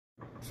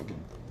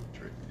fucking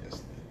Drake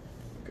yesterday.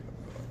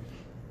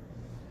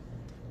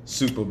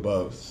 Super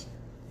buffs.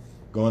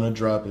 Gonna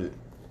drop it.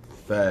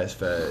 Fast.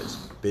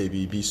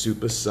 Baby, be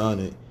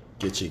supersonic.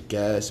 Get your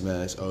gas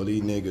mask. All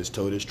these niggas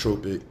told us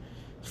troop it.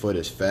 For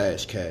this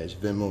fast cash.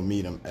 Venmo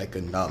meet them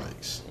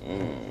economics.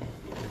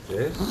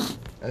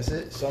 That's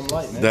it. Something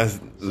light, man.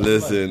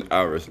 Listen,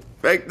 I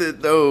respect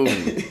it though.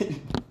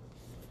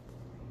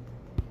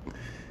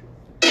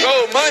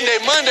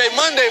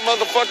 Monday,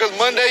 motherfuckers.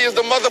 Monday is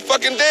the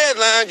motherfucking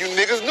deadline. You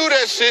niggas knew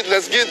that shit.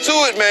 Let's get to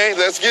it, man.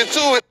 Let's get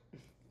to it.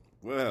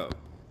 Well,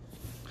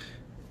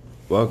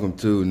 welcome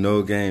to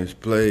No Games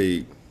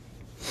Played.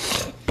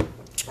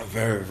 A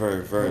very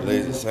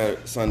lazy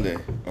Sunday.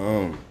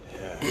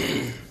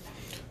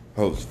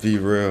 Host V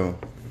Real.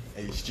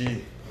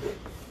 HG.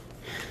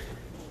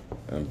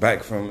 I'm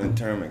back from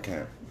internment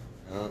camp.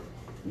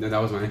 No,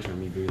 that was my intro,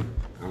 me, dude. I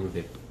don't know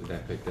if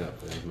that picked up,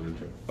 but that was my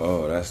intro.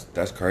 Oh,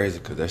 that's crazy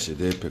because that shit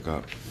did pick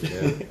up.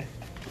 Yeah.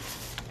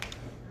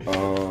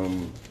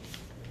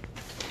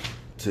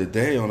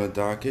 Today on the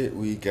docket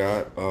we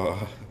got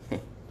well,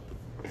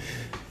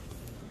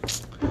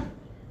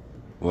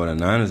 the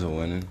Niners are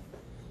winning.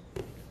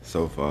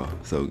 So far,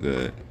 so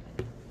good.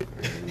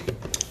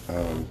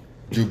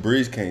 Drew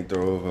Brees can't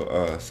throw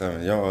over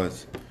 7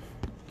 yards.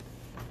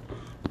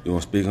 You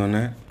want to speak on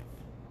that?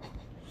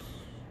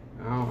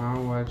 I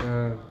don't watch.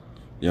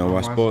 You don't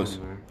watch sports?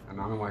 Them, I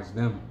don't watch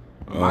them.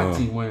 My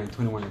team won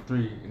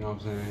 21-3. You know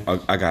what I'm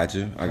saying? I got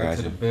you.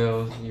 To the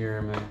Bills, you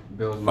hear me?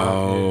 Bills.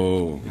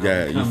 Oh,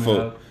 yeah. You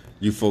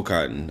full cotton.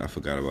 cotton. I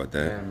forgot about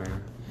that. Yeah,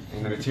 man.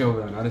 And then the chill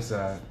on the other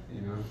side.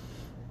 You know,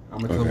 I'm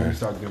gonna tell them we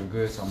start doing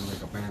good, so I'm gonna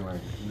make a fan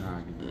like, you know how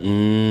I can do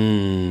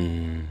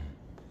it.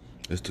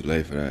 It's too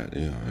late for that.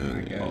 You're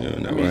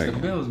not It's right. the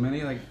Bills, man.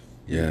 They like.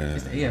 Yeah.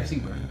 It's the AFC,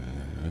 bro.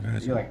 I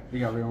got you. They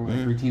got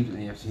only 3 teams in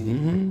the AFC.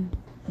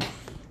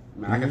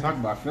 Man, I can talk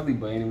about Philly,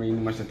 but ain't really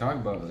much to talk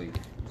about. Like,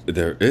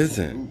 There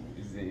isn't.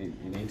 it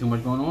ain't too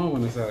much going on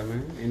on this side,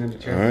 man. Ain't nothing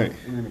to chat All right. about.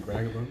 Ain't nothing to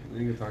brag about.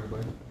 Ain't gonna talk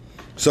about it.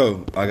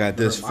 So I got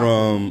this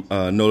from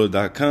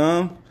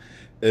NOLA.com.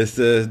 It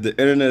says the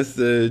internet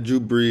says Drew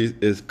Brees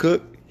is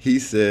cooked. He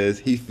says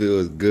he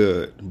feels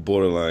good,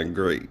 borderline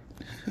great.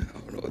 I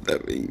don't know what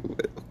that means,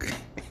 but okay.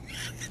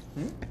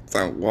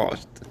 Sound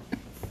washed.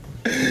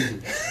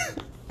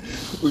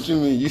 What you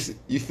mean?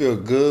 You feel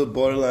good,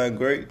 borderline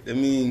great? I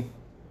mean,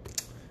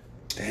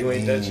 You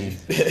ain't that cheap.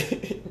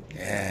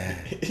 yeah.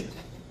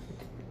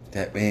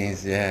 That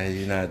means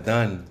you're not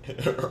done.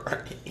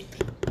 Right.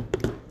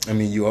 I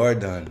mean, you are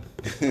done.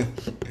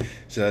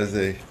 Should I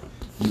say,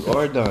 you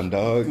are done,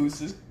 dog?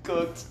 Goose is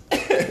cooked.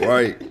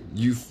 Right.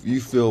 You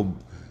feel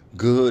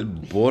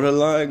good,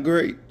 borderline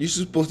great. You're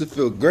supposed to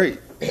feel great.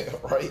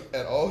 Right,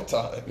 at all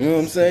times. You know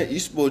what I'm saying? You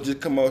supposed to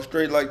just come out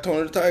straight like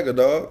Tony the Tiger,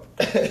 dog.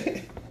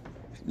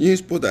 You ain't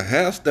supposed to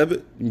half step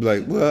it. You be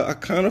like, well, I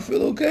kind of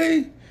feel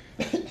okay.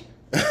 I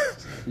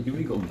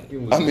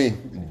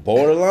mean,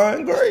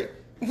 borderline great.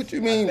 What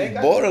you mean,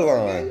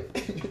 borderline?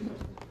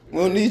 We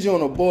don't need you on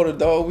the border,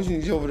 dog. We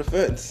need you over the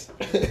fence.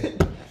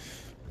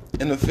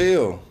 In the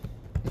field.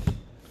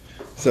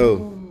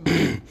 So,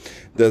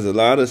 there's a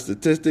lot of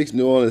statistics.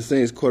 New Orleans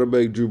Saints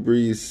quarterback Drew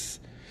Brees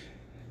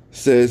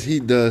says he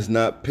does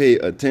not pay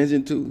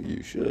attention to.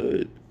 You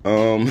should.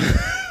 I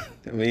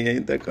mean,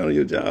 ain't that kind of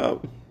your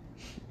job?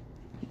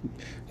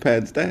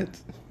 Pad stats?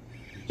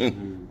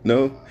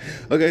 No?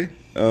 Okay.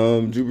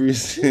 Drew Brees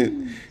said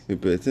he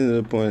paid attention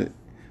to the point,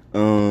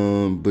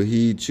 but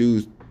he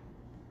chose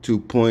to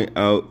point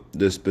out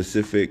the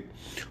specific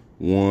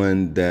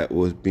one that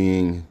was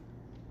being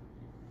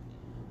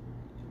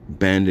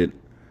banded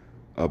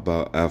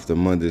about after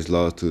Monday's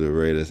loss to the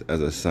Raiders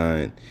as a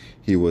sign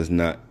he was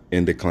not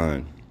in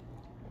decline.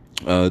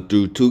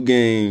 Through 2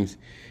 games,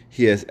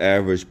 he has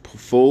averaged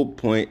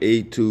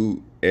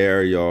 4.82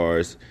 air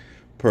yards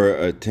per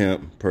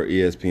attempt per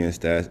ESPN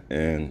stats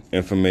and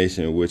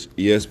information, which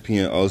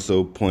ESPN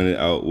also pointed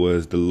out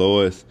was the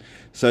lowest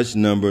such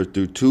number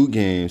through 2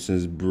 games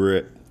since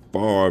Brett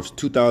Favre's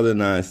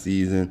 2009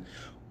 season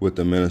with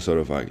the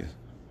Minnesota Vikings.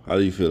 How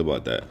do you feel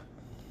about that?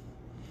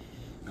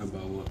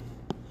 About what?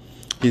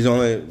 He's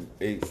only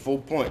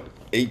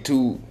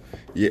 4.82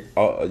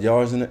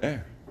 yards in the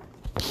air.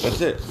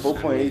 That's it.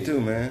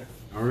 4.82, man.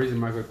 Only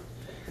reason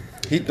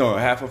He throwing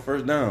half a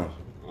first down.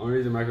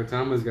 Michael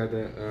Thomas got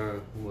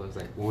that was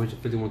like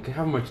 151.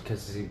 How much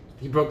catches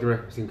he broke the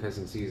record for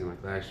catching season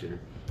like last year.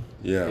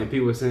 Yeah. And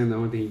people were saying the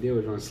only thing he did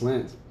was run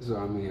slants. So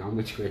I mean, how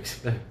much you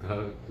expect?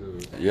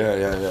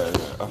 Yeah.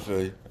 I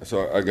feel you.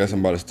 So I guess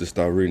I'm about to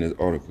start reading this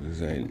article.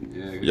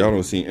 Y'all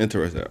don't seem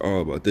interested at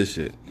all about this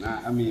shit.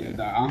 Nah, I mean,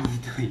 I'm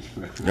telling you,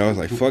 bro. Y'all was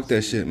like, fuck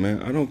that shit,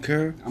 man. I don't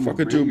care. Fuck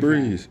a Drew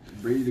Brees.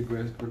 Brady the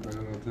greatest quarterback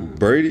of all time.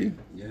 Brady?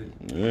 Yeah.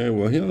 Yeah,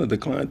 well, he on the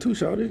decline too,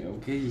 shawty. Yeah,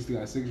 okay, he still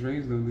got 6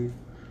 rings, though, man.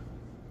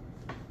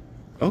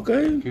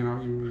 Okay. Can't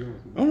argue with that.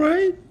 All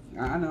right.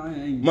 I know. I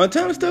ain't.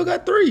 Montana still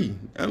got 3.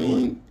 I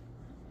mean.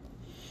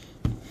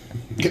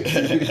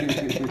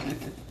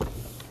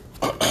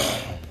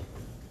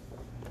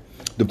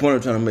 The point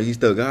I'm trying to make, he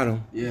still got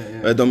him.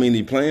 Yeah. That don't mean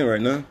he playing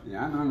right now.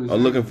 Yeah, I know. Or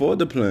looking forward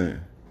to playing.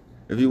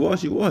 If you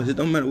watch, you watch. It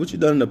don't matter what you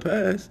done in the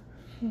past.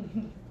 You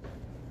know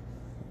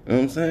what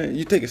I'm saying?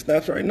 You taking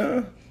snaps right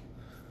now?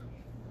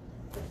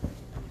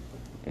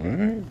 All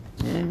right.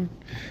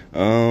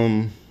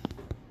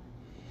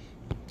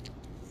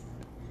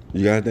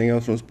 You got anything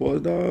else from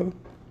sports, dog?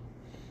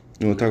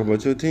 You want to talk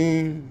about your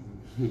team?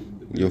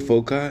 Your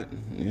Focat?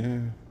 Yeah.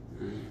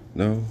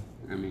 No?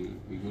 I mean,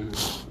 we winning.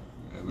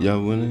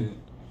 Y'all winning?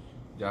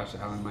 Josh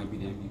Allen might be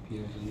the MVP, so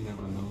you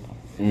never know.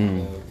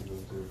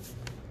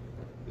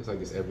 It's like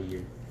this every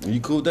year. You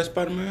cool with that,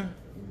 Spider-Man?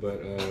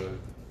 But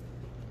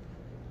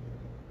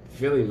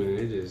Philly, man,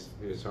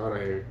 it's hard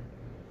out here.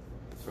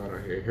 It's hard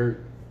out here. It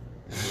hurt.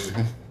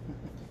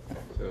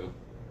 So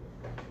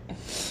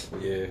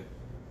yeah.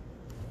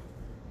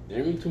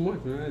 There ain't too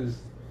much, man.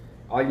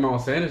 I like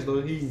Miles Sanders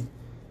though. He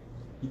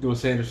doing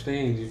Sanders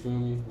things. You feel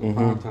me?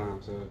 Prime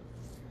time. So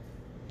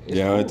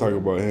yeah, I ain't talking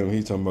about him.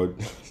 He talking about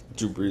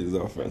Drew Brees'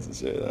 offense and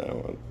shit.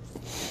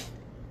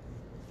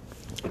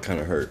 It kind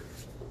of hurt.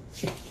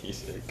 He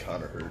said it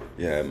kind of hurt.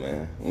 Yeah,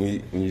 man.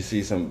 When you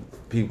see some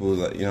people,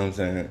 like, you know what I'm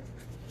saying,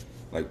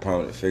 like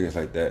prominent figures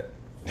like that,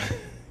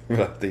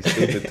 like they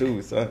stupid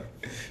too, son.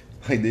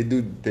 Like they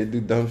do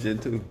dumb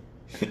shit too.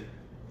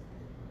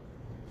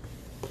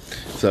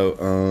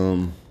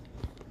 So,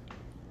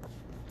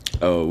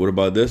 what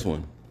about this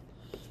one?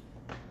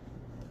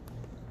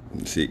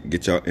 Let's see,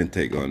 get y'all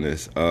intake on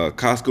this.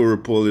 Costco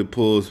reportedly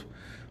pulls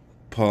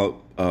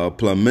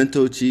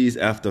Pimento cheese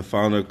after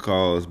founder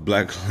calls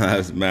Black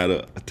Lives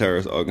Matter a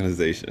terrorist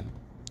organization.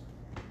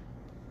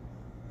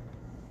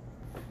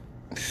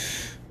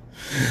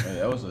 Hey,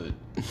 that was a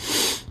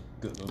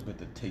good little bit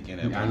to take in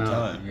at one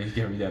time. Yeah, you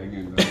can't read that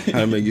again, though.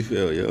 How it make you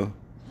feel, yo?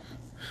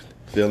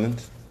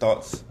 Feelings?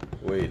 Thoughts?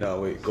 Wait.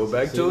 Go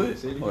back to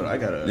it. Hold on, I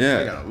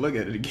gotta look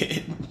at it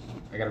again.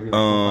 I gotta read the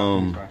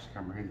so I should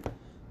comprehend it.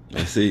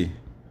 Let's see.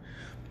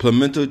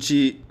 Pimento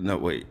cheese. No,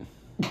 wait.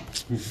 The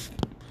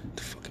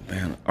fucking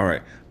banner. All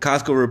right.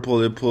 Costco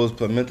reportedly pulls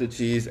Pimento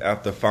cheese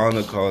after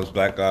founder calls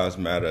Black Lives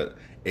Matter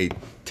a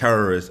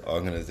terrorist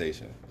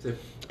organization.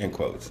 In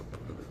quotes.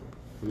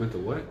 Pimento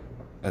what?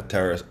 A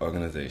terrorist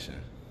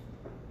organization.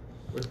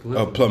 Where's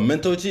pimento?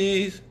 Pimento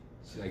cheese?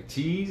 Like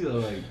cheese or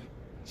like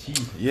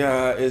cheese?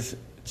 Yeah, it's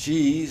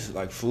cheese,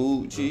 like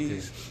food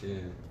cheese. Okay.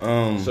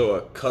 Yeah. So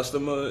a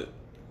customer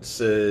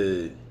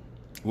said,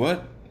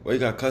 What? Where you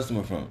got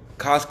customer from?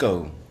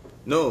 Costco.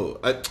 no,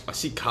 I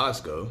see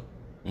Costco.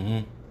 Mm-hmm.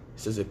 It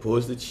says it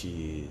pours the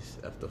cheese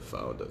after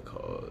founder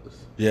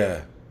calls.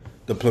 Yeah.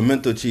 The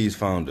Pimento cheese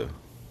founder.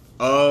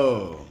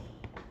 Oh.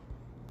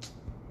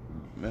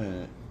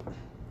 Man.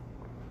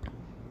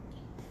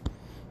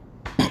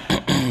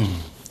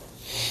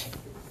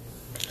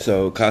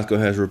 So Costco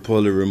has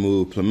reportedly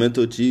removed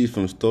Pimento cheese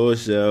from store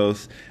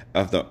shelves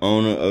after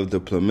owner of the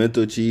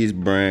Pimento cheese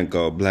brand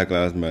called Black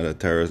Lives Matter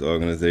terrorist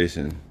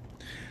organization.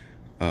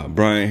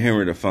 Brian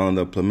Henry, the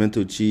founder of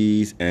Pimento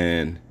Cheese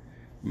and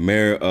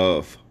mayor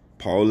of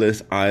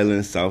Paulus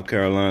Island, South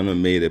Carolina,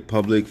 made a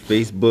public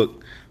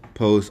Facebook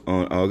post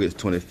on August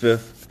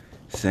 25th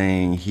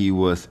saying he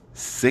was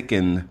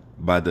sickened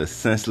by the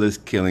senseless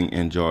killing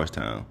in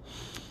Georgetown.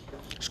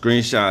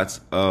 Screenshots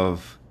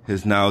of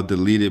his now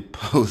deleted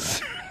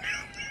post.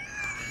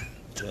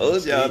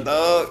 Told y'all,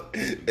 dog.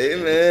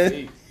 Hey,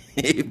 man.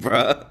 Hey,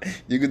 bro.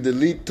 You can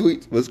delete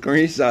tweets, but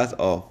screenshots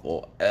are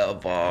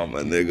forever,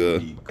 my nigga.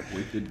 Be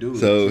quick to do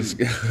So, it.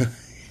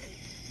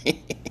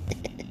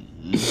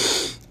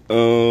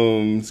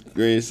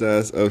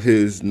 screenshots of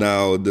his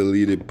now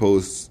deleted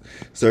posts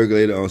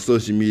circulated on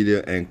social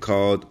media and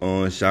called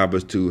on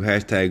shoppers to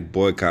hashtag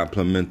boycott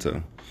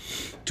Pimento.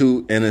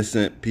 2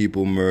 innocent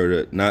people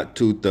murdered, not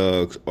 2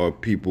 thugs or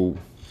people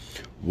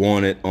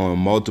wanted on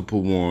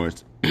multiple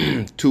warrants.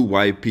 2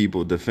 white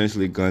people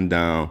defensively gunned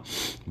down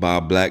by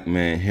a black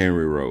man,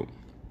 Henry wrote.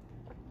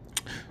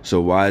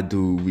 So why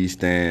do we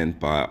stand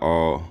by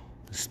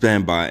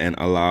and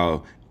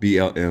allow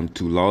BLM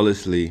to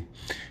lawlessly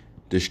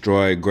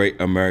destroy great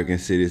American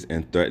cities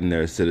and threaten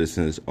their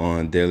citizens on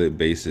a daily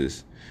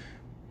basis?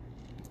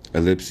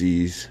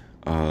 Ellipses.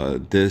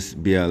 This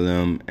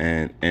BLM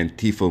and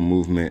Antifa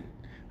movement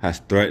has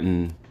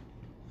threatened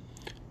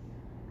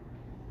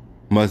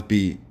must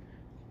be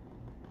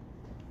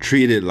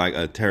treated like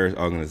a terrorist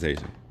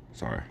organization.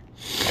 Sorry.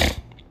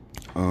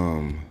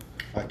 I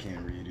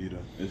can't read either.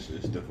 It's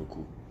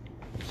difficult.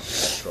 I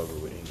struggle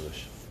with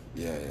English.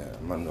 Yeah,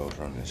 my nose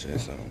running this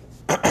shit, so.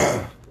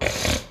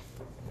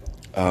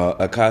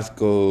 A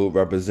Costco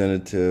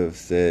representative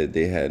said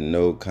they had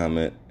no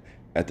comment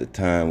at the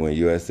time when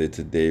USA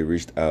Today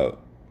reached out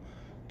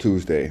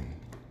Tuesday.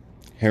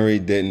 Henry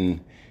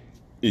didn't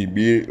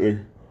immediately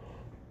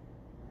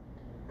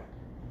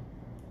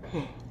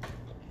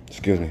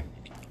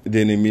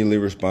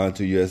respond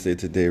to USA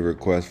Today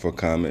request for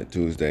comment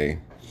Tuesday.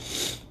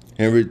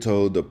 Henry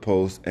told the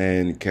Post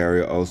and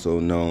Carrier, also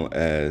known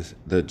as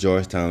the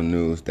Georgetown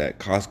News, that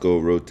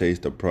Costco rotates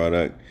the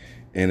product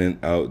in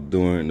and out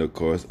during the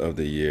course of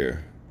the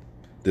year.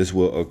 This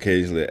will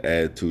occasionally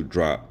add to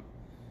drop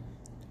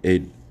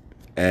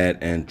add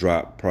and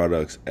drop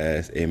products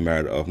as a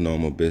matter of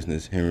normal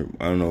business. Henry,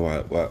 I don't know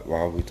why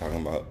are we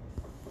talking about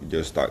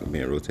your stock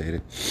being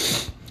rotated?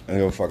 I don't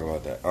give a fuck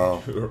about that.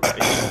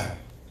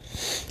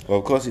 Well,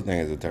 of course he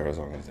thinks it's a terrorist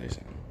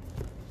organization.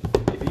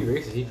 If he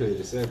racist, he could have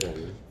just said that,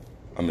 man.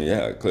 I mean,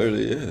 yeah, it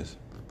clearly is.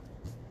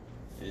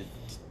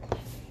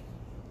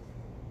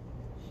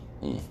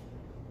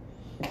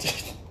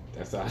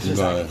 That's all. You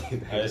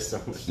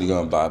You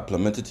gonna buy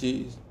pimento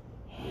cheese?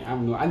 Yeah, I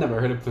don't know. I never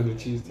heard of pimento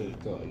cheese today.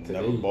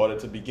 Never bought it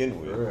to begin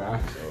with. Okay.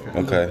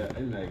 I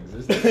didn't know that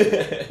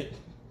existed.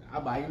 I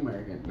buy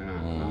American. Nah.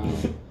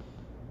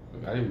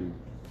 I didn't.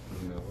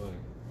 You know what?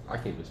 I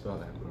can't even spell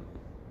that, bro.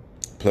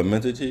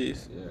 Pimento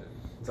cheese? Yeah.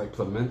 It's like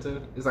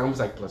placenta. It's like almost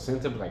like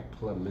placenta, but like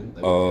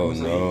pimento. Oh,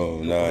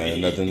 no, it had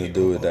nothing to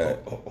do with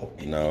that.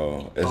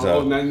 No, it's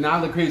now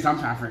the crazy. I'm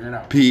trying to figure it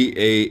out.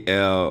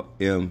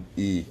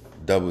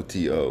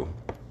 PALMETTO.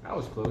 That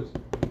was close.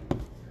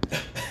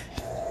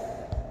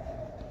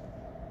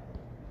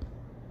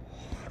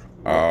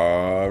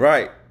 All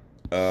right.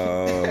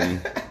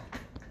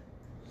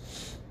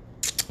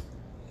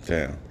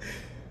 Damn.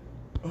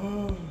 I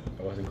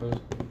wasn't close.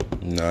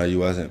 No, you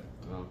wasn't.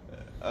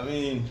 I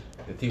mean,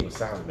 the team was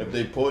silent. if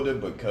they pulled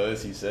it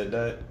because he said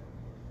that,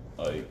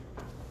 like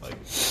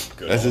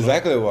good. That's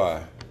exactly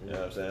why. You know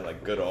what I'm saying?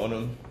 Like, good on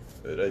him.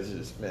 But I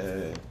just,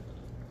 man,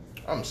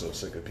 I'm so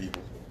sick of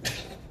people.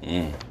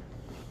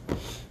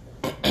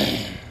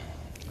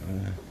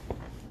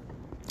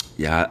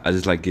 Yeah, I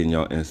just like getting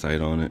y'all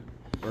insight on it.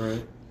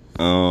 Right.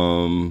 I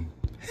don't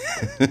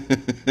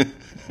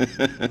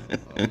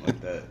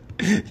like that.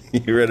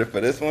 You ready for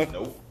this one?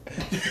 Nope.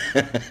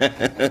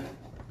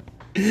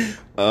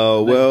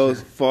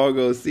 Wells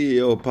Fargo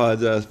CEO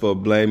apologized for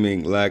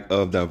blaming lack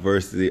of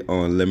diversity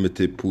on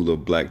limited pool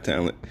of black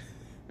talent.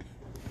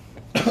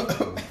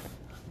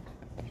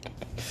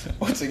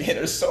 Once again,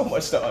 there's so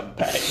much to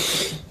unpack.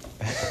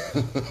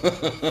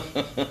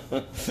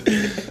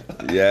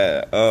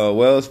 Yeah,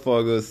 Wells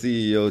Fargo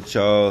CEO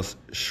Charles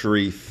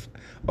Schrief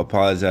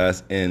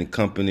apologized in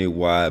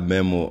company-wide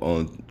memo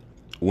on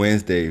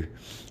Wednesday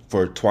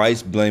for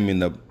twice blaming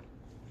the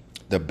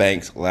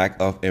bank's lack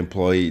of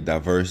employee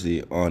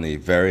diversity on a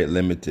very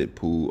limited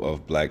pool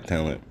of black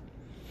talent.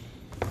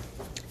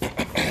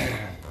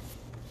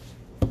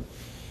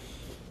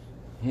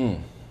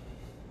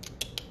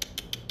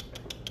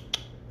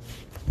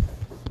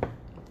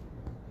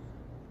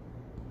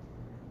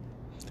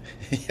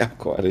 Y'all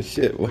quiet as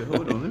shit. Wait,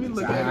 hold on, let me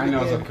look at it. I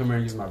know, so I come here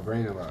and use my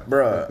brain a lot.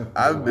 Bruh,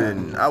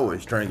 I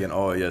was drinking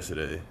all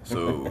yesterday,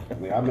 so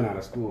Yeah, I've been out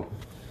of school.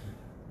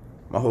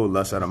 my whole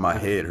left side of my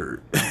head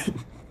hurt.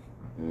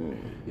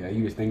 Yeah,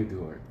 you was thinking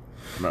too hard.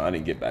 Bro, I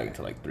didn't get back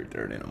until like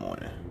 3:30 in the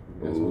morning.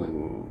 That's what.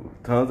 Ooh,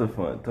 tons of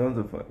fun.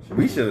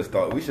 We should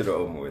have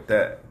opened with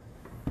that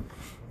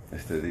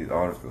instead of these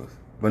articles.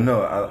 But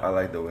no, I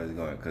like the way it's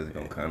going because it's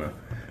gonna kind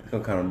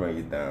of bring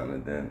you down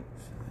and then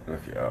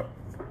lift you up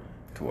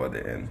toward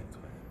the end.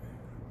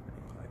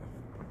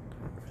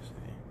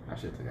 I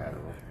should take that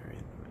away.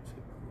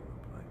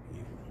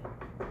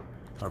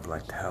 Or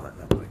black talent,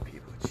 not black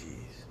people.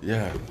 Jeez.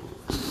 Yeah.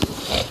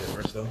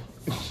 Difference though.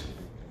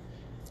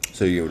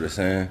 So you get what I'm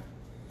saying?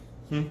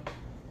 You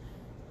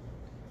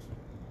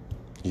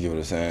get what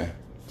I'm saying?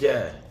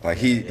 Yeah. Like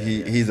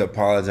he's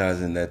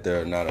apologizing that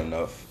there are not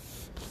enough,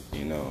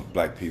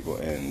 black people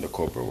in the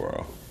corporate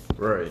world.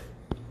 Right.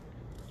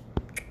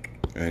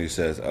 And he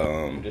says,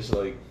 Just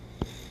like.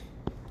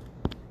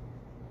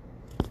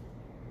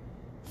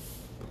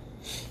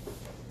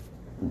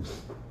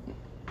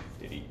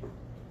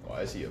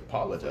 Why is he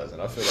apologizing?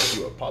 I feel like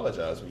you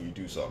apologize when you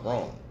do something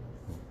wrong.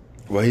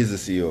 well, he's the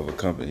CEO of a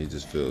company. He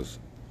just feels.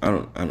 I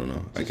don't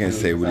know. I can't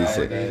say what he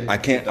said. I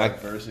can't. I'll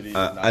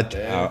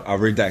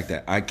redact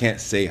that. I can't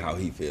say how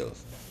he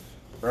feels.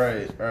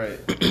 Right.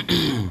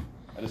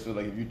 I just feel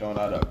like if you don't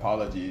know the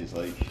apology, it's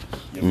like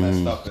you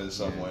messed up in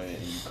some way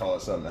and you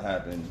caused something to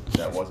happen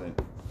that wasn't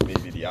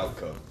maybe the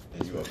outcome,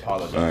 and you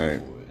apologize All right.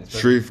 for it.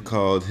 Shreve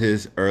called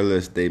his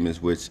earlier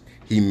statements, which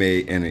he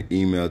made in an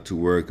email to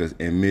workers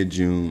in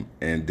mid-June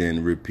and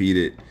then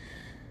repeated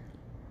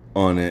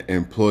on an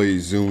employee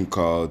Zoom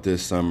call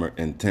this summer,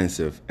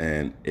 intensive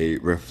and a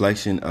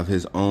reflection of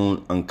his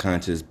own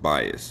unconscious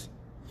bias.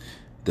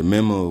 The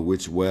memo,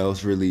 which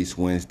Wells released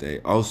Wednesday,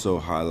 also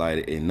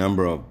highlighted a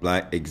number of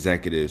black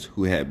executives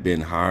who had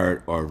been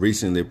hired or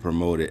recently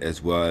promoted,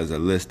 as well as a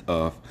list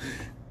of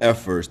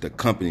efforts the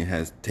company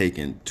has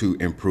taken to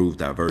improve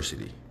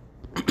diversity.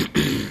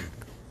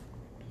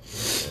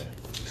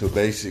 So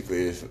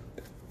basically,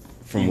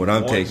 from what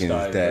I'm taking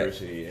is that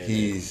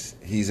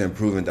he's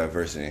improving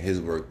diversity in his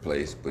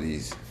workplace, but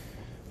he's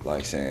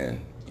like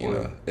saying,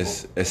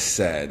 it's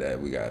sad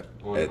that we got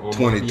at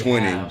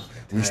 2020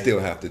 we still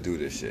have to do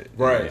this shit.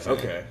 Right.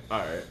 Okay.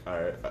 All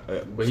right.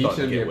 But he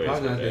shouldn't be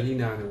apologizing that he's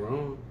not in the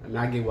wrong. I mean,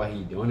 I get why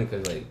he's doing it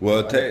because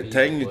Well,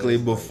 technically,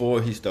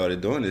 before he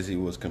started doing this, he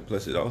was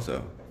complicit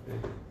also.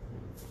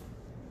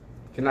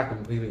 He's not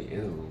completely in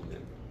the wrong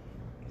then.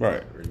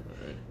 Right.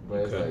 But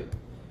it's like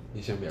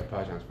he shouldn't be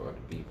apologizing for other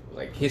people.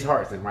 Like, his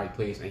heart's in the right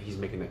place, and he's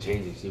making the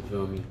changes. You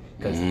feel me?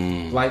 Because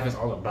life is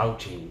all about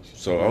change.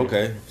 So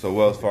okay, so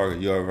Wells Fargo,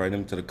 you already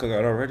him to the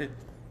cookout already?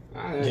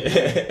 I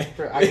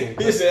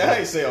He said, I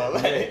ain't say all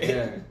that.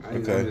 Yeah, I'm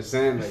Okay. just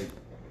saying, like,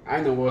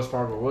 I know Wells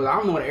Fargo was. I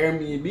don't know what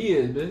Airbnb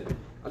is, but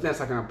I think it's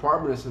like an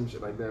apartment or some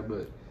shit like that.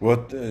 But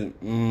What?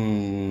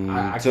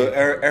 I So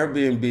can't-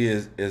 Airbnb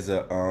is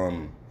a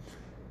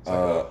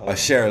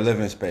shared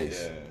living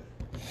space. Yeah.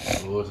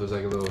 oh, so it's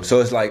like a little. So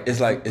it's like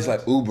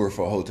Uber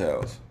for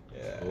hotels.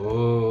 Yeah.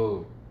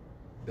 Oh,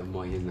 the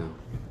more you know.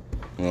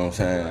 You know what I'm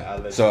saying? I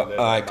let So you live in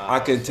like my I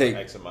house could for take.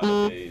 X amount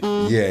of days.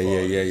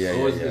 Yeah.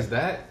 Oh, is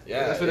that?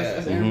 Yeah, That's what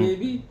that's yeah.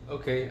 Airbnb.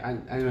 Okay, I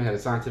didn't know it had a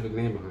scientific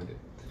name behind it.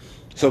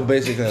 So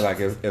basically, like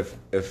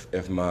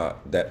if my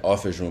that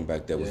office room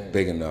back there was Yeah.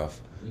 big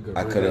enough, You could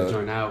I rent could that have.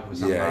 joint out for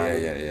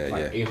somebody. Yeah,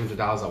 like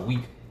 $800 a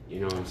week. You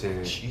know what I'm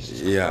saying?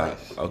 Jesus Yeah.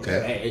 Christ.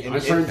 Okay. Hey, In on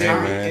a certain theory,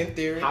 time, man. in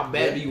theory. how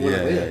bad do you want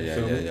to Yeah, live? yeah,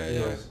 feel me? yeah. You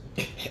know,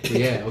 but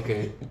yeah,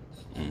 okay.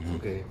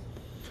 Okay.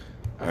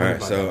 All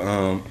right,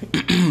 so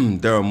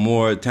there are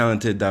more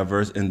talented,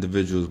 diverse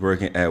individuals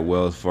working at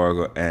Wells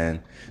Fargo and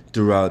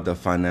throughout the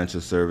financial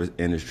service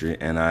industry,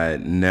 and I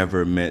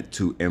never meant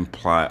to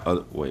imply.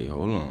 Wait,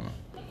 hold on.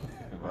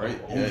 Right?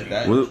 Yeah,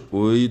 that What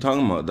are you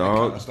talking about, kind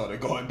dog? of started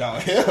going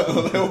downhill a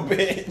little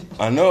bit.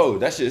 I know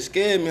that shit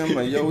scared me. I'm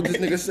like, yo, what this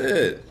nigga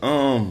said?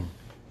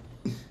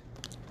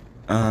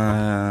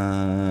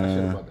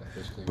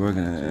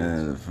 Working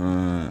at the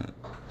front.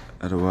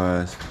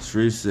 Otherwise,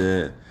 Shreve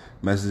said,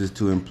 messages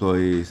to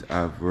employees.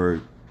 I've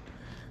worked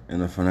in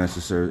the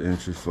financial service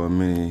industry for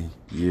many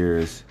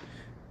years,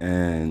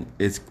 and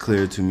it's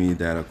clear to me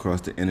that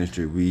across the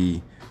industry,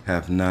 we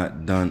have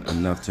not done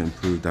enough to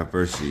improve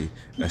diversity,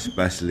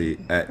 especially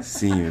at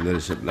senior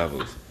leadership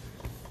levels.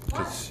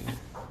 'Cause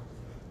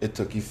it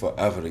took you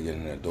forever to get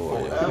in that door,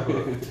 yo.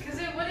 Because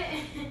it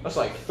wouldn't. That's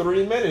like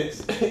 3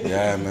 minutes.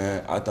 Yeah,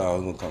 man. I thought I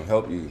was gonna come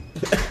help you.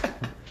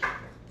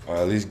 Or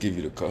at least give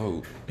you the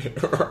code.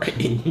 Right.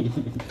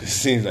 It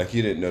seems like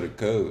you didn't know the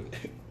code.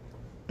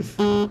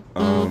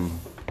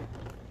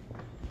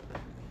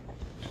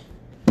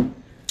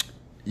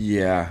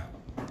 Yeah.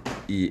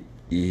 Yeah,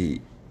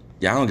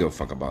 I don't give a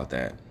fuck about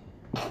that.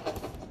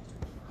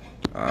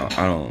 I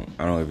don't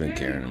even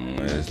care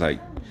anymore. It's like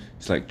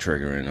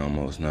triggering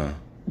almost now.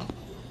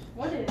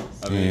 What is?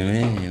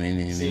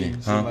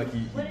 Seems Huh? like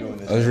you doing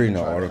this. I was reading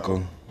an trying to article.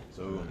 help.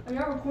 So, Are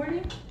y'all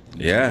recording?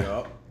 Yeah.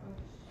 yup.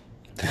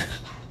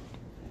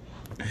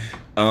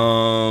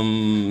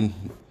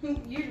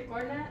 You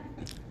record that?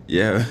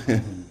 Yeah.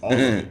 All of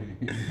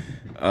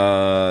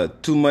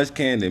it. Too much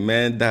candy.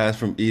 Man dies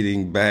from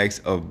eating bags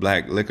of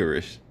black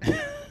licorice.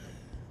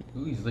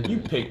 Ooh, he's looking You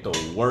at- picked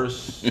the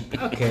worst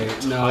Okay,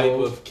 no. type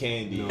of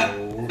candy.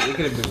 No, it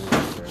could have been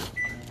worse, bro.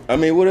 I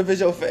mean, what if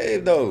it's your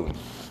fave though?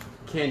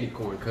 Candy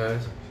corn,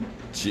 cuz.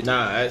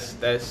 Nah,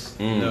 that's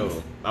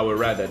no. I would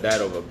rather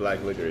that over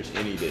black licorice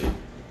any day.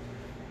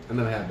 I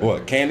never had that.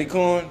 What, candy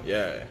corn?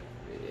 Yeah.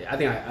 I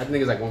think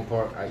it's like one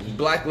part I eat.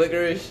 Black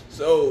licorice.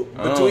 So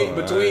Oh, between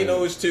alright.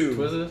 those two,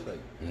 Twizzlers? Like,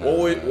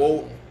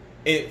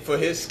 for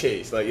his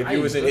case, like if I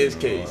it was eat in his I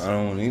case,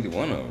 don't want either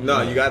one of them.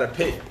 no, you gotta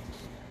pick.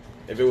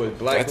 If it was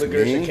black That's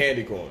licorice mean. or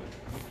candy corn.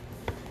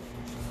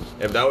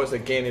 If that was a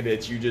candy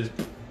that you just,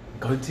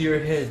 go to your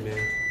head, man.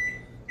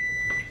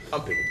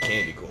 I'm picking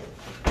candy corn.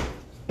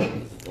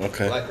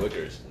 Okay. Black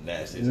licorice,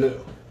 nasty as No,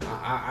 hell.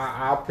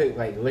 I'll pick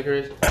like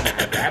licorice.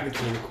 I grab the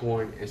candy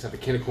corn and stuff the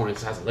candy corn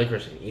inside the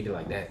licorice and eat it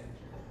like that.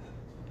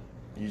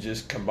 You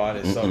just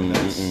combining something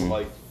that's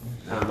like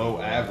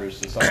below average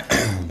to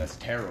something that's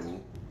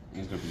terrible.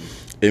 It's gonna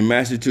be A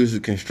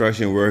Massachusetts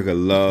construction worker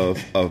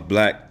love of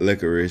black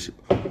licorice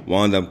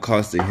wound up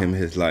costing him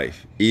his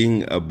life.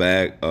 Eating a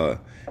bag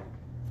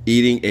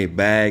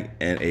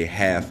and a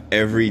half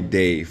every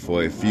day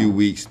for a few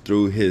weeks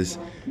threw his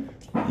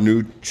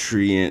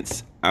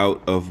nutrients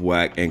out of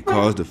whack and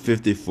caused the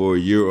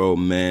 54-year-old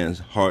man's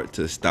heart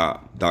to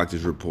stop.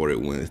 Doctors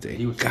reported Wednesday.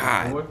 He was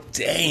God 54?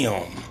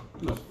 damn.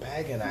 A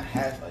bag and a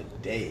half a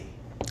day.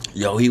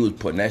 Yo, he was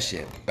putting that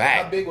shit How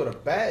back. big were the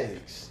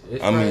bags?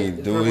 I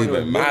mean, do it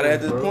even matter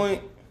at this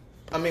point?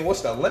 I mean,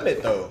 what's the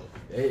limit though?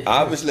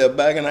 Obviously, a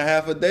bag and a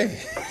half a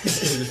day.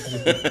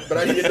 But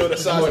I need to know the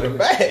size of the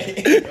bag.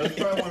 It's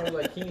probably one of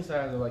those like king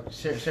size or like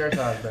share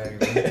size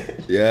bags.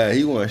 Man. Yeah,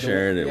 he wasn't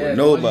sharing it with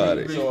the ones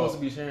nobody. You're supposed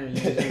to be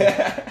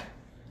sharing.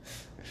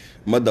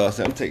 My dog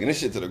said, "I'm taking this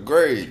shit to the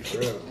grave."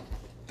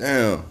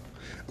 Damn.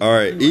 All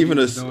right. what Even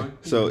he a was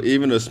doing.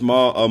 even a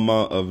small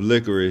amount of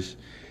licorice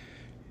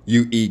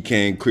you eat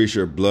can increase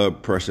your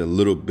blood pressure a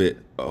little bit.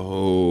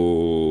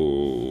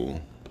 Oh,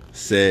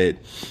 said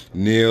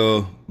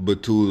Neil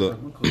Batula,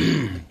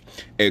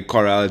 a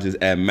cardiologist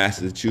at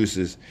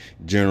Massachusetts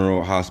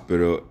General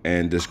Hospital,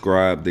 and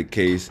described the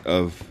case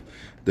of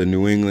the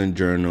New England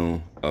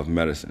Journal of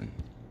Medicine.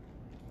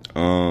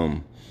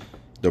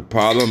 The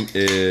problem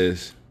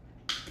is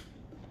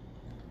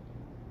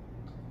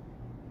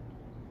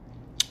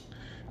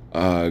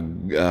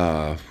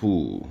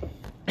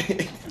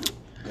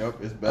Yep,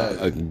 it's bad.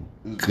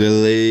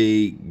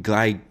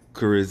 glycyrrhizin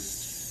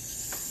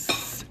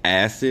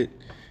acid.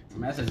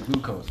 Man, that's just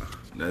glucose.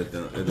 There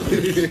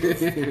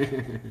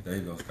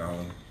you go,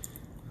 Scotland.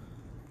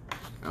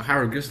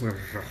 Howard Gissler.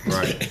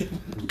 Right.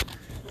 Sound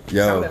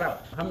Yo. that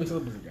out. How many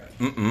syllables you got?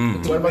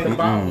 What about the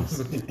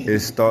vowels?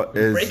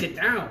 Break it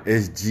down.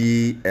 It's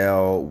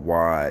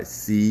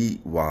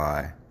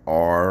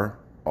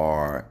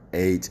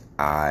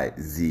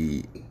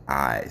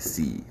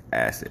GLYCYRRHIZIC,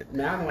 acid,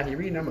 Man, I don't know why you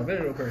reading. I'm a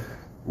literal person.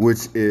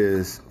 which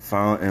is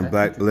found in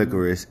black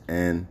licorice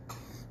and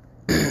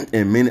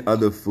in many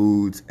other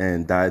foods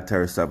and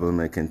dietary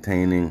supplement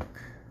containing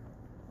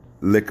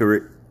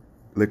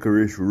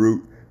licorice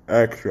root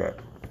extract.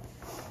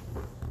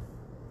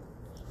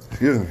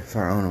 Excuse me.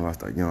 Sorry, I don't know why I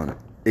started yawning.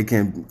 It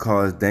can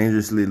cause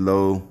dangerously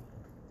low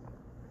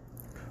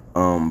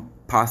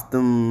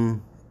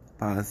potassium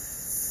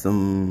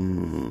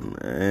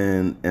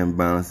and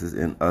imbalances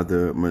in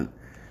other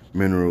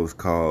minerals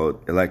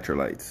called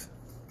electrolytes.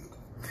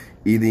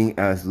 Eating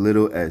as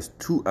little as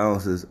 2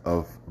 ounces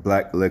of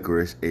black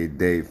licorice a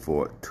day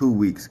for 2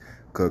 weeks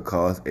could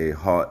cause a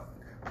heart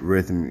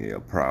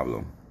arrhythmia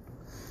problem,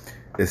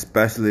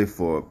 especially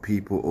for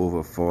people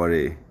over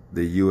 40.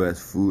 The U.S.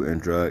 Food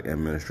and Drug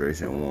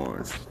Administration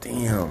warns.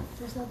 Damn.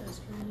 That's not that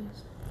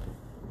serious.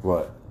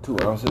 What? 2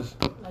 ounces?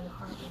 Like a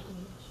heart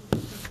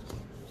rate.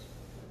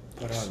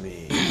 But I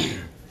mean,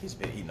 he's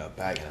been eating a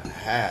bag and a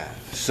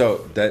half. So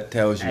that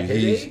tells you At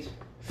his he's age?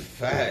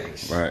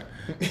 Facts. right.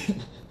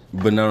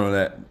 But not only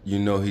that, you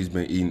know he's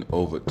been eating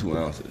over 2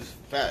 ounces.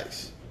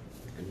 Facts.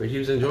 But he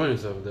was enjoying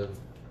himself, though.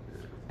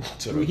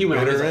 To the He went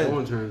on his bitter end.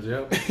 own terms,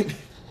 yep.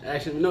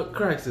 Actually, no,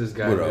 correct this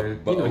guy, What man. up,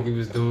 He know what he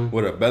was doing.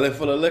 With a belly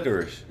full of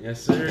licorice.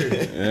 Yes, sir.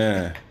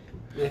 Yeah.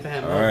 If I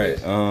had All right.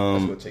 It's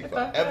gonna take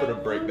forever to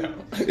break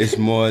down. It's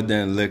more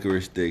than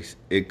licorice sticks.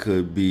 It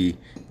could be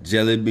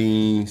jelly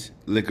beans,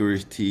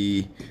 licorice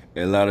tea,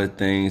 a lot of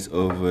things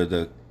over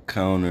the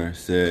counter,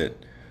 said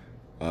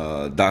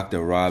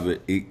Dr. Robert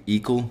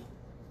Eagle,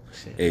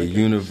 a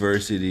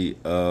University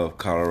of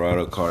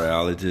Colorado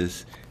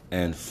cardiologist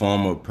and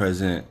former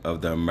president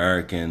of the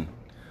American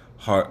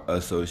Heart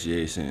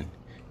Association.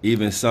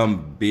 Even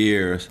some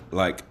beers,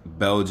 like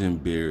Belgian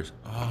beers,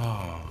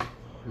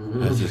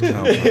 that's just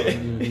compound.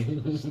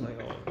 It's like,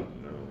 oh,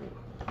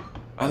 no.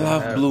 I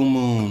love Blue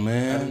Moon, I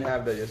didn't man.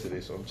 have that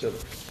yesterday, so I'm chilling.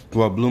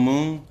 What, Blue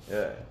Moon?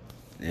 Yeah.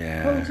 Pro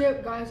Yeah.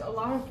 tip, guys, a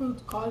lot of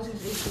food causes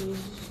issues.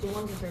 It's just the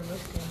ones that they're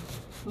listing.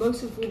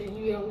 Most of the food that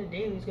you eat on the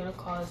daily is going to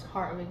cause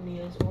heart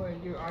arrhythmias or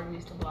your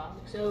arteries to block.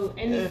 So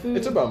any food,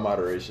 It's about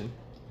moderation.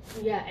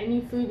 yeah,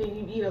 any food that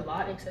you eat a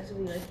lot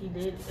excessively, like he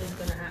did, is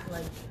going to have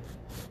like.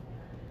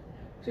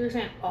 So you're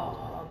saying,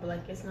 oh, but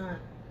like it's not.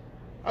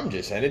 I'm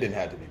just saying it didn't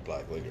have to be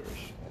black licorice.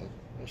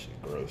 That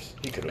shit gross.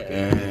 He could have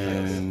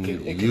And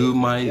been. you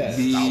might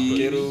be.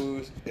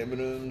 Skittles,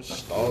 M&M's,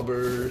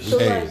 Starburst. So,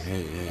 Hey, like-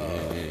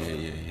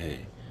 hey.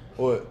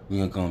 What? We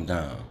gonna calm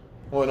down.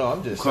 Well, no,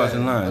 I'm just Crossing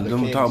saying. line. other Don't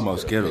candies talk he about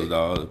could've Skittles, picked.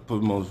 dog.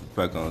 Put most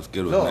respect on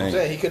Skittles. No, man. I'm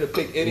saying he could have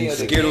picked any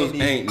other Skittles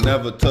candy. ain't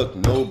never took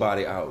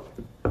nobody out.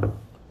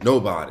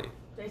 Nobody.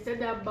 They said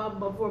that about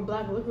before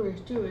black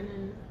licorice too, and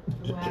then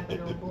what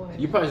happened, oh boy.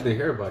 You probably didn't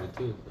hear about it,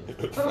 too.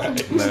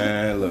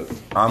 Man, look,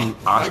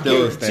 I still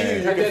guarantee you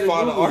stand. can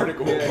find an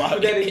article about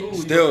Put that in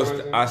it.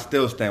 Google. I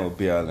still stand with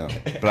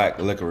BLM. Black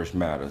licorice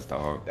matters,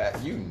 dog.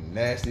 That you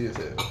nasty as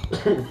hell.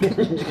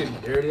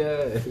 Dirty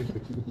ass.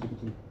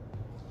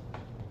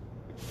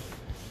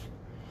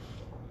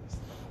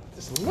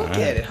 Just look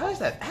at it. How is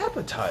that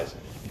appetizing?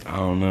 I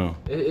don't know.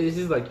 It's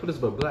just like Twitter's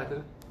but black,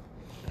 huh?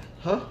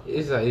 Huh?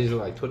 It's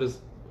like Twitter's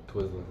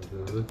Twizzlers.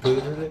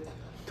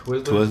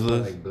 Twizzlers,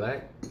 Twizzlers? like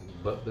black,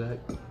 but black.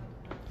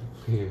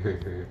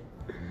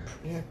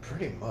 Yeah,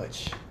 pretty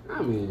much.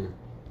 I mean,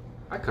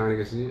 I kind of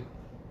can see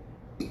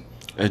it.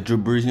 Is Drew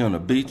Brees on the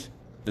beach?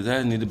 His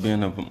ass need to be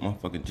in a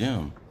motherfucking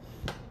gym.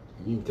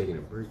 You be taking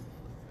a break.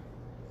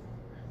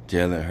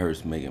 Jalen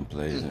Hurts making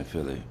plays in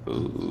Philly.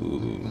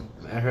 Ooh.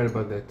 I heard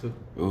about that too.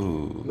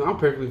 Ooh. No, I'm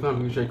perfectly fine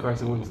with you trade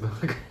Carson Wentz though.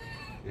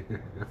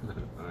 I'm not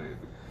fine.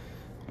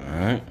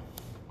 Alright.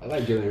 I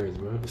like Jalen Hurts,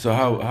 bro. So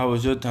how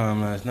was your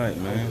time last night,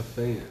 I'm a man?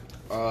 fan.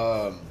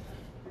 Um,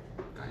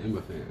 I am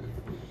a fan.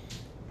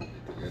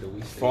 Together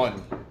we stay.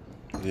 fun.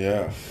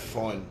 Yeah.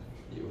 Fun.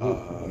 You A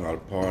lot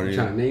of you parties.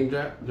 trying to name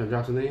drop? You trying to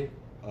drop some name?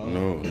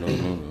 No,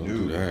 don't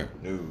do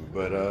that. No,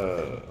 but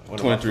one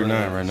of my 23-9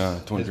 right friends,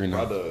 now, his 23-9.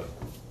 brother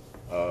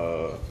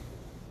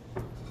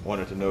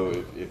wanted to know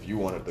if you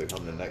wanted to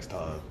come the next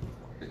time.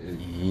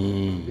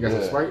 Mm. You got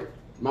some Yeah. Sprite?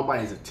 My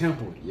body's a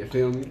temple. You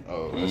feel me?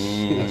 Oh,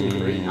 that's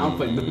crazy. I'm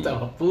putting no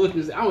type of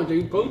food. I want to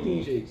drink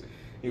protein shakes.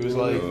 He was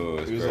like, Oh,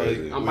 it's he was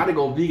crazy. like, I'm about to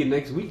go vegan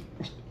next week.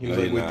 he was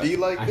No, like, you're would not. D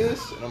like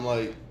this? And I'm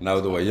like, That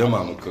was the way your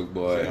mama cooked,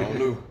 boy. I don't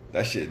know.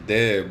 That shit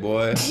dead,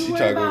 boy. She worry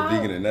try to go about-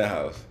 vegan in that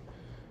house.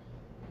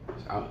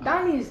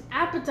 Donnie's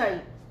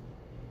appetite.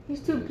 He's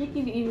too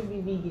picky to even be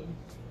vegan.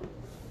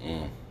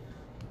 Mm.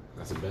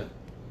 That's a bet.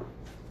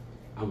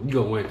 You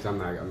gonna win because I'm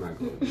not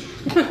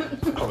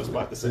going. I was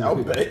about to say, I'll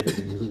bet.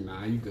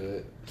 Nah, you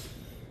good.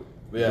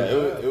 But yeah,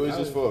 it was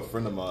just for a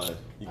friend of mine.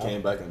 He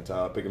came back in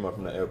town. I picked him up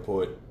from the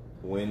airport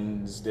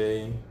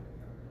Wednesday.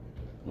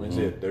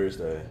 Wednesday and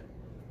Thursday,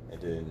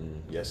 and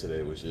then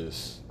yesterday was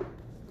just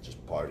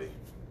party.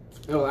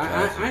 Oh,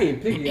 I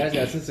ain't picky. I just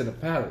got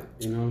sensitive palate.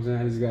 You know what I'm saying?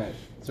 I just got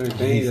certain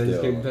things. I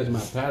just can't touch my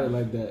palate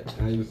like that.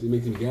 It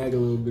makes me gag a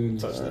little bit.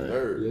 Touch the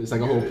nerve. It's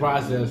like a whole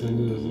process.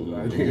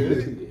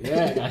 And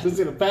yeah, I got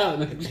sensitive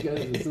palate. I just got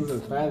a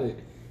sensitive palate.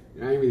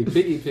 I ain't really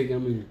picky. I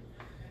mean,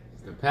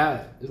 it's the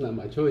palate. It's not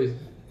my choice.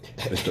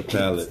 It's the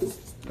palate.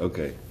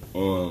 Okay.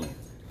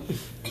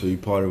 So you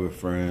partied with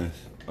friends.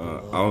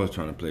 I was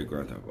trying to play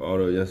Grand Theft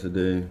Auto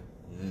yesterday.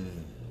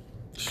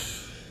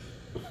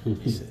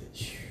 He said,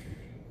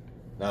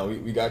 now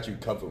we got you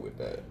covered with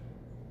that.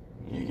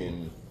 You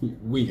can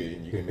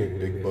you can make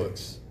big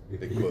bucks.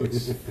 Big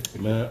bucks.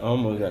 Man,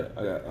 I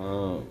got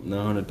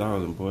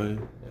 900,000, boy.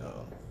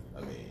 Yo,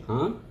 I mean,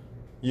 Huh?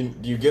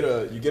 you get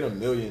a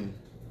million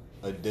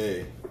a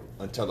day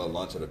until the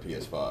launch of the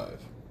PS5.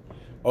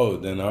 Oh,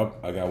 then I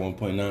got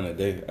 1.9 a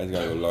day. I just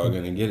gotta go log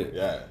in and get it.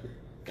 Yeah,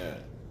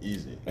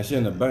 easy. That shit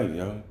in the bank,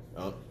 yo.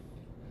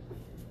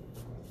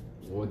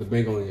 Well, the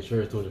bank only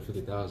insures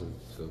 250,000,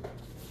 so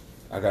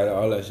I got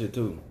all that shit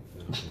too.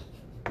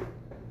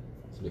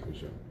 it's making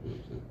sure. You know what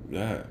I'm saying?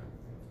 Yeah.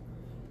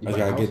 You I just buy a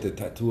gotta house? get the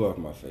tattoo off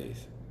my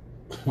face.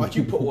 Why'd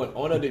you put one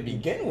on her to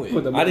begin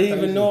with? I didn't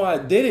even know I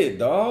did it,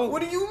 dog.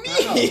 What do you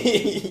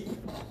mean?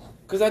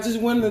 Cause I just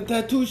went to the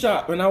tattoo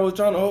shop and I was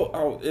trying to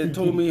hold. It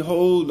told me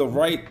hold the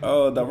right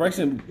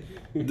direction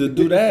to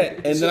do that,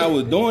 and then I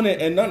was doing it,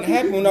 and nothing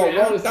happened when I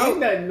walked out.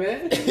 That,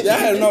 man.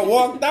 Yeah, and I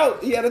walked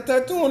out. He had a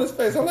tattoo on his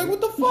face. I'm like,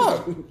 what the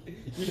fuck?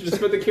 You should just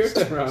put the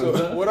character around.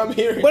 So what I'm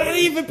hearing, But I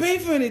didn't even pay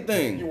for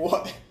anything.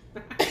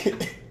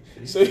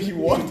 So you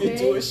walked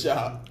into a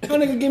shop. How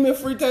nigga give me a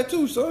free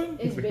tattoo, son?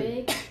 It's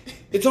big.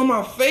 It's on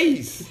my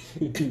face.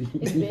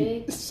 It's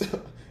big.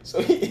 So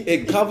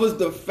It covers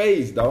the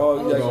face,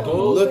 dog. Oh, Like, the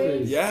whole look,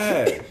 face?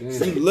 yeah.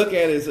 So you look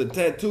at it, it's a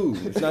tattoo.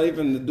 It's not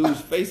even the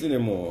dude's face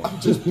anymore.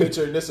 just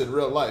picturing this in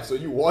real life. So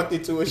you walked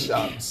into a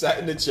shop, sat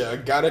in the chair,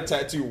 got a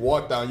tattoo,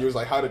 walked down. You was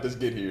like, "How did this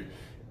get here?"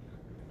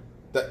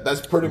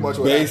 That's pretty much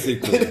what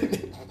Basically.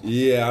 happened.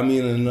 Yeah, I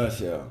mean in a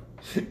nutshell.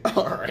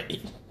 All right.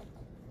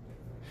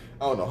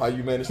 I don't know how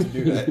you managed to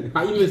do that.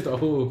 How you missed the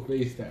whole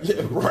face tattoo?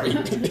 Yeah,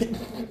 right. You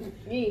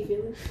ain't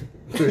feel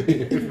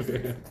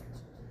it.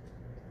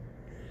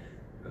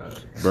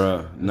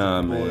 Bruh,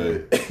 nah,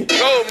 man.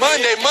 Go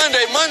Monday,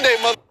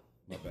 mother.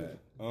 My bad.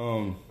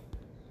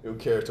 Your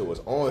character was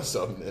on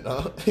something,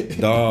 huh?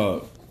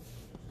 Dog.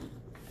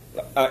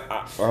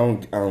 I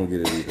don't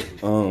get it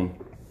either.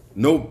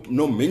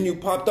 No menu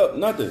popped up,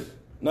 nothing.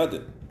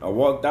 I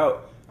walked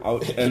out,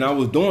 and I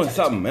was doing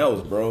something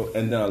else, bro.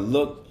 And then I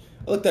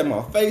looked at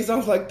my face. I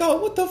was like,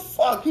 dog, what the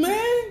fuck,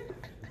 man?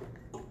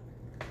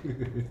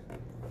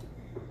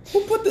 Who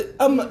put the?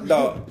 I'm not,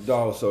 dog.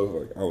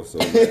 I was so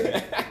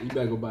mad. You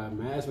better go buy a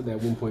mask with that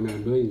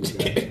 1.9 billion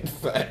you got.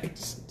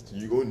 Facts.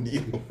 You gonna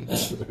need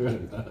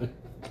them.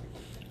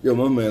 Yo,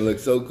 my man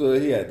looked so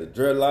good. He had the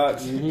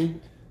dreadlocks. Mm-hmm. You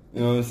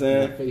know what I'm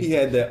saying? He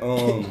had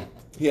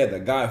the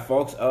Guy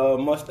Fawkes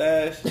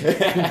mustache.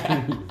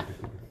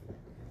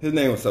 His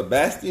name was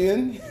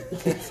Sebastian.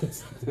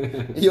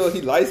 Yo,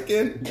 he light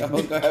skinned. Y'all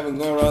gonna have him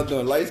going around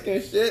doing light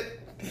skin shit.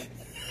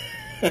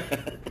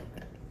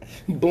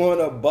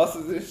 Blowing up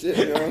buses and shit,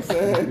 you know what I'm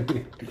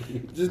saying?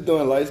 Just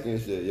doing light skin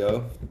shit,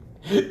 yo.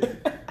 You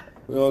know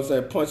what I'm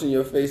saying? Punching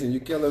your face and you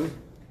kill him.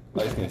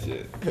 Light skin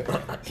shit.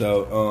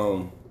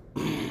 So,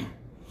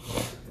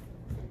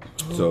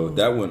 so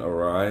that went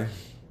awry.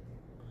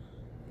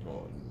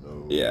 Oh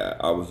no. Yeah,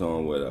 I was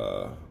on with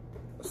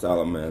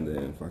Salamander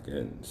and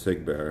fucking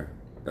Sick Bear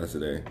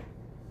yesterday.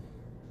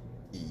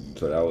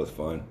 So that was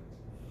fun.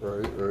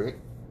 Right.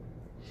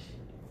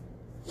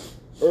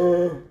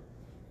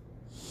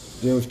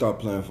 Then we start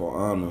playing For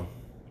Honor.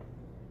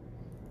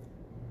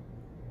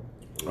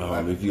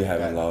 If you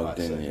haven't logged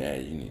in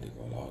yet, you need to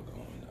go log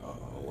on. Oh,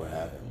 What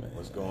happened, man?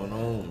 What's going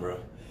on, bro?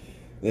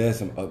 There's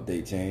some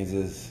update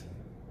changes.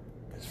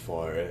 As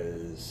far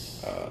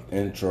as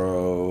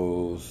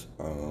Intros.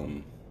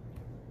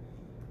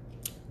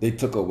 They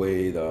took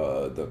away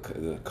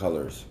the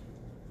colors.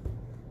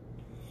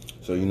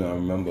 So I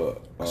remember.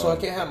 so I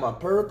can't have my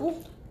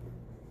purple.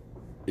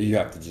 You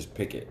have to just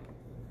pick it.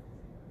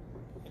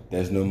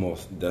 There's no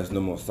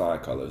more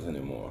side colors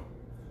anymore,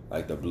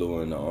 like the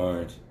blue and the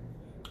orange.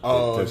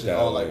 Oh, They it's took that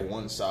all away. like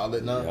one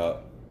solid now.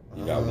 Yup.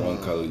 You got one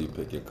color, you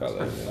pick your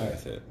color, and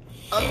that's it.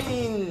 I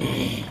mean,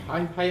 How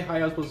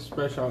y'all supposed to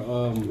express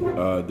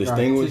your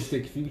Distinguish?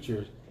 artistic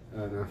futures?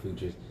 Not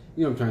futures.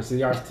 You know what I'm trying to say.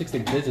 Your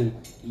artistic vision.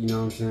 You know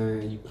what I'm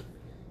saying? You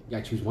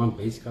gotta choose one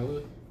base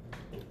color.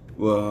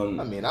 Well,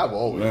 I mean, I've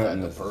always not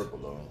had the necess- purple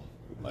though,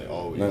 like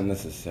always. Not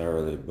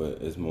necessarily,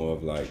 but it's more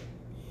of like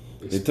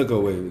they took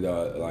away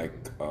the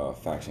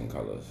faction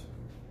colors.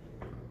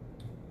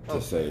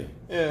 To say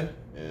Yeah.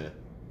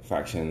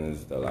 faction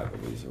is the lack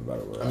of use of a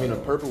better word. I mean, the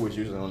purple was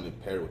usually only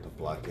paired with the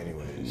black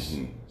anyways.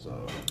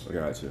 So I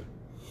got you.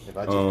 if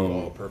I just do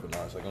all purple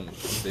now, it's like I'm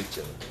big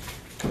chiller.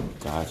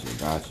 Got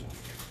you.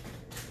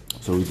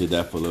 So we did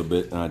that for a little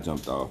bit, and I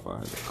jumped off. I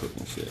had to cook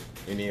and shit.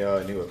 Any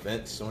new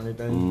events or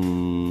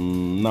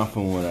anything? Not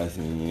from what I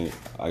seen yet.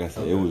 Like I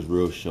said, it was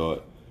real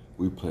short.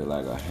 We played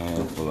like a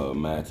handful of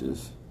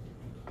matches.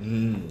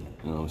 You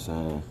know what I'm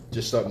saying?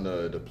 Just something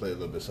to play a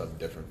little bit something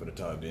different for the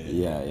time being.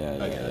 Yeah.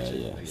 I got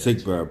you.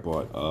 Sick Bear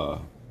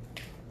bought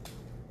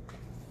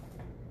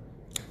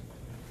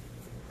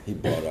he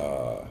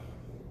bought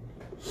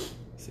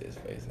see his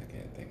face, I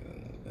can't think of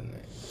the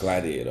name.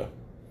 Gladiator.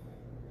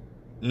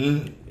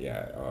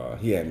 Yeah,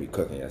 he had me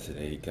cooking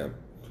yesterday. He kept,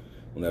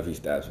 whenever he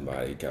stabbed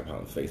somebody, he kept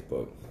on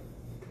Facebook.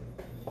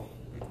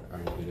 I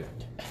don't get it.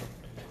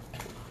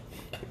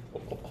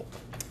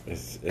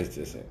 It's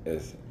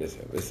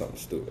something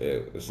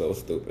stupid. It's so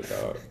stupid,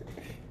 dog.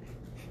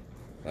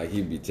 Like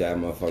he be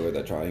chatting motherfuckers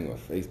that try him on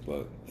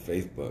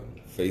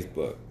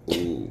Facebook.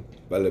 Ooh,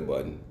 belly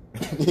button.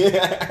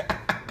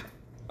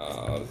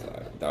 I was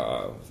like,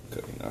 dog, I was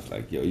cooking. I was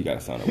like, yo, you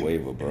gotta sign a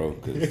waiver, bro,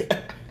 because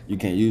you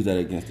can't use that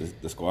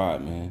against the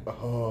squad, man.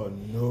 Oh,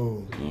 no. You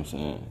know what I'm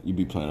saying? You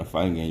be playing a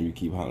fighting game, you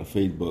keep hollering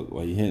Facebook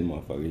while you hitting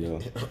motherfucker, yo.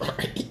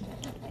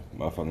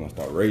 Motherfucker gonna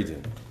start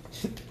raging.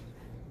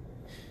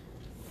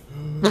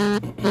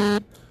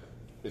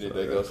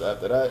 Anything else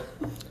after that?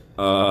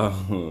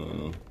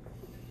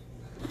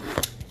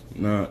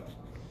 Not.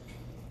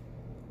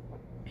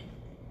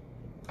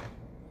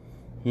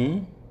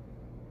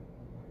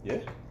 Yeah.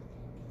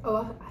 Oh,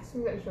 I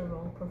think that's the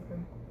wrong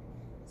perfume.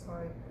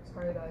 Sorry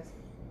guys.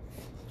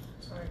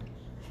 Sorry.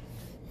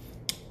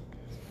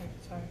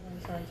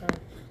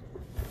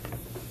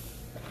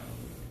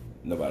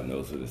 Nobody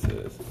knows who this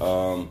is.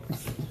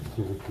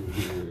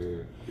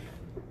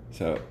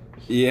 So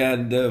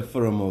yeah,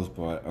 for the most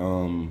part,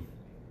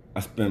 I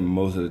spent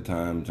most of the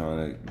time trying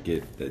to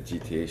get the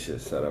GTA shit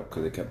set up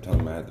because they kept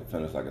telling me I had to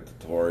finish like a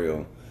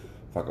tutorial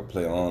if I could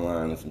play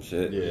online or some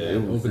shit. Yeah,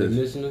 it was Open just,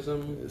 admission or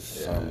something?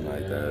 something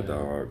like that,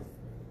 dog.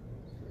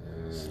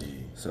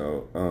 See,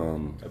 So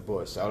that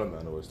boy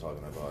Salamander was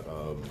talking about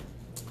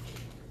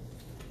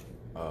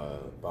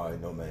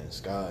buying No Man's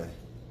Sky.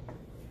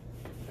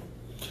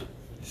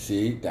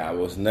 see, that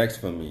was next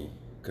for me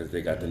because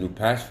they got the new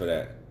patch for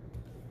that.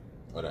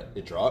 Oh, that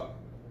it dropped?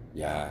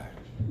 Yeah.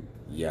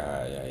 You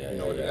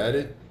know what they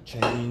added?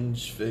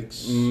 Change,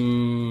 fix.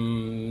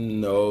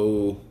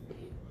 No.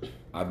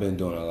 I've been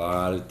doing a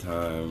lot of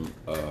time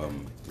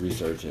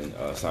researching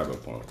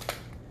Cyberpunk.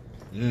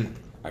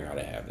 I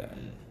gotta have that.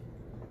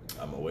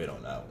 I'm gonna wait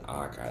on that one.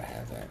 I gotta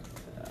have that.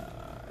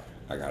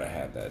 I gotta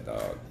have that,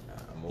 dog.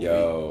 Wait.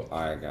 Yo,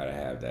 I gotta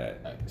have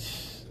that.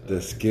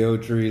 The skill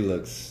tree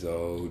looks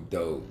so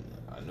dope.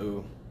 I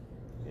knew.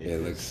 It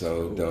looks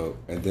so dope.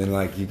 And then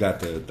like you got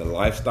the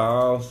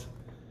lifestyles.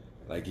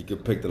 Like you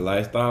could pick the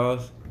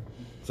lifestyles.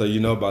 So you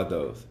know about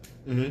those.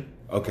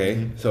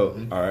 Okay.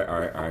 So all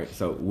right.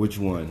 So which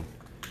one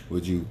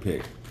would you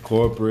pick?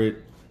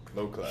 Corporate,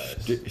 Low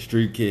class.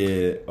 street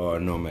kid, or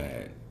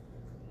nomad?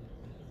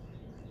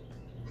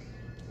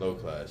 Low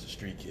class,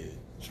 street kid.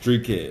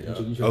 Street kid.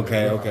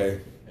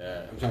 Okay.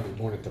 Yeah. I'm trying to be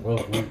born at the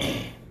boat.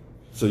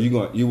 So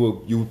you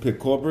would pick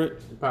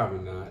corporate? Probably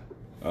not.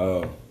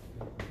 Oh,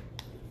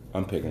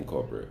 I'm picking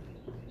corporate.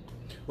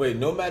 Wait,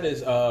 Nomad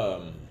is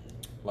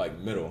like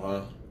middle,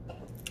 huh?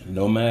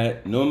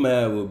 Nomad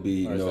would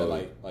be Or is no. that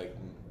like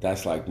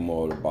That's like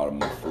more the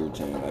bottom of the food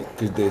chain, like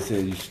because they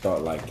said you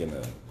start like in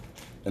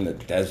the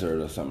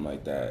desert or something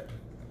like that,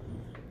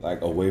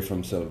 like away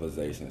from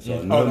civilization. So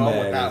a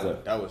nomad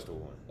that was the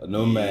one. a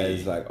nomad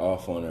is like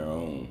off on their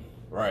own.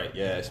 Right,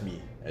 yeah, that's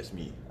me.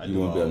 You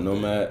want to be a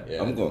nomad?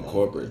 Yeah, I'm going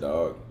corporate,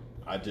 dog.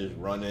 I just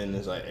run in and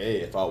it's like,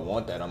 hey, if I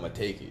want that, I'm gonna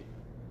take it.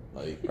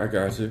 Like, I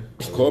got you.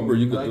 Corporate,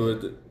 you could do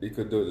it. You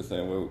could do it the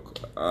same way.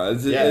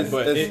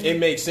 It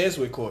makes sense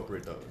with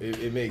corporate though.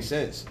 It makes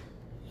sense.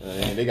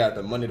 And they got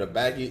the money to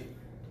back it,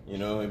 you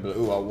know, and be like,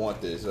 ooh, I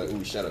want this. Like,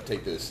 ooh, shut up,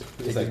 take this.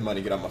 Take this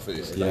money, get out my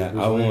face. Yeah,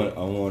 I want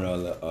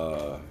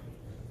all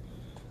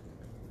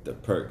the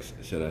perks,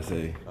 should I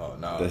say? Oh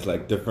no, That's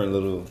like different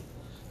little.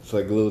 It's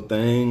like little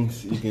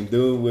things you can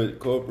do with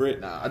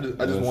corporate. Nah, I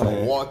just want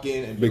to walk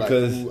in and be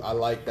because like, ooh, I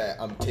like that.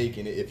 I'm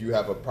taking it. If you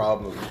have a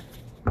problem,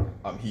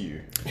 I'm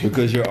here.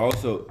 Because you're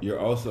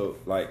also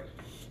like,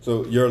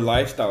 so your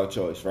lifestyle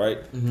choice, right?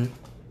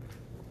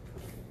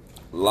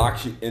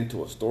 Locks you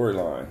into a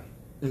storyline.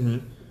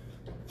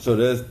 So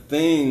there's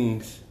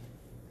things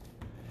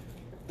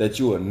that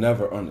you will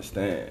never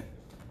understand.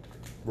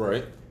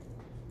 Right.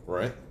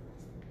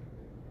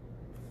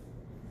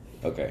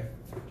 Okay.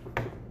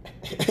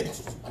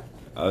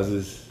 I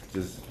was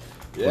just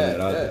putting Yeah, it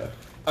out yeah. there.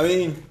 I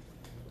mean,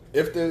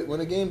 when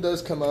the game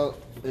does come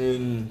out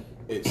and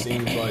it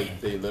seems like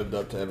they lived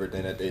up to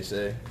everything that they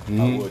say,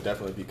 I will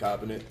definitely be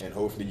copping it, and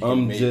hopefully you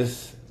can make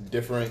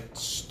different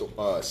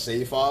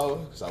save file,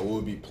 because I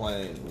will be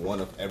playing one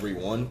of every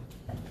one,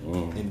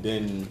 and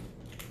then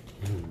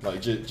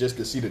like just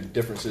to see the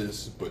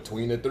differences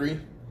between the three.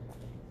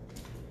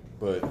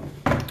 But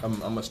I'm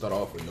gonna start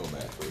off with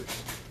Nomad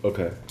first.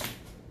 Okay.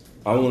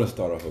 I want to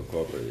start off with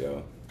corporate,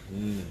 yo.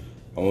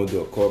 I want to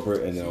do a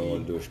corporate, and then I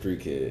want to do a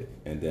street kid,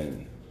 and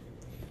then,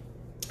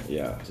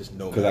 Yeah, Just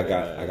no because I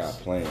matter got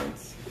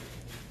plans.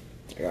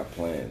 I got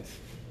plans.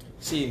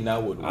 See, now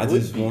what I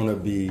just want to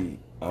be.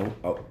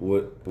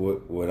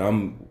 What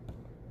I'm.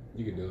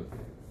 You can do it.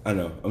 I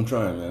know. I'm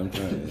trying, man. I'm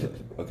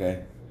trying. Okay.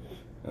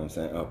 You know what I'm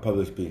saying?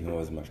 Public speaking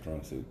was my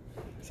strong suit.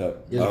 So.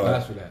 There's a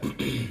class for that.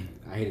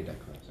 I hated that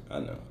class. I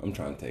know. I'm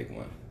trying to take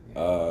one.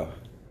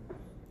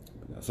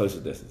 Social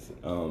distancing.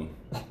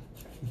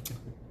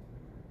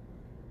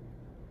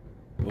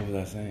 What was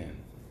I saying?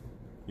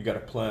 You got a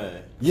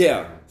plan.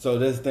 Yeah. So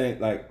there's things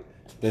like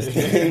there's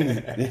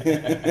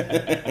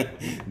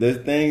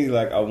things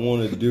like I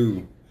want to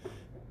do.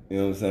 You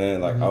know what I'm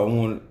saying? Like I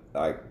want,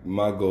 like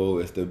my goal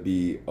is to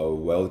be a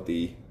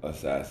wealthy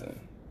assassin.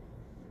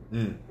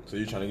 So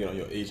you're trying to get on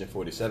your Agent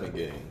 47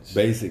 games.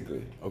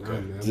 Basically.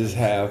 Okay. Just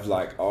have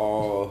like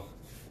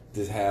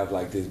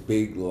this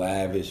big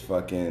lavish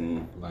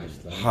fucking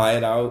Lifestyle.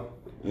 hideout.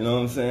 You know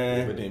what I'm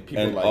saying? But then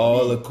people and like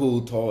all me the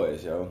cool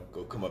toys, yo.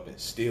 go come up and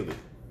steal it.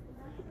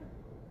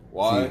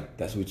 Why? See,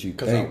 that's what you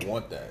Because think. I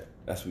want that.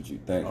 That's what you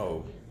think.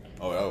 Oh,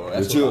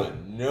 that's But what I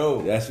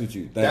know. That's what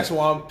you think. That's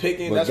why I'm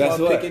picking. But That's why guess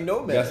I'm what? picking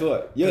Nomad. Guess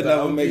what? You'll 'Cause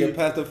never I'm make be- it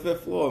past the 5th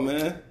floor,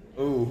 man.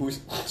 Ooh, who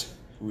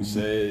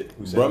said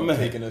Bruh, I'm man.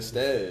 taking a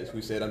stairs?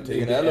 Who said I'm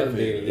taking The an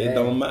elevator? It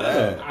don't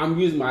matter. I'm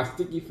using my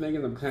sticky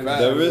fingers. I'm kind Right.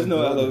 There is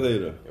no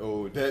elevator.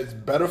 Oh, that's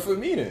better for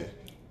me then.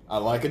 I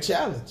like a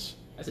challenge.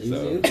 That's an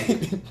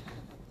easy.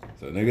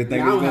 So nigga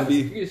think I don't it's gonna have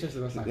be. security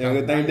system, that's not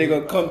Nigga think they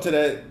gonna come to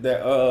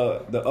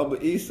the Upper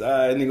East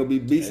Side and they gonna be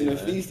beasting and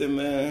feasting,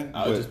 man.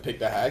 I'll But just pick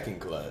the hacking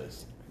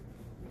class.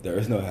 there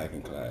is no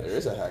hacking class. There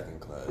is a hacking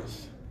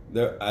class.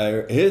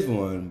 There is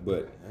one,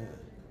 but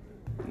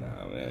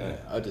nah, man.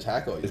 I'll just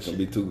hack all your It's shit.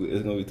 gonna be too.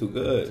 It's gonna be too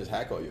good. Just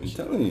hack all your I'm shit.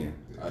 telling you.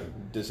 I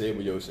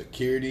disable your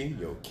security,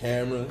 your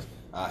cameras.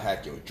 I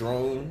hack your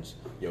drones,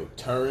 your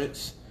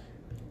turrets,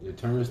 Your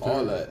turn is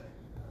all that.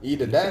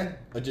 Either that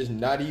or just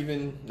not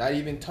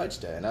even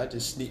touch that, and I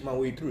just sneak my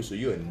way through, so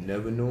you'll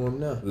never know I'm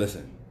there.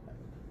 Listen,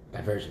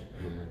 Diversion.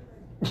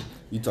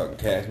 you talking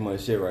cash money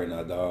shit right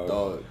now, dog.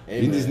 Dog,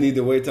 hey, You just man. need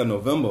to wait till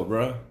November,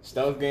 bro.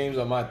 Stealth games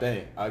are my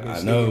thing. I can I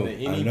sneak know,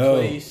 into I any know.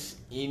 place,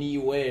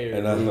 anywhere.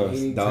 And I know,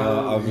 Anytime,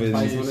 dog. I've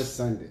anyplace been. on a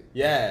Sunday.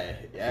 Yeah.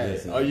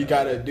 Listen, All you man.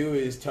 gotta do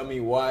is tell me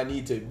where I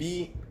need to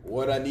be,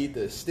 what I need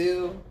to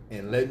steal,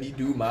 and let me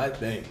do my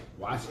thing.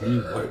 Watch me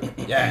work.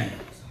 Yeah,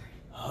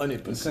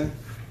 100%.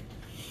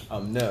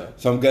 I'm there.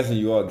 So I'm guessing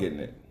you are getting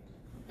it,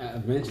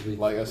 Eventually.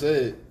 Like I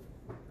said,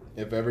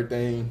 if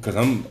everything cause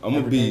I'm gonna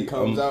everything be.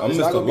 comes I'm, out, I'm it's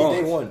not Mr. gonna be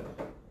Launch. day one.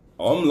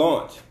 I'm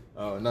launch.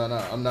 Oh no,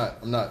 I'm not.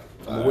 I'm gonna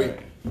All wait. right.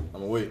 I'm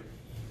gonna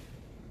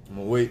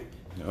wait.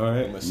 All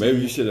right. I'ma see Maybe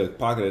you. you should have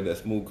pocketed that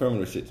smooth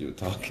criminal shit you were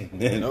talking.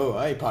 Then. No,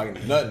 I ain't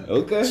pocketing nothing.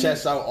 Okay.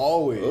 Chest out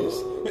always.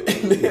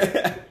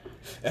 Oh.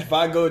 If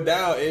I go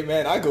down, hey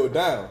man, I go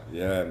down.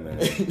 Yeah,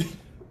 man.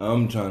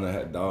 I'm trying to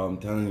have, dog. I'm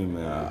telling you,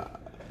 man.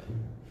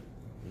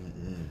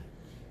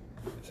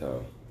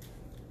 So,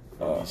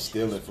 He's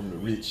stealing from the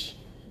rich.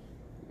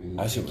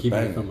 I should keep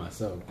bang it for him.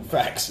 myself.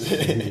 Facts.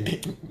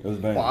 it was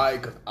bang. Why?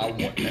 Because I want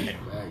that.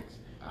 Facts.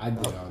 I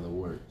did all the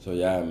work. So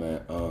yeah,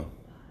 man.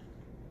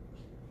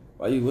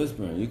 Why you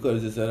whispering? You could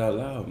have just said out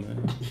loud,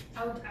 man.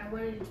 I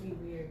wanted it to be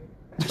weird.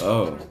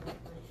 Oh,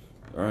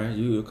 all right.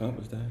 You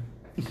accomplished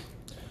that.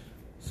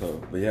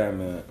 So, but yeah,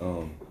 man.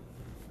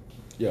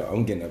 Yeah,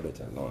 I'm getting that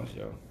bitch at launch,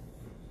 yo.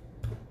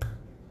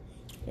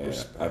 Yeah,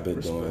 Respect, I've been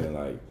respect. doing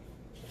like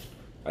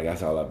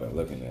that's all I've been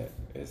looking at.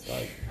 It's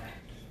like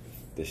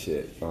the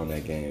shit on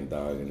that game,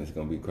 dog, and it's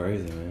gonna be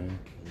crazy, man.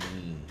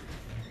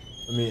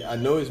 I mean, I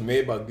know it's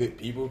made by good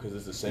people because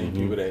it's the same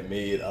people that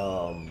made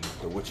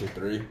The Witcher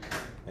 3,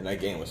 and that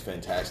game was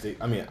fantastic.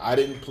 I mean, I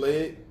didn't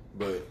play it,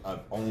 but I've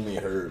only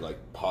heard like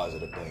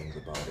positive things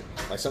about it.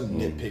 Like some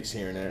nitpicks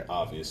here and there,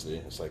 obviously.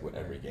 It's like with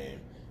every game,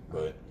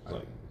 but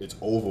like it's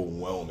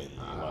overwhelmingly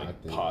I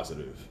think-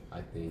 positive. I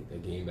think the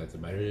game that's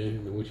better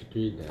than The Witcher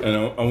 3. That And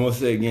I'm gonna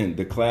say again,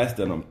 the class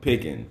that I'm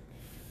picking,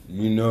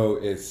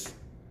 it's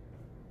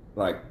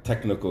like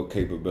technical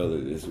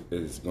capability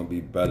is gonna be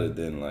better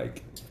than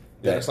like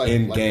Yeah, that it's like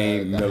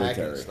in-game the hacking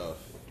military, stuff.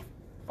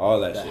 all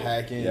that The shit.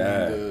 hacking,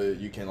 yeah,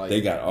 you can like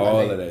they got when all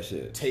they of that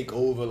shit. Take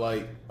over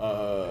like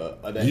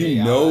the You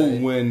AI. know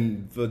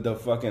when for the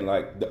fucking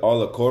all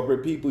the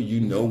corporate people, you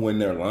know when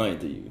they're lying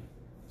to you.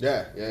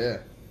 Yeah.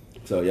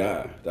 So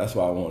yeah, that's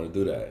why I want to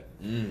do that.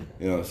 You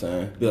know what I'm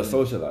saying? Be a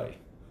socialite,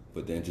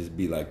 but then just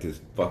be like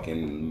this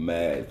fucking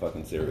mad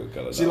fucking serial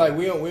killer. See, dog. like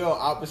we on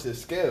opposite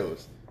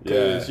scales.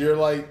 Cause Yeah. you're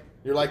like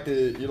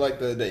the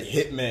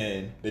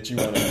hitman that you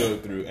want to go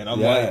through, and I'm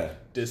Yeah.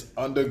 like this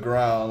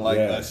underground like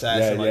Yeah.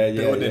 assassin, Yeah, like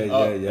yeah, building yeah,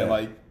 up yeah, yeah. and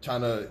like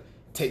trying to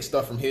take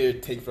stuff from here,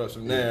 take stuff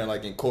from there, and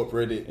like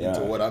incorporate it into Yeah.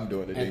 what I'm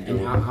doing. And then And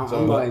go. I'm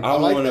So like- I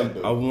like that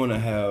though. I want to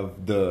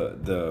have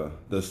the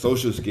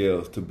social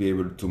skills to be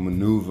able to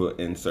maneuver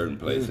in certain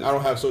places. I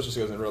don't have social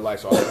skills in real life,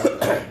 so I don't want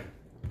that.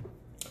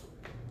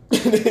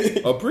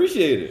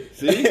 Appreciate it.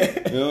 See, you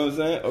know what I'm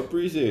saying?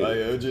 Appreciate Like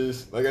it.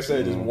 just like I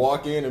said, just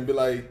walk in and be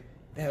like,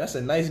 "Damn, that's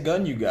a nice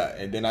gun you got,"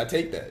 and then I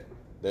take that.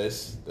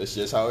 That's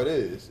just how it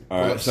is. All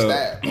Pull right, up, so-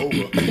 stab,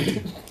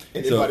 over.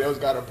 Anybody else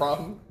got a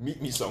problem?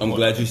 Meet me somewhere. I'm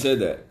glad you said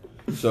that.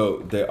 So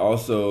they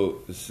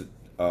also,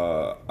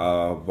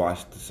 I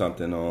watched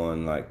something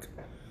on like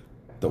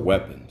the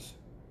weapons,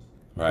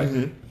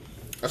 right?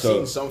 I've So-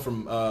 seen some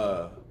from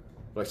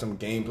like some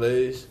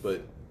gameplays,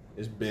 but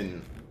it's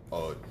been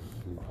a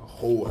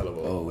whole hell of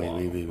a Oh while.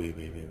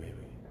 wait.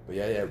 But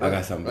yeah, I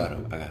got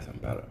something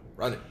better.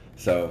 Run it.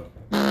 So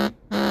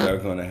they're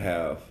gonna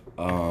have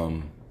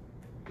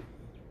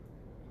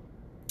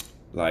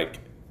like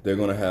they're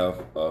gonna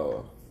have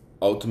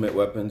ultimate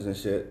weapons and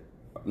shit.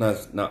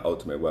 Not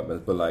ultimate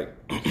weapons, but like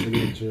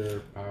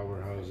Signature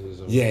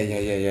powerhouses.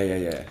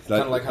 yeah.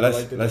 Kind of like how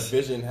let's- the let's-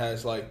 Division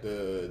has like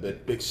the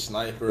big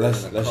sniper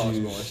Let's- and the let's crossbow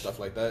use- and stuff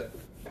like that.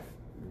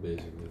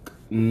 Basically.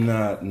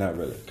 not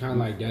really. Kind of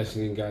like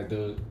Destiny got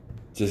those.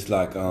 Just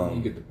like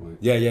You get the point.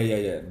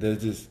 Yeah.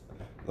 There's just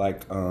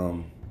like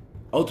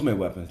ultimate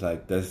weapons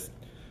like there's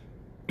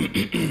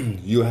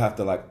you have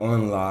to like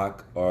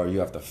unlock or you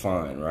have to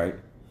find, right?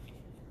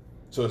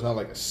 So it's not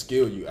like a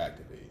skill you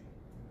activate.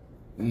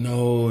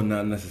 No,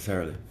 not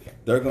necessarily.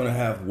 They're gonna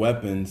have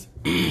weapons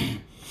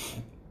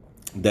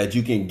that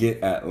you can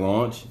get at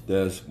launch.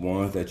 There's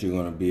ones that you're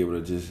gonna be able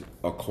to just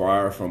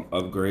acquire from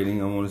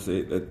upgrading. I want to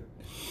say that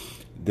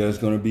there's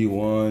gonna be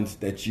ones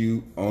that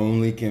you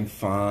only can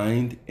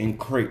find in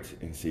crates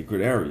in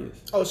secret areas.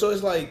 Oh, so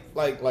it's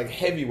like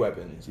heavy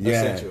weapons,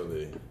 Yeah.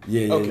 essentially.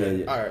 Yeah.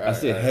 Okay. All right, I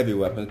said all right. heavy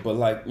weapons, but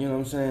like you know what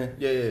I'm saying?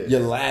 Yeah.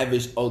 Your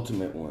lavish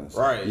ultimate ones,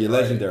 Right, Your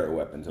right. legendary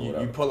weapons or You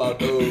whatever. pull out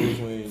those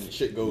when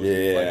shit goes like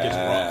gets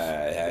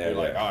rough. Yeah. You're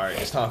like, all right,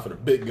 it's time for the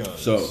big guns.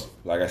 So,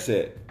 like I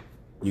said,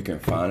 you can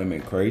find them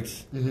in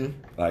crates,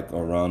 like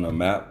around a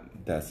map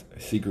that's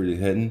secretly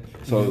hidden.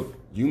 So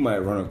you might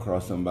run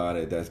across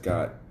somebody that's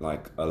got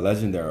like a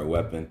legendary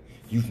weapon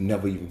you've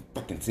never even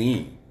fucking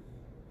seen.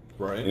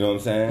 right? You know what I'm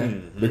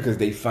saying? Because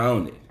they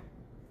found it.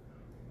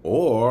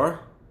 Or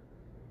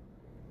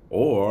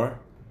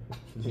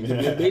You can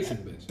be a basic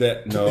bitch.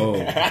 that no,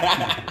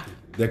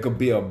 there could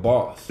be a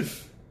boss,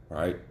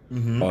 right?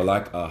 Or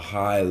like a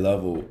high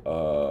level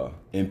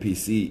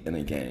NPC in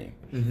a game,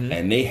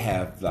 and they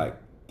have like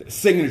the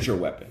signature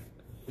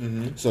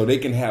weapon, so they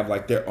can have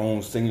like their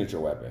own signature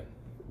weapon,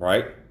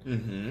 right?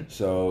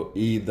 So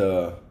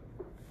either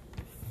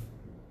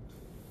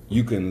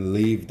you can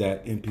leave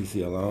that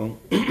NPC alone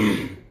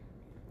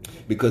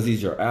because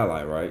he's your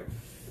ally, right?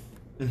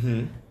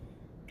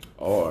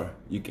 Or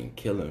you can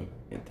kill him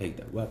and take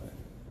that weapon.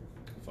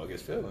 Fuck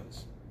his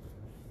feelings.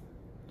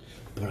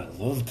 But I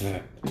love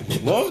that.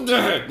 Love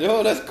that.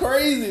 Yo, that's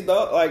crazy,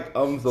 dog. Like,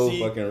 I'm so See,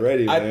 fucking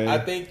ready, man. I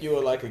think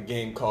you're like a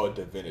game called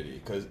Divinity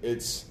because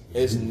it's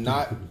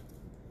not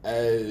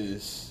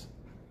as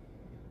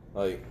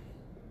like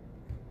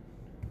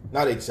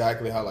not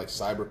exactly how like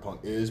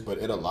Cyberpunk is, but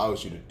it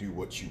allows you to do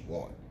what you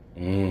want,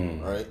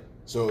 right?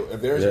 So if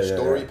there's a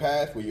story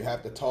path where you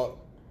have to talk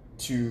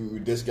to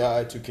this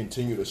guy to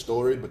continue the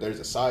story, but there's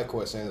a side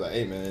quest saying like,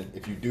 hey man,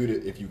 if you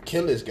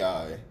kill this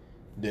guy,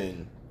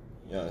 then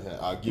you know what I'm saying,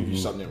 I'll give you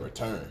something in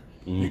return.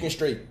 You can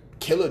straight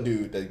kill a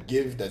dude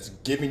that's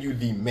giving you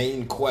the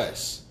main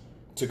quest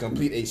to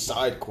complete a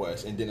side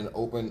quest, and then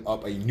open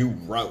up a new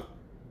route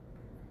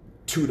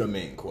to the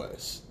main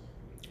quest.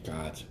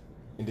 Gotcha.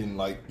 And then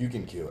like you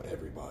can kill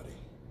everybody.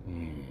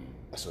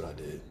 That's what I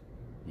did.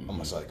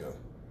 I'm a psycho.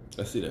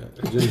 I see that.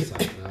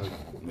 Genocide, dog.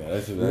 Yeah,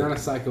 that's You're not a that.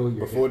 psycho.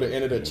 You're Before the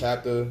end of the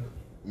chapter,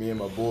 me and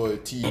my boy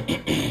T,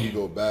 we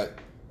go back,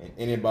 and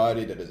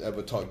anybody that has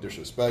ever talked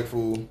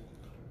disrespectful,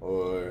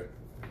 or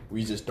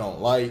we just don't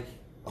like,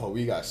 or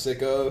we got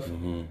sick of,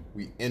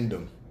 we end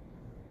them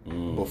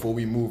before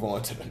we move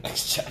on to the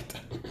next chapter.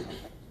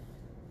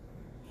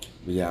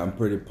 But yeah, I'm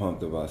pretty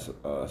pumped about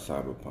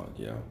Cyberpunk,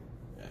 yo.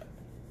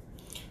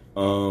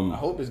 I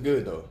hope it's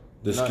good though.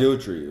 The skill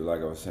tree,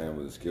 like I was saying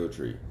with the skill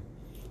tree.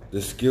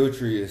 The skill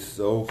tree is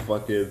so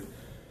fucking...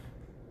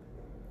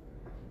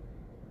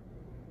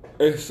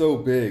 It's so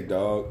big,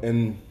 dog.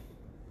 And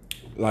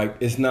like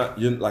it's not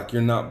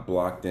you're not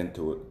blocked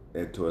into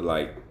it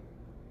like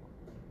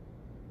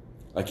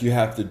you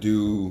have to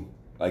do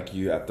like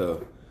you have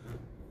to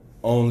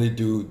only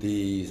do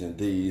these and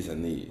these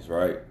and these,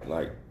 right?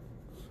 Like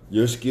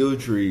your skill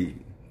tree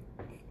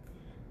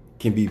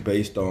can be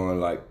based on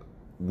like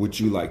what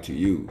you like to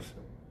use.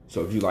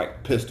 So if you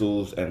like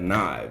pistols and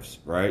knives,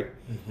 right?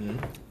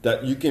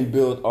 That you can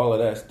build all of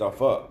that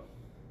stuff up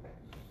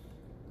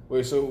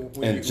Wait, so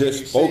when and you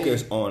just say-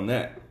 focus on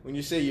that. When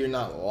you say you're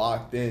not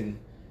locked in,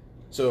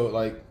 so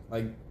like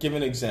give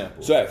an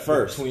example. So at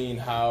first- between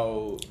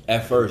how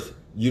At first,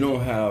 you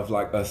don't have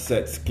like a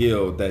set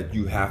skill that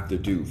you have to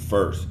do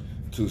first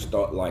to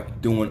start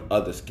like doing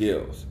other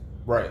skills.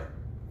 right.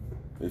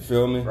 You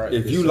feel me? Right.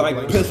 If you So, like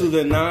like- pistols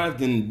and knives,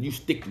 then you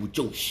stick with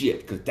your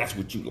shit because that's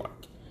what you like.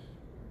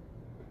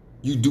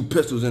 You do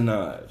pistols and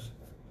knives.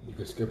 You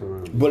can skip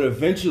around. But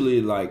eventually,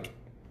 like,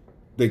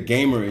 the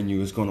gamer in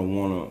you is going to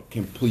want to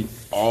complete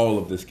all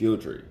of the skill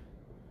tree.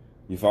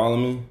 You follow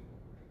me?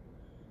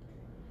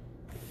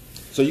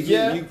 So you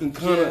can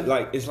kind of,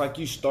 like, it's like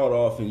you start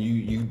off and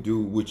you do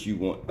what you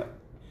want.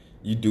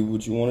 you do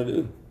what you want to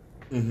do.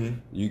 Mm-hmm.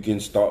 You can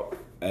start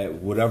at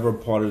whatever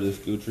part of the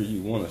skill tree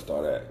you want to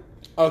start at.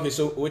 Okay,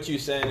 so what you're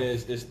saying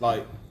is, it's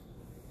like,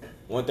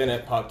 one thing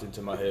that popped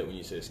into my head when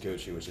you said skill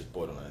tree was just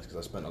Borderlands, because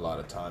I spent a lot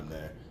of time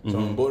there. So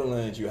in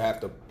Borderlands, you have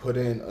to put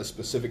in a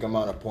specific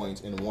amount of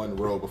points in one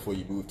row before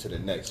you move to the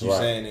next. You're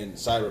saying in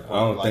Cyberpunk, I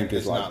don't think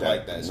it's like not that.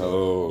 like that. So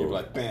No. you're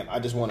like, bam, I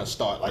just want to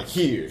start like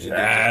here. And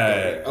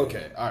Yeah.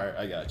 okay, all right,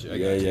 I got you. I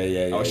got Yeah, you.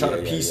 yeah, yeah, I was yeah, trying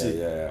to yeah, piece yeah, it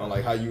yeah. on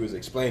like how you was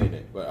explaining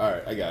it, but all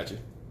right, I got you.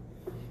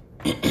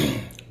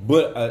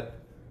 But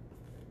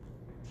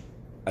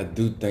I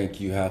do think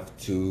you have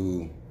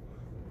to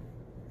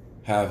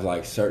have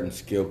like certain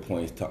skill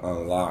points to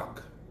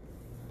unlock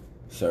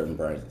certain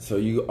branches. So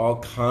you all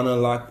kind of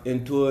locked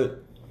into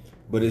it,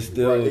 but it's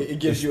still Right, it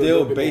gives it's you a still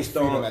little bit based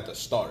more freedom on at the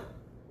start.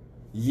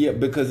 yeah,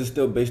 because it's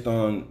still based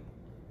on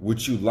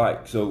what you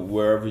like. So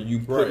wherever you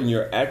put in Right.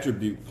 your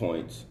attribute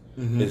points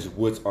is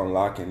what's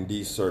unlocking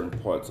these certain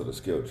parts of the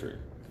skill tree.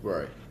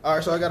 Right. All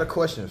right, so I got a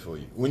question for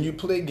you. When you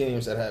play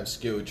games that have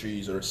skill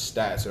trees or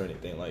stats or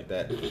anything like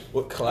that,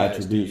 what class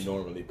Attributes. do you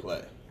normally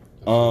play?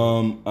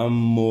 I'm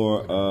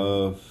more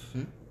of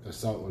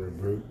Assault with a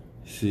brute.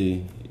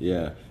 see,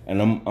 yeah,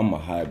 and I'm a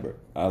hybrid.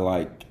 I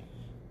like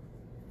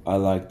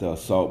the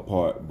assault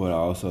part, but I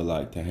also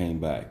like to hang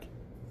back.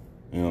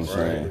 You know what I'm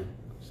saying?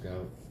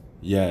 Scout.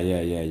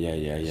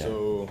 Yeah.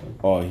 So,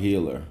 Or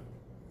healer.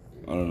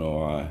 I don't know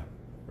why.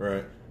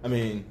 right. I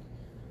mean,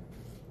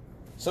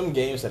 some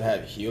games that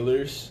have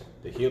healers,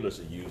 the healers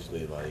are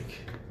usually like,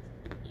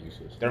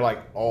 Useless. they're like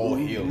all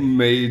healing.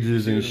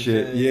 Mages You and see what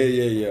I'm shit.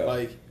 saying? Yeah.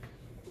 Like,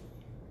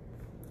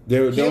 They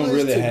don't healers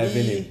really to have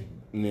me-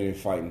 any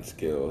fighting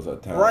skills or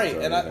talents. right,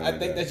 or and anything I like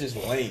think that. that's just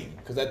lame.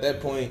 Because at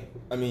that point,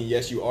 I mean,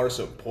 yes, you are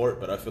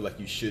support, but I feel like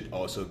you should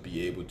also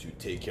be able to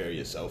take care of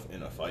yourself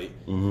in a fight.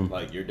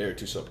 Like, you're there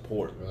to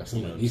support. Or like You know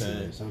something what I'm decent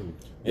saying? or something.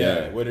 Yeah,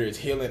 Yeah. whether it's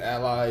healing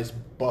allies,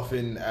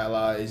 buffing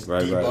allies,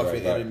 Right, debuffing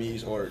right.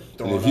 enemies, or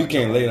throwing And if you out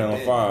can't your lay own down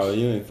damage. fire,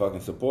 you ain't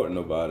fucking supporting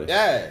nobody.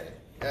 Yeah.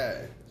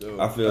 So,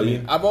 I feel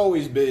you. I've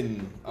always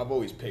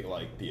picked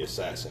like the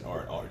assassin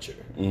or an archer.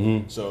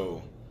 Mm-hmm.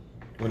 So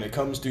when it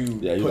comes to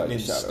Yeah, you putting like in the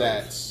shadows.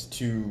 stats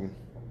to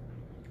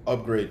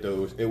upgrade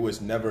those, it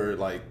was never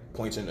like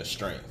points into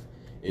strength.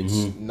 It's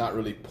Mm-hmm. not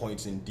really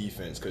points in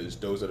defense, because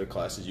those are the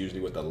classes usually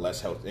with the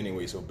less health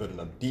anyway. So building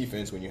up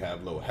defense when you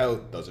have low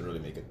health doesn't really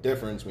make a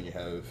difference when you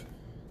have,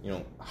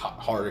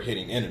 harder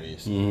hitting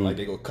enemies. Like,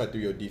 they go cut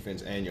through your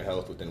defense and your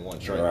health within one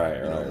strike.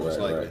 Right, Most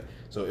right, likely. right.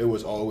 So it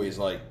was always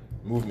like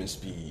movement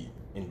speed,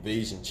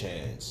 invasion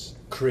chance,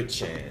 crit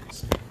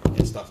chance,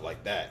 and stuff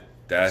like that.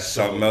 That's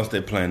So- something else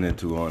they playing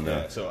into on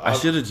Yeah, that. so I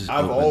should have just.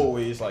 I've opened-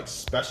 always like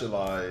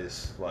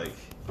specialized like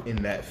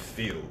in that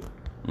field,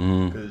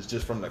 because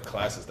just from the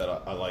classes that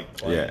I like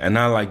playing. Yeah, and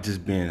I like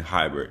just being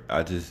hybrid.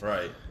 I just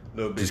Right.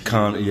 Little bit just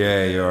kind of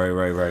yeah,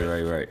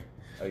 right.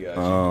 I got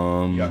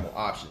you. You got more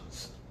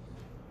options.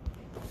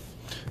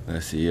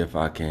 Let's see if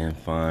I can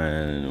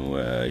find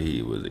where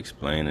he was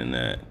explaining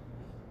that.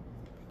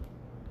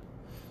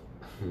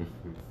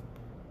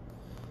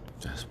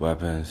 Just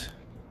weapons.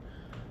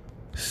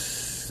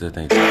 I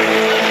think. I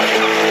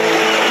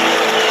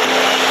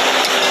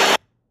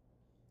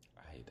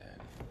hate that.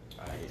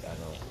 I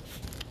know.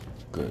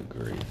 Good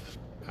grief.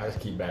 I just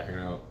keep backing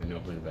out and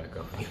opening it back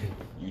up.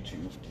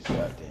 YouTube, these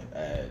goddamn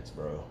ads,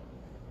 bro.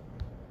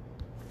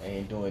 I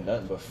ain't doing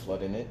nothing but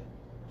flooding it,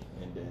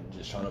 and then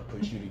just trying to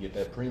push you to get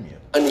that premium.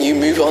 And you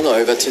move on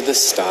over to the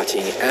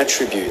starting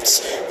attributes.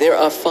 There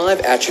are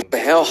 5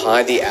 attributes. How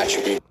high the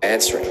attribute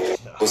answering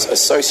was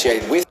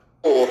associated with,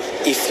 or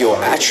if your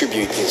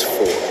attribute is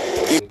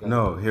 4.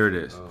 No, here it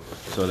is.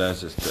 So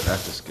that's the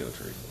skill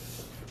tree.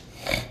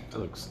 That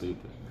looks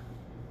stupid.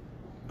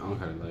 I don't know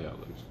how the layout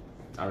looks.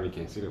 I already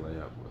can't see the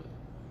layout, but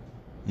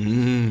so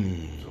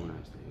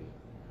nice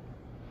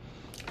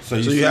to So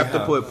you see have to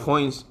how- put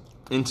points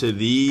into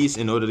these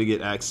in order to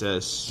get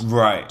access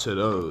right to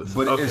those.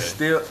 but okay. it's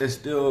still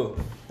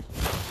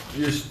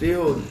you're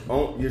still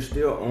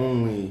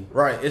only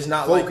right. It's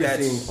not like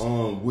focusing that's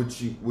on what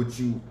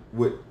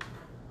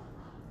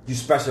you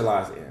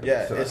specialize in.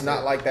 yeah. So It's that's not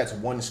it. like that's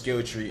one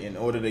skill tree. In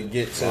order to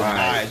get to Right.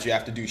 knives, you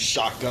have to do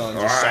shotguns,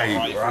 or Right, assault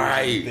rifles,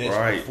 right, and this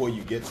right. before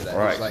you get to that.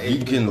 right. It's like, You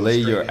hey, can go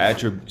lay straight your in.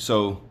 attribute.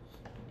 So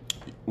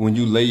when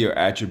you lay your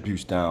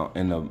attributes down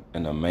in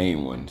the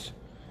main ones,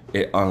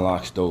 it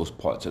unlocks those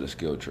parts of the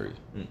skill tree.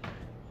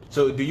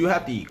 So do you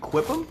have to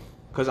equip them?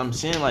 Because I'm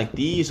seeing like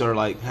these are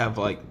like have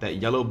like that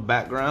yellow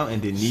background,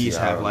 and then these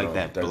Yeah, I have don't like know.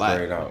 that That's black.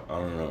 grayed out. I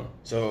don't know.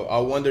 So I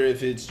wonder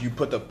if it's you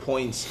put the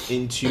points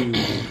into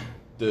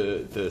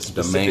the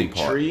specific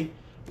part. tree,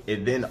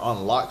 it then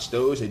unlocks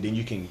those, and then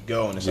you can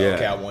go and say, Yeah.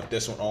 okay, I want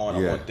this one on, I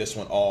Yeah. want this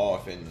one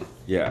off, and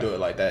Yeah. do it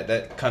like that.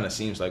 That kind of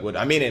seems like what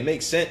I mean. It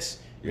makes sense.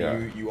 Yeah.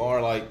 You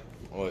are like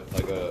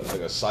like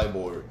a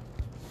cyborg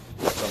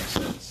in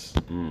some sense.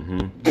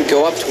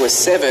 Go up to a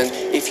 7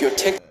 if your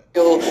tech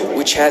skill,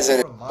 which has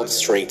an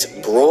street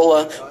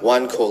brawler,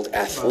 one called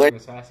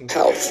athletic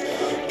health.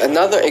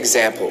 Another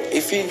example,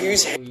 if you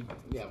use You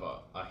have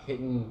a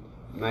hidden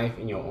knife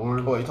in your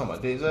arm. Oh, you talking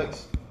about Deus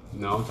Ex?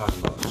 No, I'm talking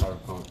about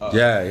Cyberpunk.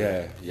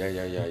 Yeah.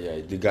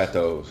 You got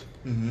those.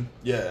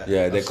 Yeah.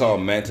 Yeah, they're I've called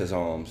seen- Mantis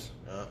arms.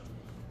 Yeah.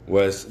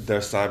 Where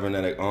they're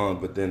cybernetic arms,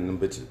 but then them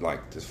bitches,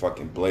 like, this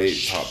fucking blade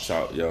pops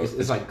out, yo.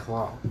 It's like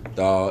claw.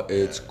 Dog,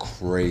 it's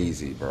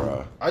crazy,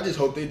 bro. I just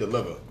hope they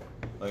deliver.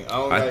 Like I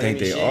don't. I got think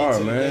any they shade are, to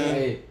the man. game,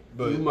 Hey,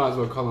 But- you might as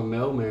well call them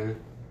mailman.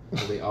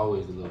 'Cause they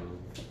always deliver.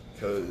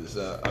 Because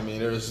I mean,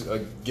 there's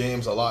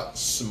games a lot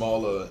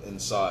smaller in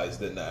size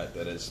than that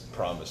has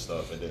promised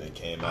stuff, and then it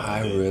came out. I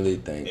and really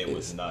think it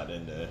was not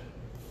in there.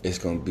 it's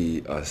gonna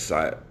be a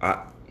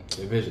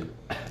Division.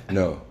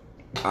 No,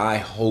 I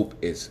hope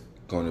it's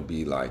gonna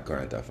be like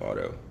Grand Theft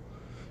Auto,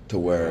 to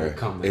where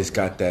it's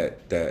got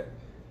that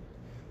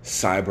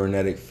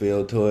cybernetic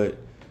feel to it,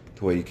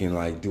 to where you can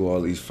like do all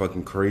these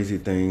fucking crazy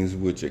things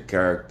with your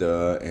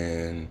character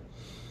and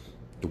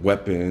the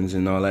weapons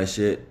and all that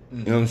shit.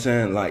 You know what I'm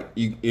saying? Like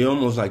it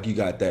almost like you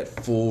got that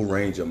full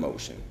range of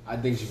motion. I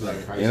think she's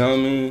like Crisis. You know what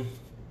I mean?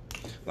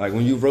 Like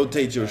when you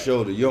rotate your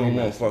shoulder, you don't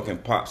want fucking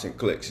pops and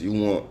clicks. You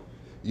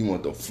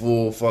want the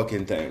full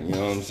fucking thing. You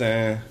know what I'm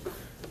saying?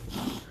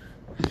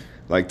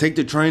 Like take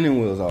the training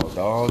wheels off,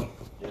 dog.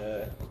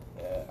 Yeah.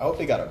 I hope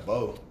they got a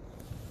bow.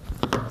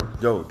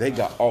 Yo, they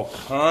got all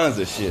kinds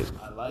of shit.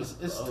 It's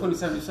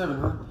 2077,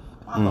 huh?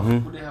 Why the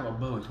fuck would they have a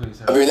bow in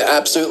 2077? Been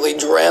absolutely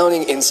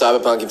drowning in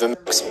cyberpunk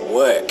information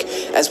work,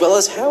 as well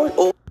as how it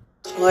all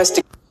ties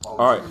together. All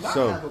right, Not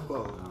so have a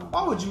bow.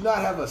 Why would you not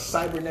have a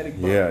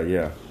cybernetic bow?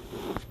 yeah.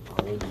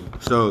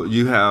 So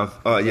you have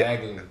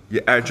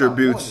your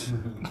attributes.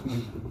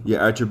 Your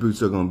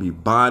attributes are gonna be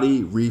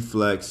body,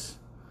 reflex,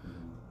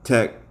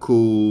 tech,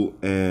 cool,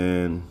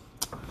 and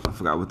I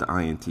forgot what the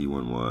INT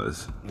one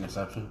was.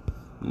 Interception.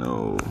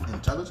 No,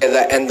 Intelligence.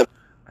 And the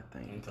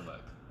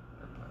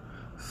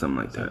something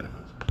like that.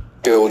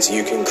 builds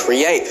you can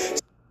create.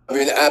 I've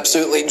been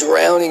absolutely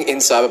drowning in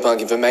cyberpunk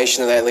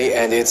information lately,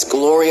 and it's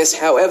glorious.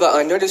 However,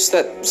 I noticed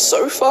that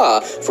so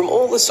far, from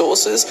all the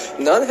sources,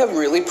 none have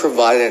really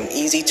provided an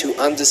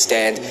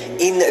easy-to-understand,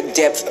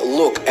 in-depth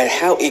look at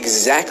how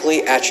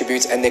exactly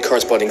attributes and their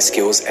corresponding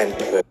skills and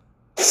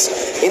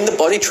purposes. In the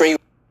body tree,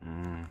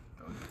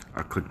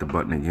 I clicked the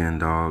button again,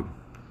 dog.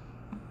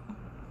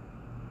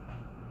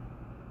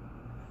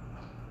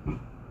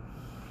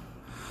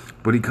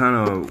 But he kind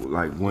of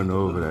like went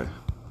over that.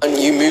 and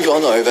you move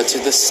on over to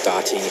the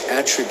starting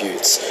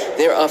attributes.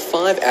 There are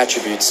 5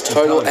 attributes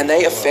total, and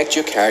they affect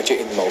your character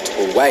in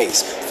multiple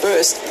ways.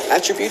 First,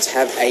 attributes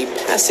have a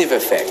passive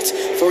effect.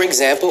 For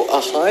example,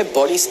 a high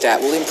body stat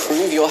will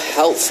improve your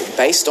health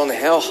based on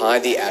how high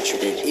the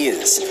attribute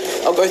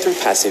is. I'll go through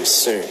passives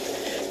soon.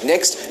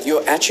 Next,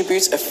 your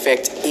attributes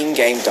affect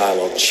in-game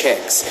dialogue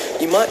checks.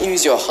 You might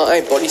use your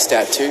high body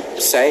stat to,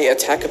 say,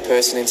 attack a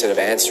person instead of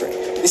answering.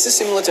 This is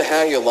similar to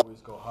how your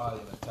Always go high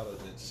in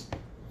intelligence.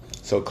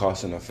 So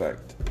cause and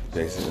effect.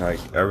 Basically, like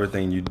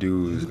everything you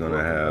do is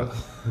gonna have.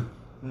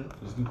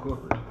 Just do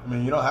corporate. I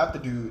mean, you don't have to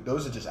do.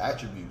 Those are just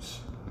attributes.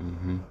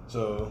 Mm-hmm.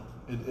 So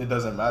it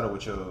doesn't matter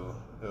what your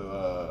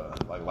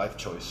like life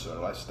choice or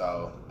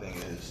lifestyle thing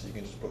is. You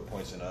can just put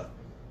points in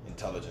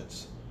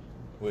intelligence,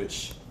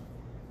 which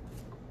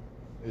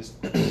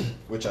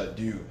I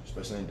do,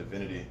 especially in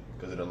Divinity,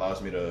 because it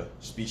allows me to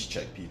speech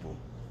check people.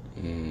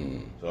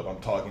 So if I'm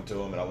talking to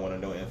them and I want to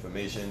know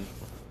information,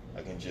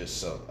 I can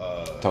just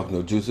Talk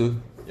no jutsu.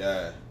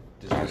 yeah,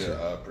 just do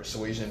the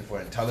persuasion for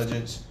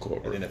intelligence,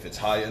 Cool. and then if it's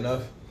high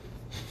enough,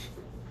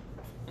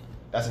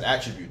 that's an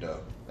attribute though.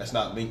 That's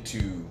not linked to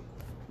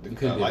the You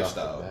couldn't get off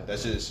lifestyle. that.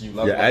 That's just you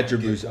love. Your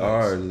attributes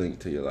are linked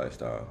to your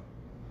lifestyle.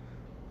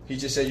 He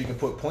just said you can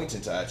put points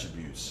into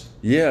attributes.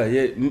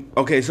 Yeah.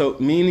 Okay, so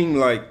meaning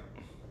like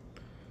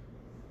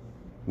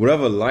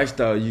whatever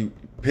lifestyle you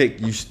pick,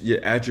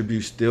 your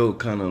attributes still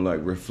kind of like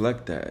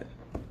reflect that.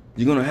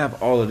 You're gonna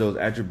have all of those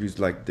attributes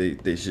like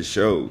they should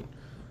show,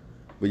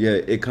 but yeah,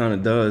 it kind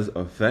of does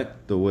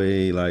affect the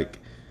way like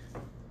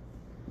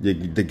the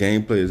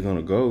gameplay is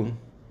gonna go,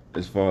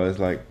 as far as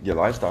like your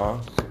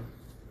lifestyle.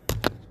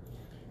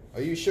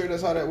 Are you sure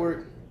that's how that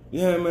works?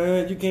 Yeah,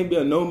 man, you can't be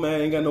a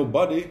nomad, ain't got no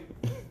body.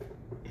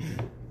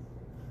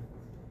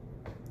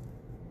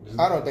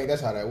 I don't think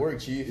that's how that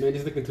works, Chief. Man,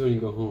 just look until you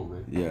go home,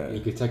 man. Yeah.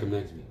 You can take them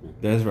next week, man.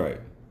 That's right.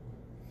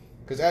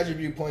 Because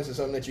attribute points are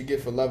something that you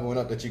get for leveling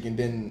up that you can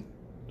then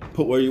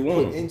Put where you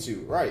want put 'em. into,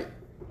 right?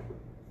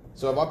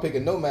 So if I pick a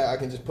nomad, I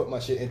can just put my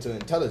shit into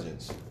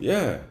intelligence.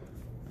 Yeah.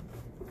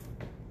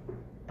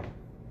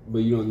 But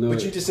you don't know.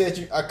 But you just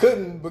said I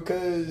couldn't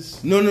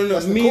because No.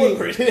 that's the Meaning,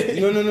 corporate.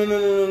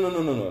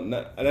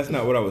 no. That's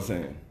not what I was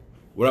saying.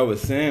 What I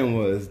was saying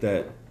was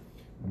that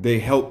they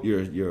help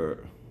your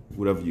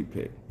whatever you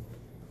pick.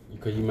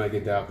 Because you might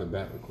get that off the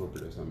bat with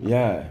corporate or something.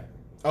 Yeah.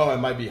 Oh, it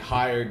might be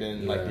higher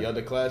than like Yeah. the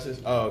other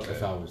classes. Oh, okay. That's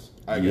how it was.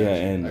 I got Yeah,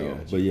 you. and I no. got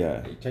you. But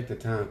yeah. Hey, check the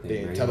time thing, The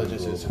man.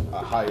 intelligence You is can go a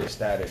over. higher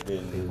static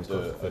than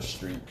the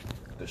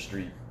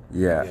street.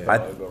 Yeah.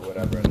 Or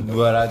whatever.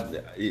 But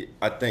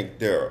I think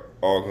they're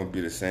all gonna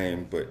be the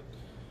same, but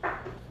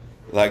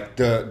like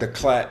the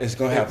class it's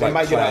gonna have They like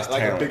might class get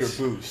like a bigger talents.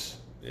 boost.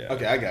 Yeah.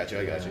 Okay, I got you.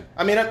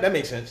 I mean, that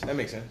makes sense. That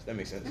makes sense. I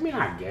mean,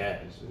 I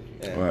guess.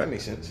 Yeah, Right. that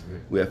makes sense.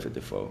 We at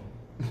 54.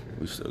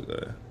 We still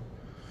good.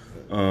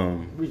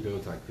 We go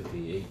to like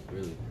 58,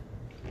 really.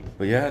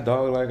 But yeah,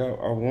 dog. Like I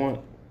want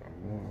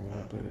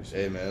to play this shit.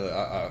 Hey man, look,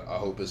 I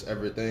hope it's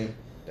everything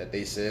that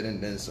they said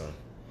and then some.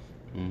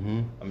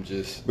 Mm-hmm. I'm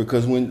just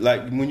Because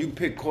when you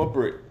pick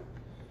corporate,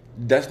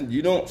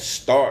 you don't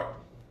start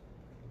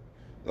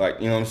like,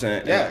 you know what I'm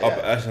saying, Yeah, in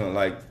upper yeah. echelon.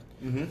 Like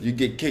you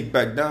get kicked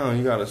back down,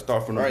 you gotta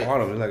start from the Right.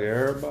 bottom, like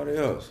everybody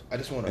else. I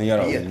just want to And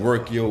you gotta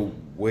work your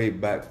way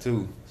back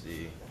too.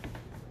 See,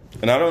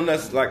 And I don't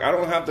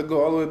have to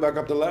go all the way back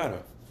up the ladder.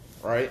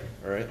 right.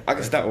 I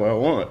can start where I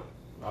want.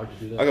 Why'd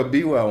you do I that? can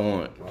be where I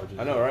want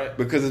I know, right?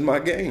 because it's my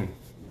game.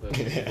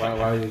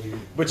 Why did you?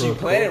 But you put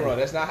playing it forward? wrong.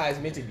 That's not how it's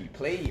meant to be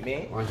played,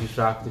 man. Why don't you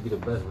strive to be the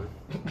best, man?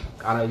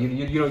 I know you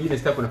didn't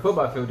step on the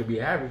football field to be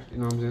average. You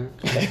know what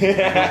I'm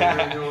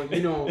saying?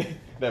 you don't.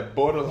 That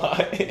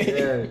borderline.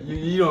 Yeah,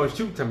 you don't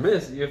shoot to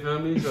miss. You feel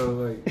me? So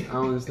like, I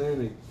don't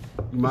understand. Like,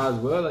 you might as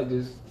well like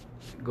just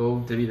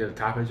go to be the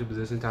top of your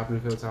position, top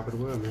of the field, top of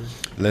the world, man.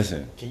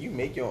 Listen, Can you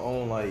make your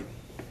own like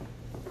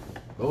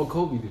What would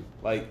Kobe do?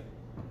 like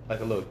a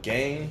little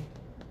gang,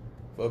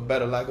 for a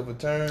better lack of a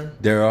term?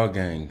 there are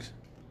gangs.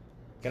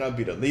 Can I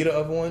be the leader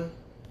of one?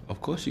 Of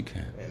course you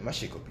can. Man, my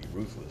shit could be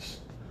ruthless.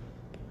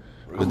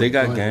 But they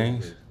got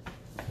gangs.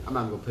 I'm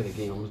not gonna play the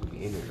game. I'm just gonna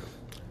be in there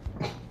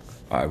though.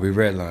 All right, we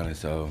redlining,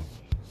 so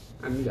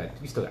I mean,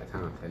 you still got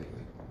time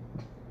technically.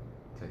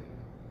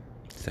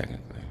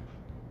 technically.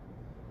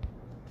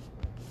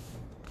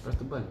 Press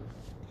the button.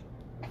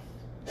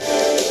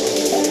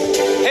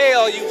 Hey,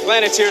 all you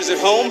Planeteers at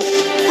home.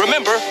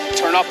 Remember,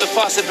 turn off the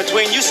faucet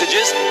between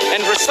usages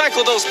and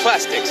recycle those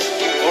plastics.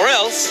 Or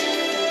else,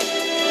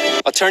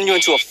 I'll turn you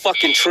into a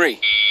fucking tree.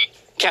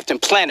 Captain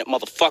Planet,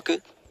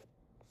 motherfucker.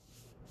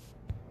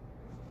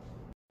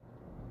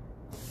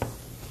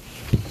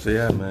 So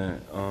yeah,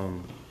 man.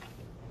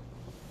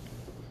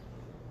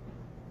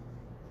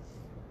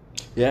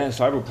 Yeah,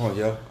 Cyberpunk,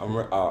 yo. I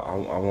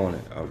want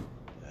it.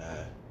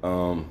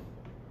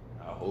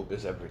 I hope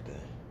it's everything.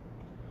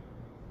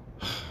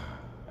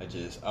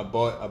 I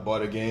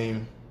bought a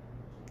game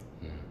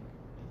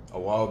a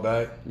while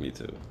back, Me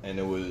too. and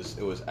it was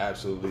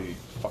absolutely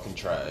fucking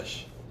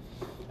trash.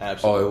 Oh,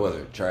 Absolutely. it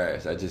wasn't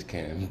trash. I just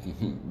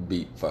can't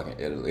beat fucking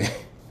Italy.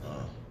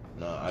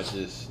 No.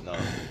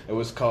 It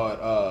was called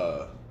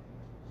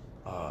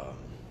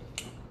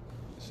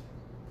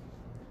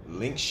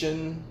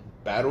Linkshin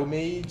Battle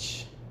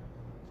Mage,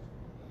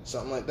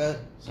 something like that.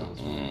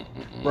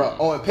 Bro,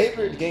 on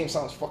paper the game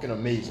sounds fucking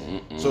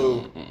amazing.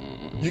 So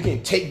you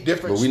can take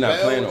different But we not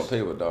spells. playing on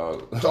paper,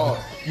 dog. Dog,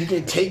 you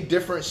can take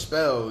different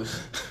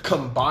spells,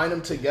 combine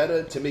them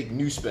together to make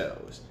new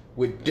spells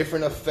with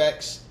different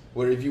effects.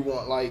 Where if you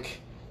want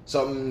like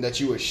something that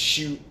you would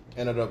shoot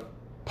and it'll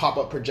pop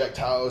up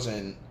projectiles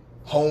and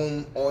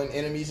home on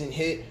enemies and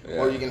hit,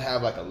 or you can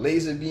have like a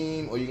laser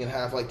beam, or you can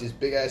have like this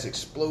big ass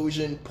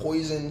explosion,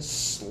 poison,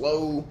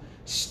 slow,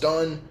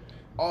 stun,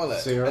 all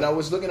that. Sarah. And I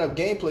was looking up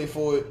gameplay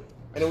for it,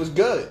 and it was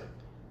good.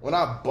 When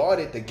I bought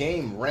it, the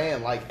game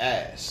ran like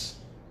ass.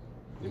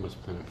 You must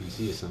be playing on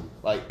PC or something.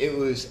 Like it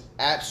was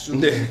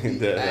absolutely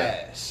Yeah.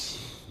 ass.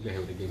 You got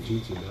hit with the game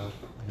Jutsu, dog.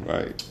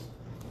 Right.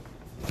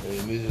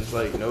 And it's just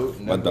like, nope.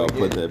 My never dog again.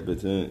 put that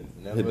bitch in.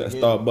 Never Hit that again.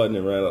 start button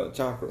and ran out of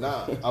chakra.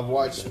 Nah, I've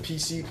watched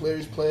PC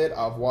players play it.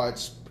 I've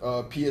watched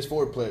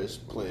PS4 players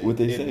play it. What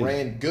they it say?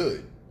 ran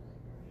good.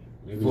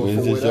 Maybe Is For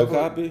this your whatever-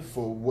 copy?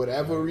 For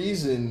whatever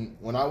reason,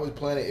 when I was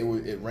playing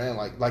it ran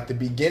like the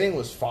beginning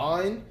was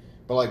fine,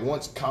 but like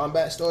once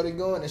combat started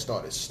going, it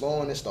started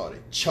slowing, it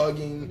started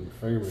chugging,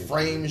 Frame rate.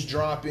 frames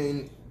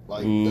dropping.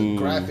 Like the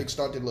graphics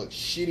started to look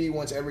shitty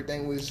once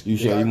everything was. You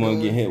sure got you want to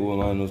going. get hit with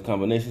one of those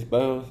combination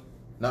spells?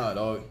 Nah,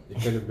 dog.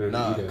 It could have been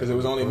Nah, either because it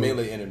was only or-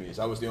 melee enemies.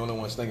 I was the only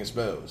one slinging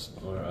spells.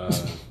 Or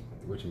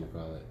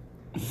whatchamacallit.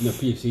 You know,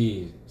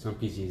 PCs, some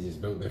PCs is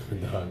built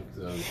different, dog.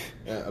 So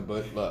Yeah,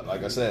 but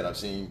like I said, I've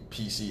seen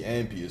PC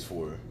and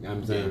PS4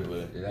 I'm saying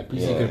gameplay. that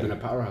PC could have been a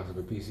powerhouse of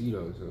a PC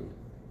though. So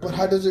But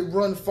how does it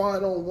run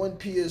fine on one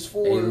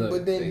PS4, Hey, look,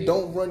 but then hey.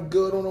 don't run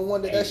good on the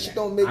one that shit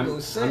don't make no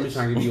I'm sense? just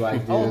trying to give you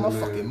ideas. I want my man.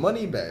 fucking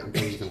money I'm back.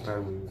 putting some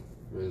carbon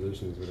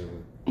resolutions, whatever.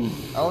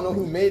 I don't know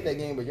who made that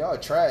game, but y'all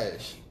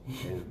trash.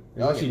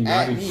 Y'all Actually, can not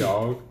at me, me.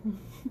 dog.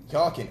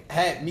 Y'all can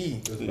at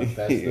me. Just like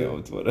that He stuff.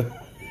 on Twitter.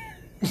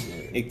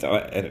 He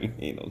talking at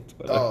me on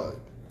Twitter. Dog.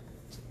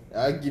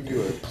 I give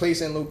you a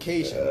place and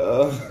location.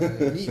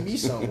 Meet me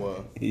somewhere.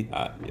 He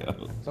hot, yo.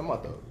 Something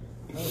about the.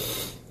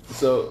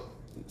 So,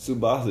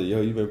 Tsubasa,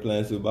 yo, you been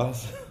playing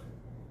Tsubasa?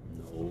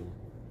 No,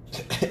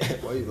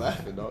 Why you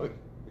laughing, dog?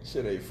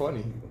 Shit ain't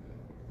funny.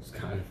 it's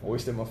kind of.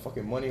 Wasting my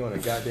fucking money on a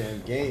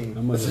goddamn How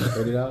game much is it?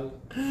 $30?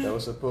 that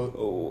was supposed.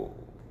 Oh,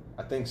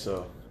 I think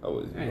so. I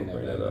was I ain't gonna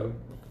bring never that that up.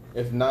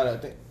 If not, I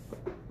think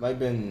might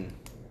been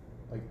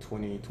like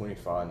 20,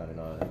 25,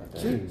 99. I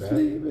think. Just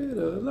leave it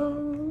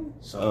alone.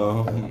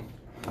 So, but You been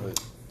playing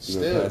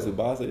still,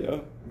 Tsubasa,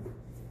 yo?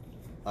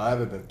 I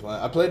haven't been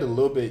playing. I played a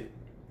little bit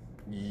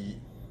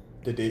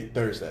the day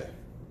Thursday.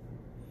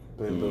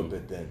 Played a little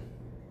bit then.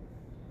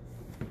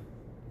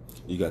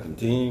 You got them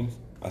teams?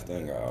 I still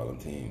ain't got all them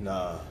teams.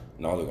 Nah.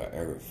 Naruto got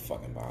every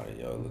fucking body,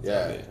 yo. Looks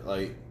Yeah, like it.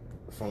 like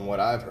from what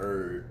I've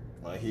heard,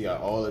 like he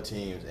got all the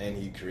teams and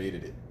he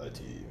created a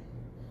team,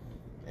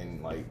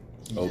 and like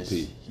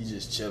he's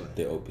just chilling.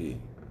 They OP.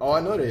 Oh, I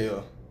know they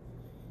are.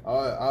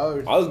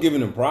 I was giving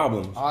them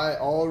problems. I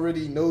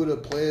already know the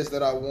players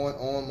that I want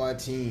on my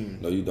team.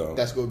 No, you don't.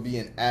 That's gonna be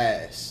an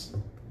ass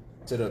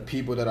to the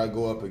people that I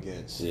go up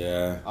against.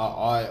 Yeah.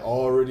 I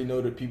already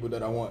know the people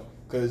that I want,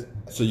 cause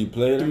So you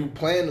played through them?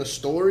 playing the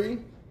story,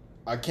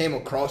 I came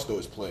across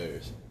those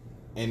players,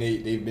 and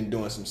they've been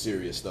doing some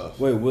serious stuff.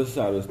 Wait, what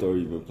side of the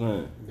story you been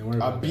playing? Don't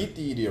worry I about beat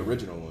the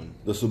original one.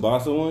 The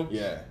Tsubasa one?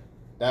 Yeah,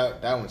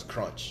 that one's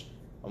crunch.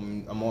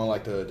 I'm on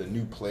like the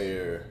new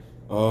player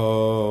one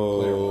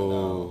Oh.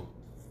 now.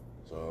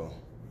 So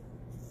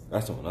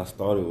That's the one I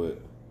started with.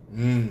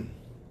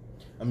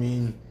 I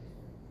mean,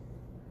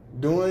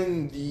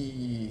 doing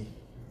the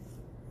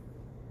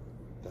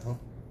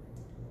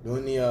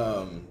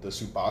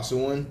Tsubasa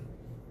one,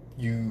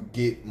 you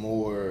get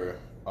more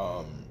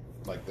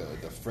like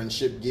the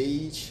friendship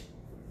gauge.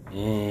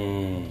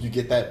 You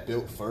get that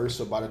built first,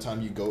 so by the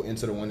time you go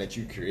into the one that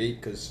you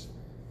create, because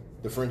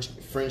the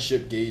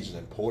friendship gauge is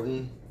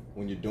important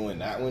when you're doing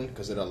that one,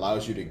 because it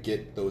allows you to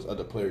get those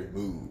other players'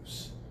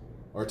 moves,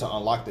 or to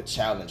unlock the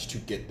challenge to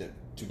get them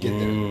their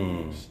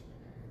moves.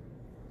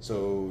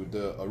 So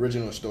the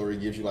original story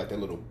gives you like that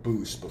little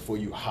boost before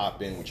you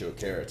hop in with your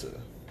character.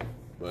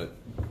 But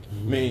I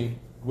mean,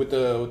 with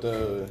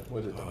the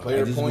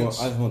player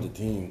points, I just want the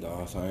team,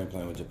 dog. So I ain't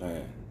playing with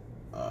Japan.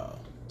 nah,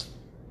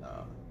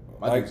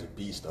 my Like- dude's a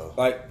beast though.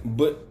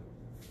 But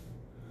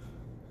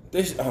they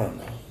I don't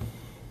know.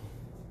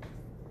 I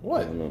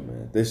What? don't know,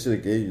 man. They should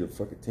have gave you the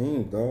fucking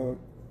team, dog.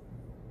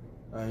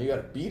 You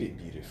gotta beat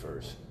it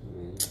first.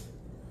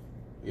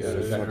 You Yeah,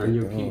 gotta, fucking earn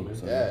your dumb, keep, man.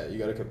 son. yeah, you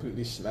gotta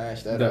completely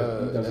smash that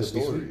That that would be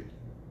story. sweet.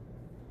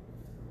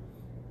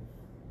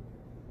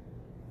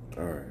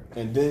 All right.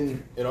 And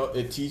then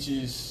it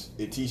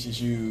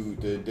teaches you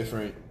the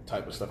different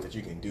type of stuff that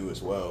you can do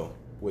as well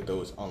with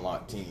those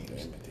unlocked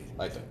teams,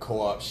 like the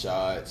co-op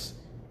shots,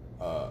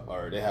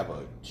 or they have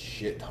a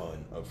shit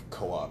ton of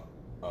co-op.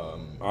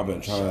 I've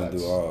been trying to do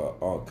shots.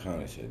 all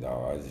kind of shit,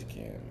 dog. I just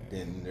can't, man.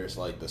 Then there's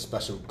like the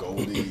special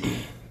goalie.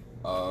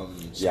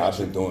 Yeah, I've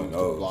special been doing move to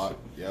those. block.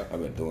 Yep.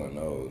 I've been doing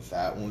those.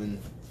 That one,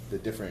 the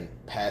different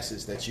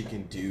passes that you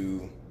can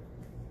do,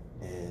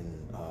 and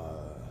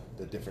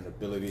the different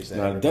abilities that.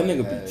 Now that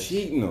everybody nigga be has.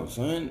 cheating though,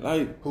 son.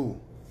 Like, Who?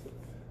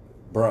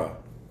 bruh,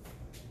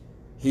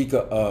 he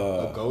could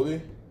A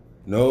goalie?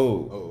 no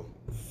Oh,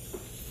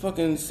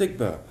 fucking sick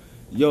bell.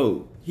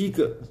 Yo, he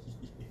could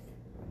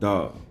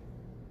dog.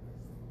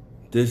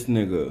 This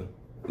nigga,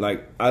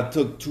 like, I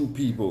took two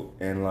people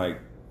and like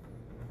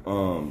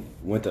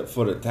went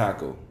for the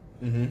tackle,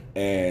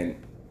 and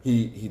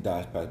he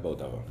dodged past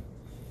both of them.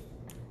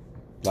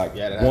 Like,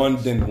 Yeah, that one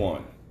happens. then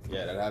one.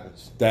 yeah, that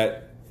happens.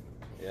 That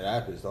Yeah, that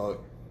happens, dog.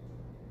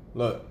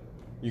 Look,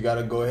 you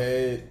gotta go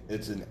ahead.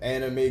 It's an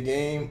anime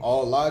game.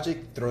 All logic,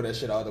 throw that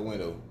shit out the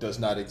window. Does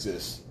not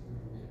exist.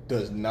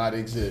 Does not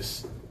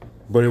exist.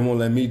 but it won't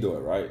let me do it,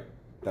 right?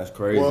 That's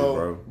crazy, Well,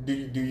 bro. do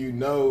you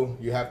know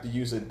you have to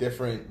use a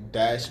different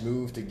dash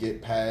move to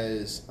get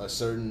past a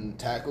certain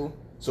tackle?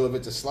 So if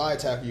it's a slide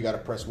tackle, you got to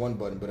press one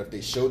button. But if they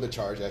show the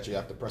charge at you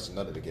have to press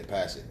another to get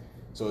past it.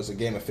 So it's a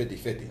game of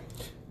 50-50.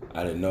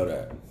 I didn't know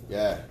that.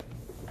 Yeah.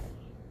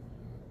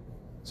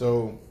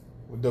 So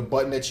the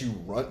button that you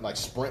run, like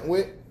sprint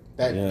with,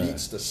 that Yeah.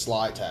 beats the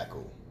slide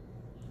tackle.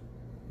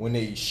 When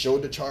they show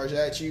the charge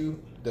at you,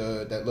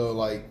 that little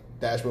like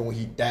dash button, when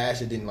he dash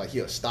and then like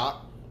he'll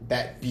stop,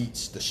 that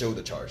beats the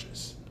shoulder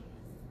charges.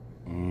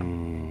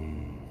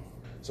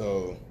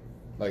 So,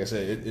 like I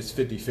said, it's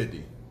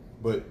 50-50.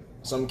 But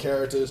some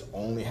characters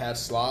only have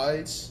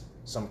slides.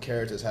 Some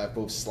characters have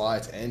both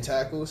slides and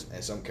tackles,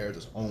 and some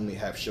characters only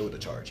have shoulder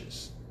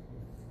charges.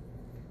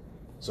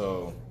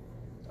 So,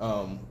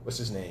 what's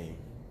his name?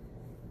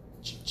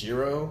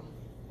 Jiro?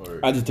 Or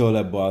I just told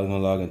that boy I was gonna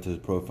log into his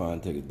profile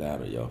and take his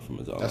data, yo, from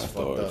his online that's fucked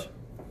storage.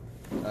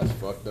 up. That's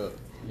fucked up.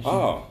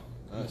 Oh,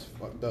 That's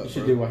fucked up. You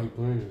should bro. do while he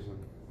playing or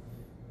something.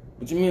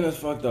 what you mean that's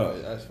fucked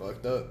up? That's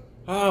fucked up.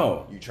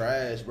 How? You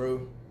trash,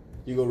 bro.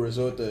 You go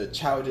resort to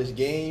childish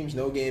games,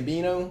 no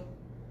Gambino.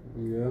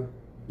 Yeah.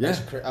 Yeah,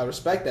 I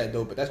respect that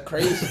though, but that's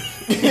crazy.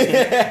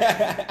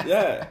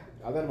 yeah,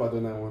 I thought about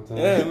doing that one time.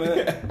 yeah,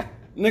 man.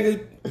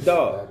 Niggas,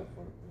 dog.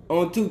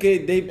 On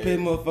 2K, they pay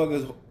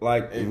motherfuckers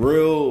like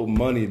real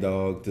money,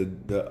 dog, to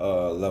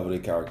level their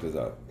characters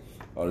up,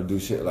 or to do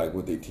shit like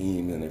with their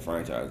teams and their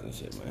franchise and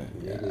shit, man.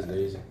 Yeah, it's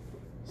lazy.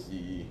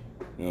 See,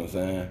 You know what I'm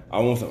saying? I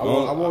want some.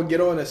 I won't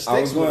get on the sticks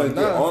I was with going them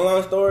to get now.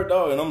 online store,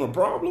 dog, and I'm the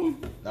problem.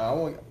 Nah, I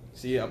won't.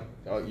 See, you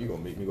gonna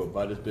make me go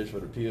buy this bitch for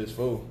the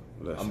PS4.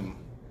 Listen.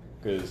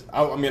 Cause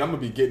I mean I'm gonna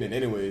be getting it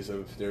anyway. So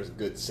if there's a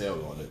good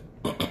sale on it,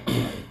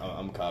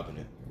 I'm copping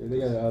it. Yeah, they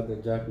got the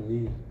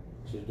Japanese,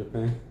 which is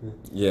Japan.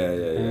 Yeah.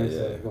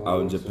 going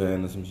Out in on,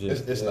 Japan or some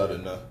shit. It's not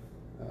enough.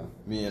 Yeah.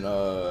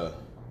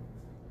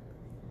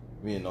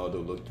 Me and Aldo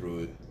looked through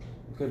it.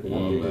 Could be Oh,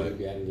 updated. man. Could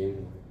be adding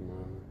games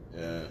tomorrow.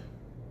 Yeah,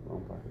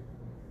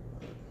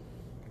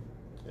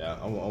 Yeah,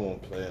 I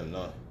won't play him,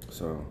 no.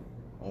 So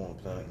I won't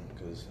play him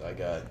because I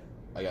got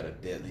a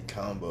deadly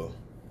combo.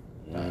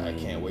 I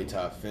can't wait till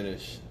I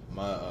finish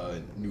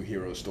my new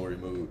hero story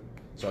mode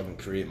so I can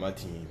create my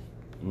team.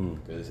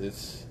 Because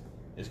it's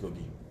gonna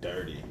be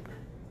dirty.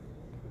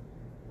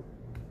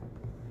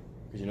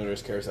 Because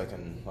there's characters that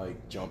can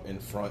like jump in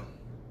front.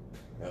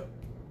 Yep.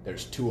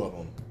 There's 2 of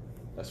them.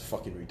 That's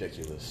fucking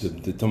ridiculous.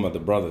 they're talking about the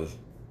brothers.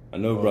 I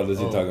know brothers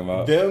you're talking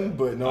about. Them,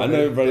 but no, I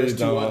know the brothers there's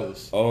you're 2 talking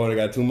others. about. Oh, they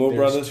got 2 more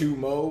brothers? There's 2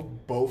 more,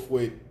 both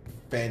with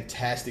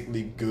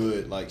fantastically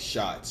good like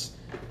shots.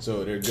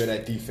 So they're good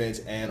at defense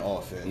and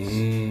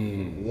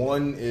offense.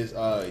 One is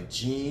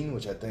Gene,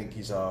 which I think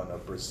he's on a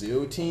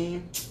Brazil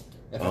team.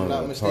 If I'm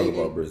not mistaken. Talk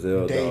about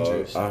Brazil,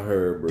 dangerous. dog. I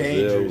heard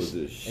Brazil was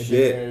the shit. And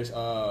then there's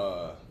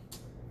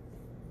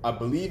I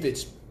believe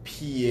it's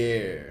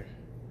Pierre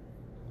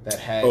that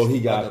has he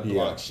got the Pierre.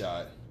 block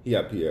shot. He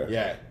got Pierre.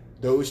 Yeah,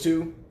 those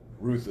 2,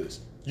 ruthless.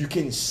 You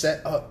can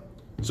set up.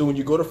 So when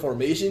you go to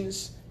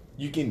formations,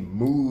 you can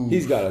move.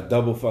 He's got a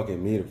double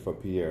fucking meter for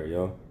Pierre,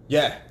 yo.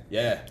 Yeah.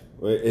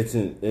 It's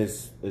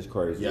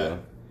crazy, Yeah. yo.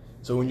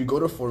 So when you go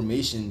to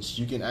formations,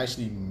 you can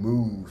actually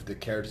move the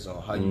characters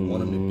on how you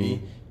want them to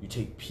be. You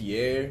take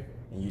Pierre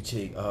and you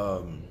take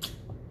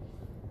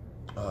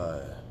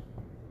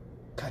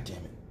God damn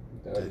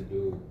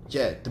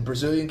it. The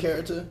Brazilian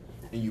character,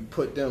 and you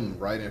put them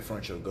right in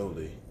front of your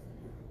goalie.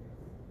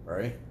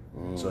 Right?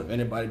 So if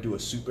anybody do a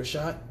super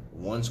shot,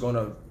 one's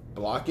gonna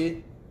block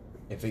it.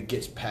 If it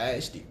gets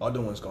past, the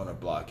other one's gonna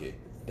block it.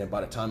 Then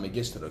by the time it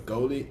gets to the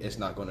goalie, it's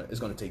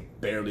gonna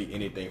take barely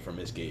anything from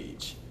his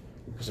gauge.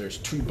 Because there's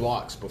 2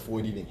 blocks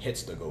before it even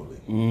hits the goalie.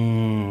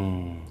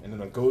 And then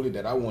the goalie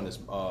that I want is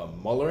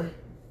Muller.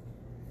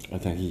 I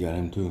think he got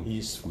him too.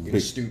 He's fucking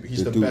Big- stupid. He's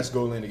the the dude- best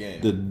goalie in the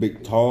game. The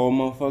big tall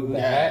motherfucker?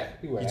 Yeah,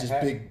 He wear a he's just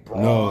hat? big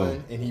brawn,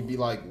 No. and he be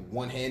like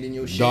one hand in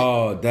your shit.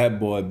 Dog, that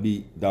boy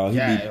beat dog. He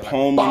Yeah, be like,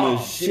 palming bomb,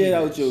 the shit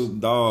out your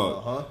dog.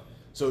 Uh-huh.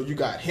 So you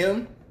got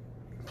him,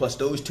 plus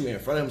those 2 in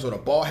front of him, so the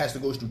ball has to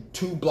go through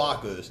 2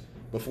 blockers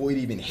before it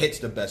even hits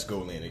the best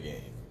goalie in the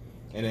game.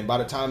 And then by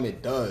the time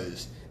it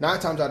does, 9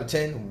 times out of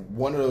 10,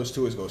 one of those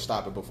 2 is going to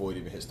stop it before it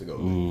even hits the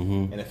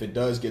goalie. And if it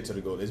does get to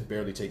the goal, it's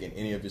barely taking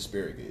any of his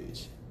spirit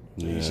gauge.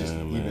 It's just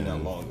Yeah, even man.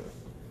 that longer.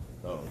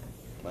 So,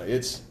 like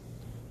it's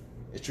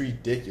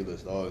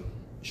ridiculous, dog.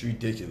 It's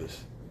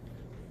ridiculous.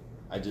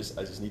 I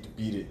just need to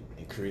beat it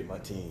and create my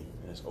team,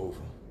 and it's over.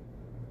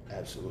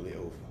 Absolutely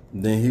over.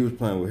 Then he was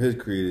playing with his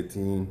creative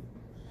team.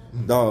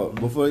 Dog,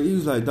 before he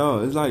was like,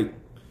 dog, it's like,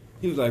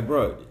 he was like,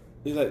 bro,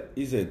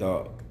 he said,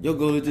 dog, your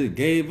goalie just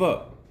gave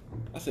up.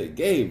 I said,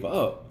 gave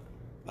up?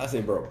 I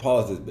said, bro,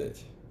 pause this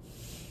bitch.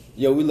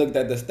 Yo, we looked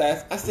at the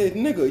stats. I said,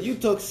 nigga, you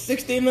took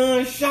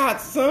 69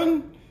 shots,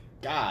 son.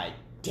 God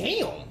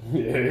damn.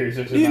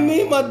 You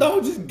mean my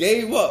dog just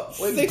gave up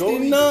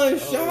 69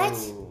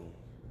 shots?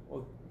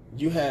 Well,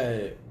 you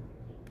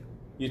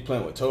was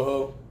playing with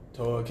Toho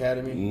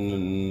Academy?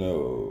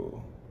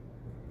 No.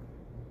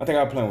 I think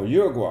I was playing with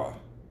Uruguay.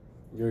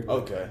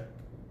 Okay.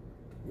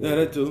 Yeah,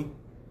 that too.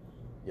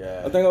 Yeah.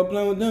 I think I was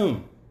playing with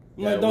them.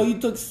 I'm like, dog, you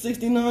took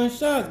 69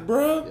 shots,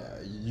 bro.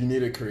 Yeah, you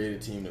need a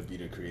creative team to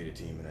beat a creative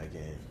team in that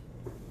game.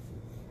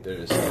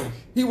 There's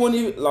He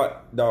wouldn't even,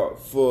 like, dog,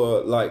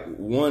 for like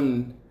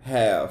one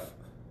half,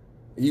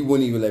 he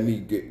wouldn't even let me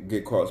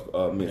get cross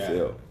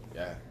midfield.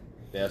 Yeah.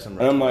 They have some.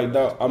 And I'm like,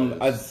 dog,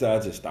 I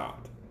just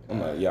stopped. I'm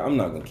like, yeah, I'm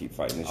not gonna keep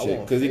fighting this I shit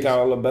won't because he face got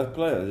all the best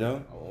players,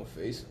 yo. I won't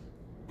face him.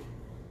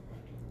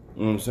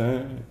 You know what I'm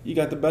saying? You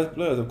got the best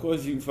players. Of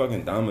course, you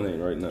fucking dominate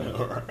right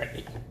now.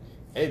 Right.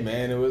 Hey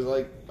man, it was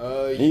like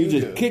And you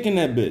just Hyuga. kicking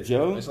that bitch,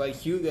 yo. It's like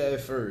Hyuga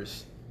at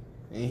first,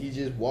 and he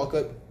just walk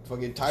up,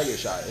 fucking tiger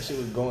shot. That shit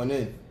was going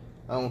in.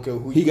 I don't care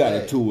who He you got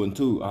had. a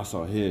 2-2. I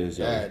saw his,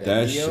 yo. Yeah,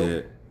 that Neo.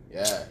 shit.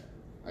 Yeah,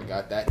 I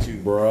got that too.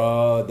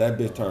 Bruh, that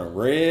bitch turned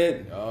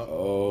red. Yup.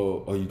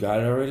 Oh, you got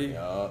it already?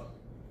 Yup.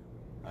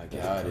 I got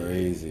That's it.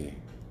 crazy.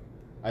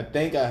 I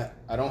think I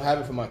don't have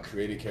it for my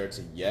creative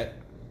character yet,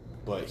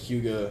 but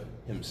Hyuga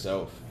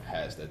himself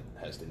has the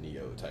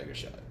Neo tiger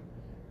shot.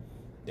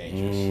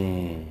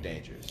 Dangerous.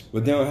 Dangerous.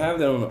 But they don't have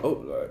that on the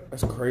open.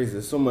 That's crazy.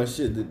 There's so much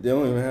shit that they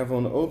don't even have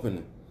on the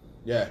opening.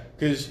 Yeah,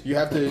 because you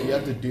have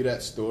to do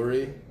that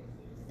story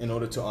in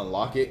order to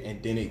unlock it,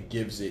 and then it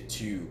gives it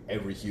to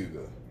every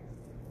Hyuga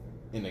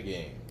in the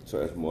game. So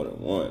that's more than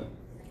one.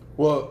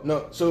 Well,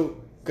 no, so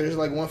because there's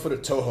like one for the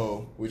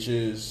Toho, which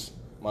is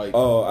like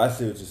Oh, I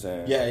see what you're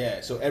saying. yeah.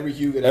 So every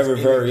Hyuga, that's Every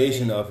in the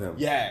variation game- of him.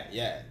 Yeah.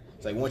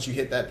 It's like once you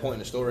hit that point in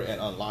the story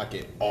and unlock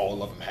it,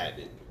 all of them had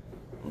it.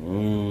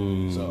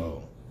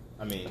 So,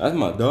 I mean, That's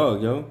my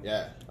dog, yo.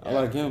 yeah. I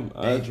like him.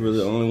 That's Dangerous. really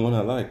the only one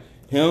I like.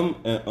 Him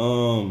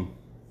and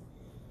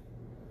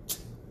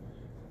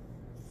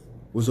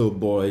what's old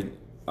boy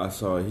I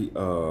saw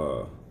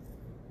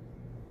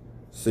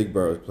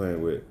Sigbar was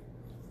playing with.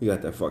 He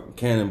got that fucking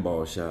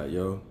cannonball shot,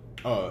 yo.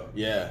 Oh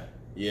yeah.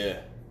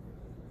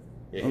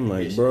 I'm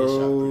like, he bro.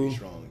 shot pretty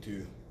strong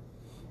too.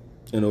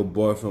 And old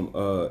boy from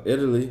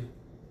Italy.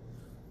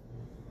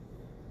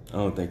 I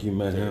don't think you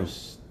met him.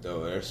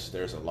 Though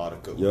there's a lot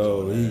of good ones.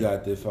 Yo, on he there.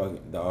 got this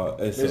fucking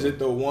dog. Is it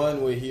the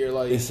one where he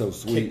like it's so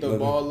sweet kick the looking.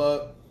 ball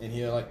up and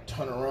he'll like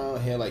turn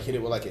around, he'll like hit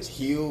it with like his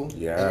heel?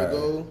 Yeah, and it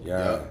go?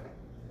 yeah.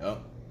 Yep.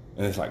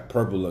 And it's like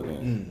purple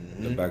looking.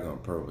 The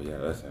background purple. Yeah,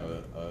 that's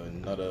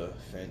Another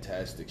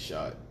fantastic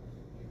shot.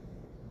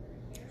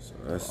 so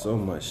that's so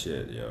much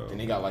shit, yo. Then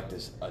they got like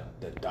this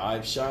the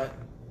dive shot,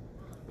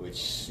 which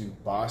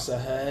Tsubasa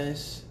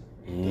has.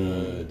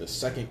 The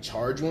second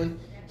charge one,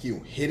 he'll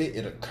hit it,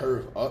 it'll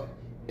curve up,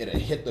 it'll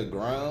hit the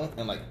ground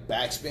and like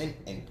backspin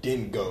and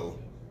then go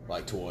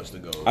like towards the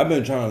goal. I've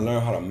been trying to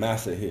learn how to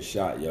master his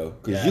shot, yo.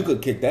 Because Yeah. you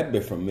could kick that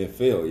bit from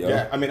midfield, yo.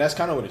 Yeah, I mean that's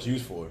kind of what it's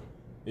used for.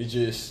 It's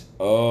just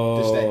Oh,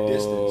 just that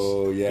distance.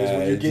 'Cause yeah.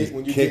 when you it's get just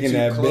when you kicking get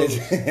that too close,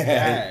 bitch.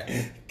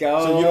 yeah.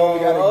 Go. So you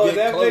only gotta oh, get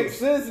that close. makes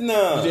sense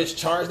now. You just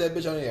charge that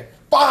bitch on there.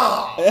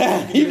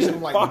 Bam! You can get it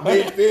from like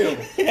midfield.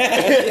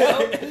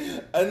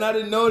 And I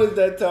didn't notice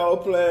that till I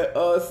was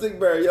playing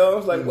Sickberry, yo. I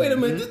was like, wait a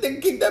minute, this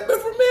nigga kicked that bit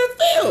from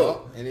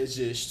midfield. And it's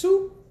just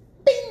shoot,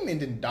 bing, and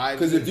then dive.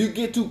 Because if you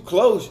get too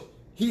close,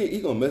 he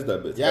gonna miss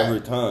that bitch Yeah. every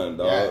time,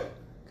 dog. yeah,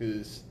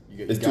 because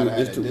you It's gotta too, have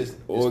it's that too,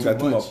 distance. oh, it got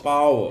too much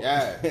power.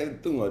 Yeah.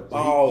 It's too much So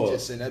power. he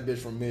just send that bitch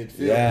from midfield.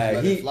 Yeah, and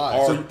let he it fly.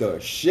 arced the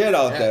shit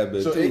out that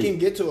bitch, So too. it can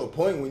get to a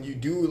point when you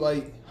do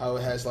like how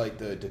it has like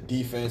the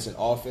defense and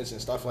offense and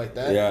stuff like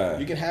that. Yeah.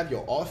 You can have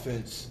your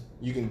offense,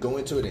 you can go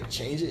into it and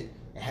change it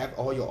and have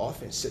all your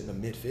offense sit in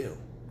the midfield.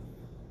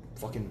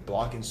 Fucking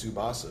blocking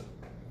Tsubasa.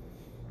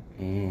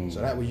 So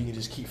that way you can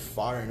just keep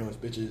firing those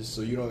bitches so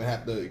you don't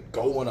have to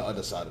go on the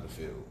other side of the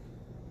field.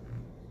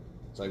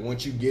 It's like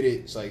once you get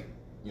it, it's like,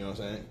 you know what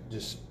I'm saying?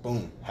 Just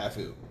boom, half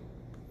field.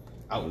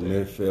 Out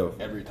there. Midfield.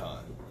 Every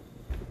time.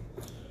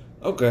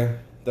 Okay,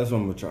 that's what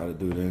I'm gonna try to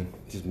do then.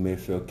 Just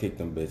midfield kick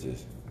them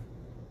bitches.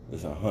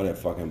 It's 100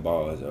 fucking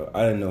balls, yo.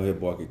 I didn't know his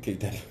boy could kick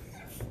that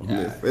from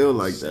midfield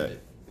like that.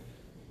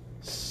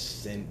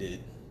 Send it.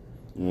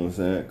 You know what I'm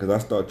saying? Because I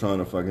start trying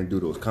to fucking do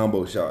those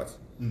combo shots.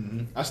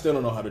 I still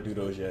don't know how to do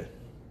those yet.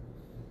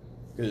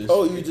 'Cause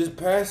Oh, you just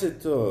pass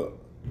it to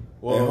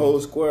and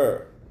hold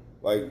square.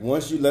 Like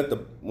once you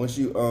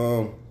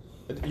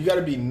you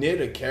gotta be near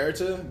the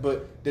character,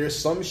 but there's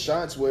some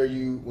shots where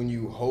when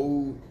you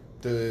hold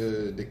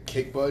the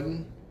kick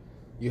button,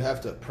 you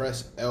have to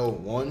press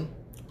L1,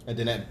 and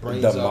then that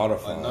brings The up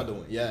modifier. another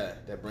one. Yeah,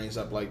 that brings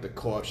up like the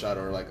co-op shot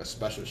or like a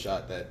special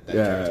shot that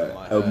character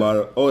might it's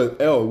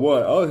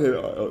L1. I was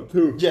hitting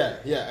L2.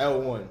 Yeah,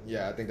 L1.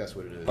 Yeah, I think that's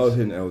what it is. I was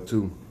hitting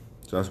L2,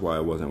 so that's why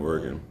it wasn't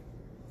working.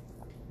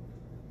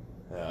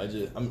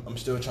 Yeah, I'm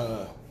still trying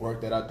to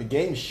work that out. The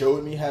game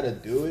showed me how to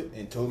do it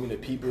and told me the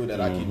people that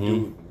I can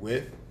do it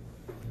with,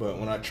 but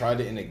when I tried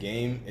it in the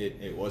game,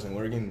 it wasn't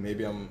working.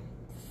 Maybe I'm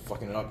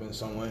fucking it up in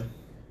some way,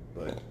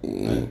 but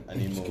I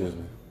need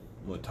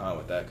more time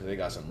with that because they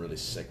got some really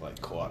sick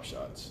like co-op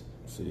shots.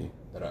 See,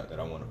 that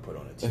I want to put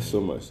on the team. there's so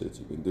much shit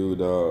you can do,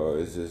 dog.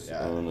 It's just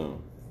I don't know.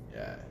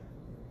 Yeah.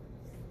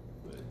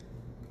 But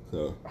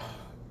So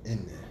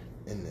in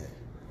there.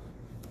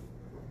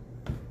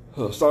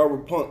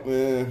 Cyberpunk,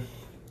 man.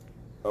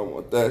 I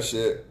want that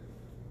shit.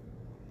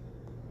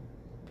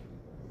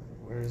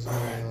 Where is it?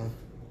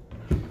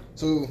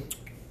 So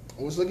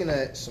I was looking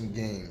at some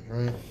games,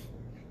 right?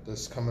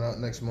 That's coming out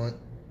next month.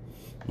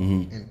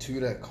 And two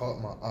that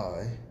caught my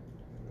eye.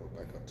 Go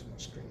back up to my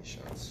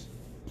screenshots.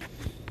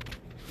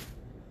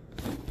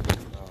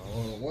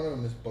 One of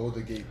them is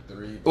Boulder Gate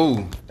 3.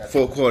 Ooh,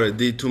 full quarter,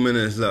 D, 2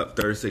 minutes left,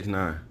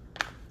 36-9.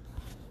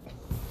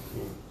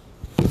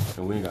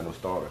 And we ain't got no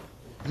starter.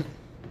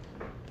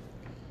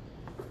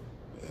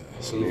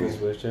 Defense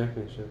West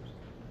Championships.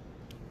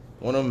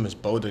 One of them is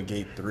Boulder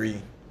Gate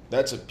 3.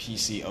 That's a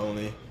PC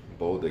only.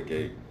 Boulder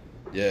Gate.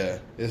 Yeah,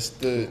 it's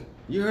the.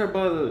 You heard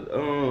about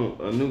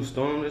a new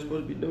storm they're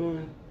supposed to be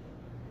doing?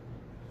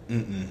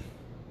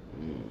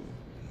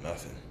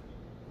 Nothing.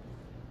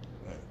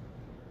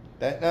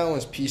 That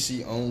one's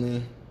PC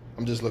only.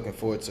 I'm just looking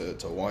forward to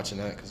watching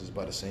that because it's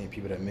by the same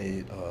people that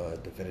made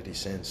Divinity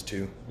Sins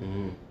 2.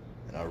 And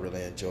I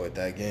really enjoyed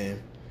that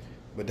game.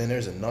 But then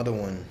there's another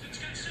one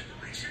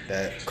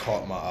that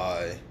caught my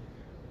eye,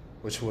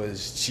 which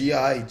was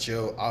G.I.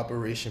 Joe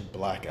Operation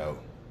Blackout.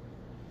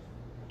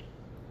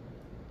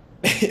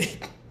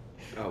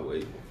 I'll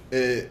wait.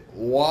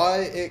 Why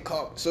it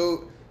caught...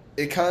 So,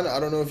 it kind of... I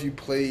don't know if you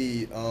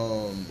played...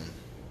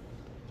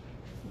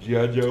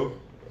 G.I. Joe?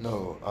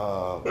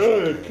 No,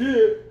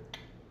 Kid.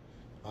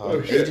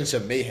 Agents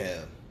of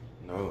Mayhem.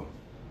 No.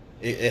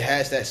 It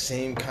has that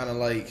same kind of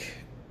like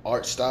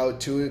art style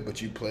to it,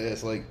 but you play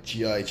as like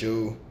G.I.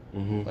 Joe,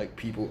 like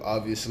people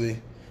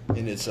obviously,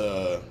 and it's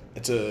a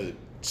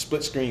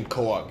split screen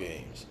co-op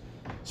games.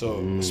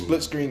 So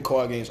split screen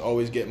co-op games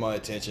always get my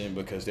attention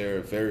because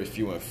they're very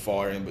few and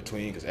far in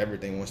between because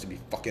everything wants to be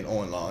fucking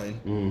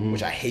online,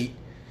 which I hate.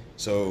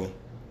 So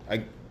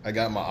I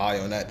got my eye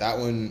on that. That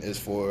one is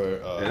for.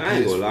 And I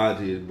ain't gonna lie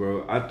to you,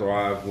 bro. I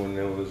thrive when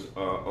it was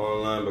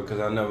online because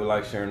I never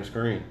liked sharing the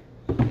screen.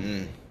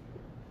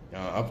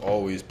 I've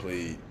always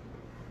played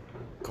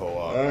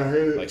co-op, I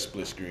hate it. like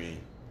split screen.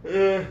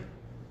 Yeah.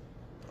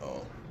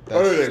 Oh,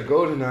 Other than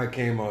GoldenEye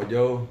came out,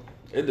 yo,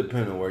 it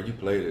depends on where you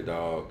played it,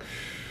 dog.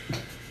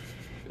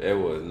 It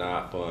was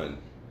not fun.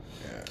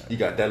 Yeah. You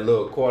got that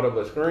little quarter of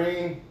a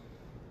screen.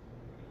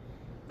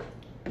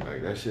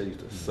 Like, that shit used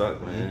to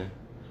suck, man.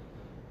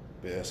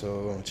 Yeah,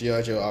 so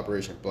G.I. Joe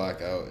Operation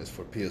Blackout is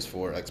for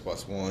PS4,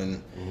 Xbox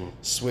One,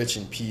 Switch,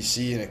 and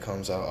PC, and it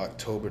comes out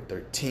October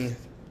 13th.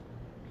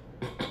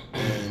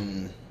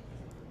 And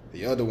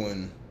the other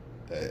one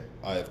that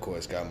I, of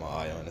course, got my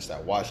eye on is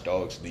that Watch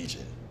Dogs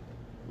Legion.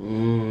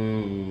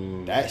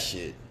 That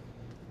shit.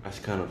 I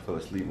just kind of fell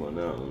asleep on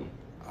that one.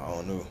 I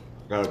don't know.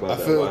 Forgot about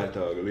that Watch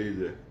Dogs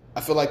Legion. I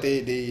feel like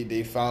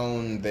they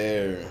found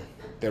their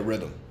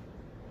rhythm.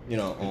 You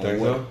know. You think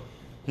so?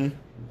 You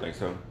Think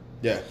so?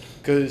 Yeah,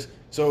 because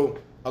so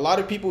a lot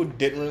of people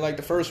didn't really like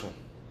the first one.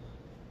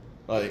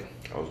 Like,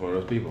 I was one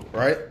of those people.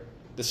 right?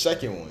 The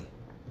second one.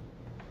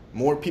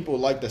 More people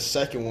like the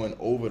second one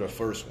over the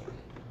first one.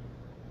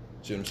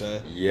 See what I'm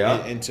saying?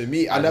 Yeah. And to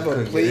me, I just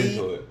never couldn't get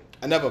into played. it.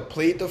 I never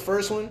played the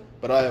first one,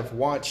 but I have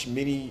watched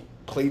many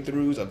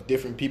playthroughs of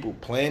different people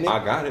playing it.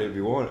 I got it if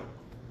you want it.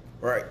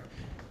 Right.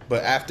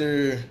 But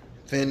after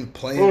then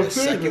playing the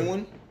second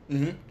one,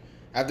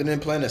 after then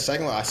playing the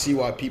second one, I see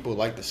why people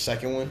like the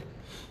second one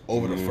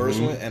over the first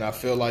one, and I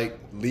feel like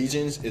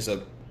Legions is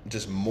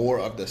just more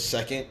of the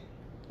second,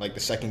 like the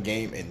second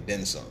game, and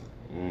then some.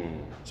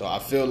 So I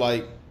feel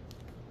like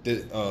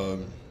the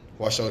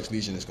Watch Dogs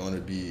Legion is going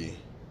to be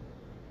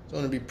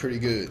pretty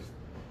good.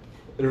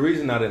 The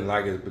reason I didn't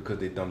like it is because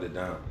they dumbed it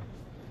down.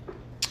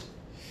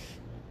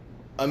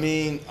 I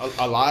mean,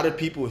 a lot of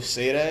people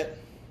say that,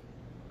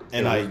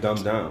 and It was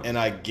dumbed down. and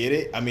I get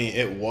it. I mean,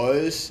 it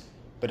was,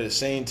 but at the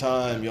same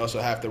time, you also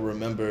have to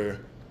remember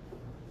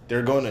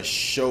they're going to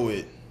show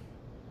it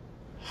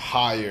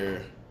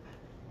higher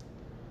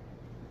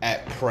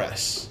at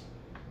press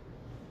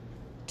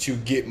to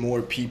get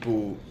more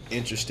people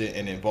interested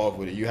and involved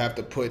with it. You have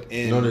to put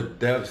in. You know, the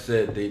dev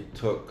said they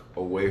took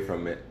away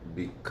from it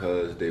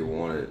because they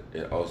wanted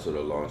it also to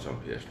launch on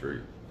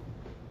PS3.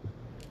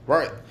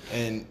 Right,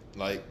 and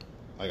like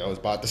I was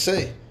about to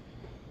say,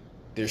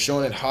 they're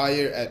showing it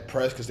higher at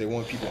press because they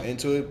want people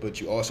into it,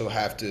 but you also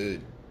have to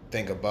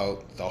think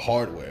about the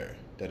hardware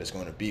that it's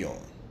going to be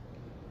on.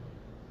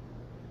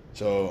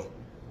 So,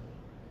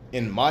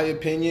 in my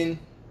opinion,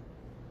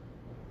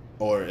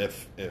 or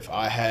if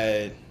I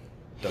had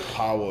the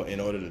power in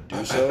order to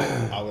do so,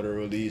 I would have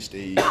released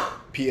a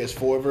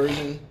PS4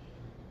 version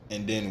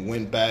and then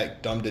went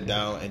back, dumbed it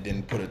down, and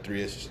then put a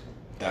 3S.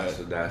 That's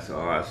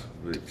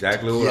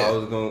exactly what I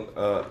was going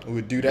to We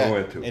would do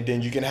that, and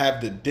then you can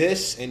have the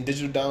disc and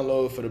digital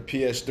download for the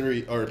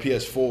PS3 or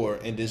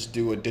PS4, and just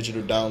do a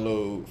digital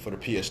download for the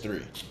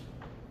PS3.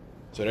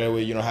 So that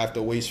way you don't have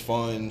to waste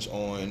funds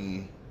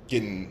on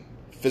getting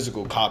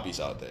physical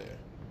copies out there.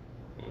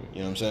 You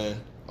know what I'm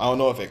saying? I don't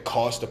know if it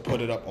costs to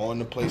put it up on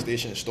the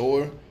PlayStation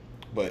Store,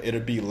 but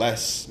it'll be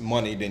less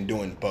money than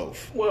doing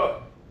both.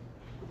 Well,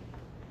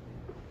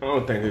 I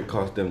don't think it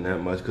cost them that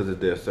much because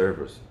it's their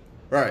servers.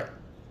 Right.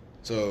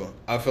 So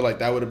I feel like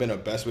that would have been the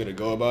best way to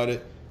go about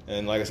it.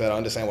 And like I said, I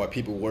understand why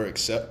people were I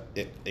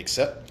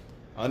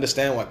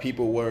understand why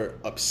people were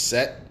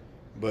upset,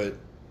 but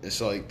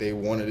it's like they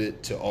wanted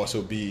it to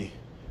also be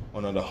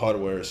on other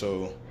hardware.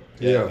 So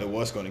yeah, it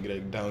was going to get a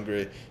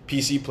downgrade.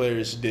 PC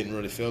players didn't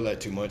really feel that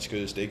too much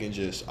because they can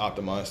just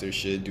optimize their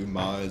shit, do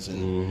mods,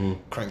 and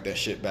crank that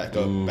shit back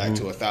up, back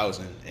to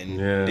 1,000,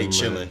 and they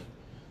chilling.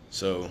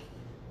 So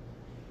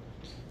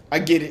I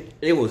get it.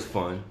 It was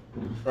fun.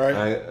 Right. You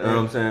know what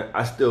I'm saying?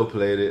 I still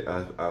played it.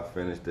 I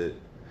finished it.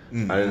 I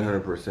didn't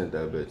 100%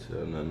 that bitch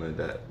or nothing like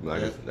that.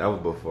 Like that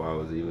was before I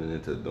was even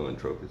into doing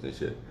trophies and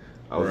shit.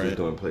 I was just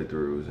doing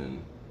playthroughs,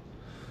 and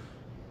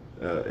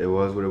it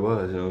was what it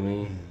was. You know what I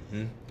mean?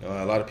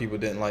 A lot of people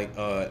didn't like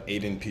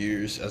Aiden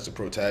Pierce as the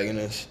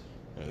protagonist.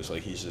 It was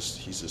like he's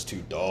just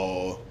too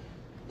dull,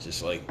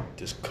 just like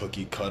this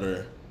cookie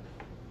cutter,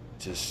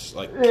 just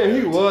like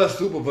he was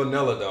super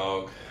vanilla,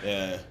 dog.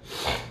 Yeah.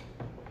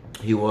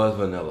 He was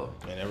vanilla.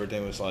 And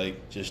everything was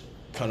like just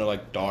kind of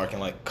like dark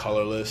and like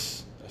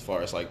colorless as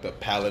far as like the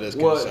palette is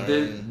Well,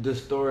 concerned. the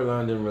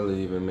storyline didn't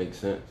really even make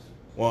sense.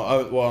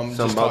 I'm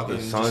just talking the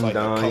just sun like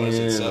the colors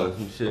dying itself, or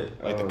some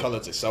shit. like the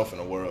colors itself in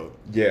the world.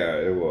 Yeah,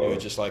 it was. It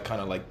was just like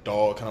kind of like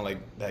dull, kind of like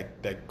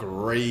that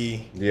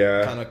gray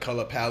kind of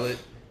color palette,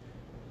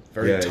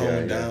 very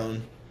toned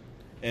down,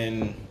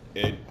 and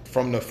it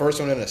from the first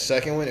one and the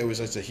second one, it was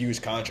just a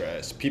huge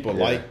contrast. People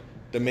like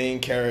the main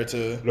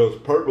character, those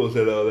purples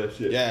and all that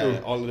shit. Yeah,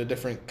 all of the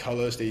different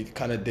colors. They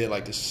kind of did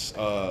like this,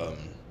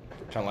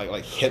 kind of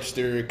like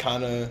hipster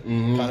kind of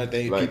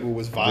thing. Like people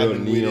was vibing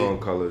with neon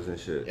it. colors and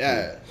shit.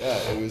 Yeah.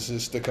 It was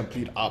just the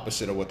complete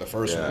opposite of what the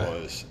first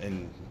one was,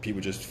 and people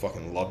just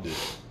fucking loved it.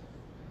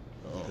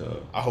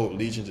 I hope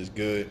Legions is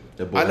good.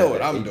 I know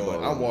what I'm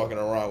doing. I'm walking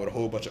around with a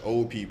whole bunch of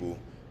old people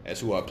as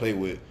who I play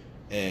with,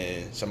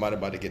 and somebody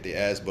about to get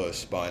their ass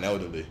bust by an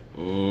elderly.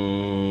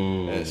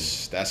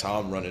 That's how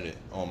I'm running it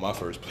on my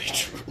first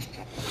playthrough.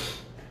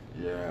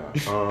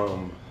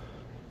 Yeah.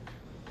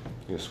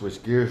 You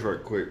switch gears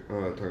right quick.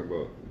 Talk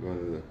about going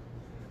to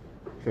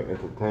the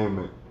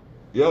entertainment.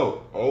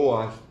 Yo,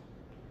 Overwatch.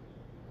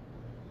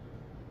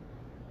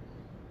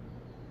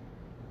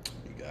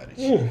 You got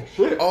it.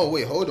 Shit. Oh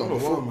wait, hold on.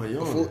 Hold on, why am I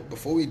yawning?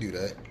 Before we do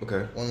that,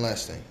 Okay. one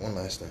last thing.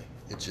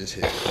 It just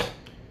hit.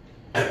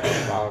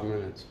 5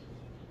 minutes.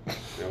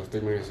 That was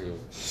 3 minutes ago.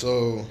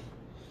 So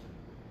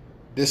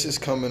this is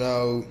coming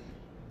out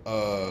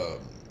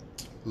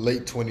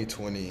late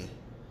 2020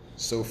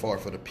 so far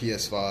for the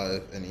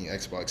PS5 and the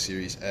Xbox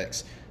Series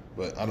X.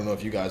 But I don't know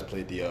if you guys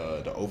played the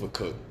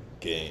Overcooked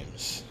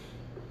games.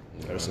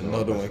 There's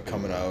another one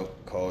coming out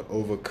called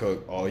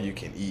Overcooked All You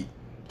Can Eat.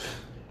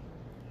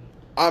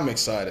 I'm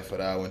excited for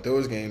that one.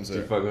 Those games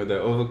You are... fucking with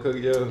that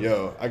Overcooked, yo?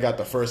 Yo, I got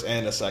the first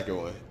and the second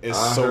one. It's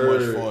I so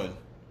heard. much fun.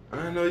 I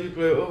didn't know you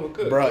played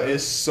Overcooked. Bro, yo.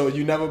 it's so...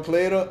 You never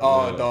played it?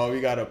 Oh, No. dog,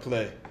 we gotta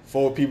play.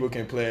 4 people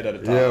can play it at a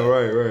time. Yeah,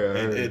 right. I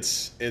And heard.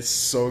 it's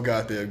so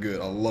goddamn good.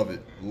 I love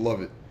it.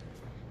 Love it.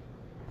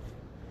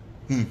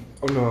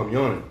 Oh no, I'm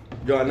yawning.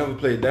 Yo, I never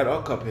played that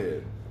or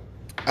Cuphead.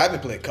 I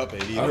haven't played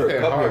Cuphead I either. heard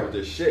Cuphead Cuphead hard. was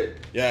the shit.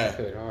 Yeah,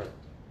 Played hard.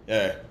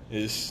 yeah.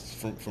 It's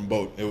from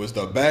both. It was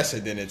the best,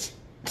 and then it's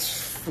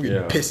freaking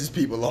Yeah. pisses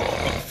people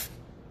off.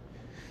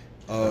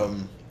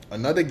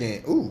 Another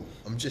game. Ooh,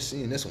 I'm just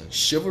seeing this one.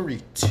 Chivalry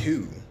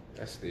 2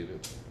 That's stupid.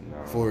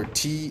 No. for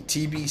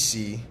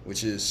TBC,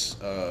 which is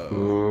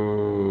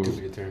Ooh. To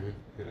be determined.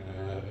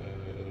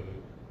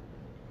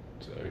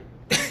 Sorry.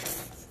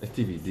 It's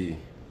TVD.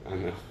 I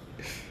know.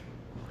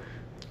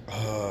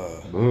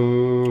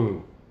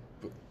 Ooh.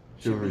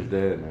 Chivalry's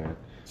dead, man.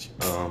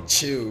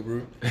 chill,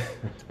 bro.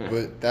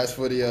 But that's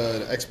for the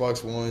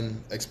Xbox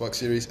One, Xbox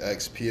Series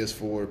X,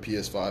 PS4,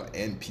 PS5,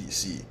 and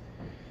PC.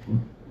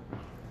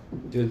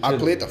 I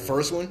played the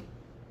first one,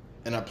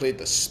 and I played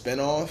the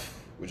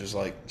spin-off, which is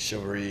like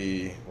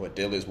Chivalry,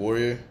 Deadliest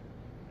Warrior.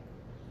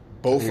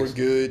 Both were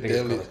good. I think it's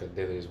Deadly, called like a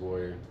Deadliest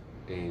Warrior.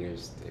 They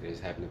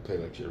just happened to play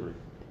like Chivalry.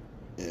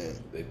 yeah.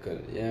 They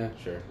couldn't. Yeah,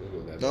 sure. We'll go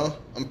with that. No,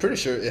 I'm pretty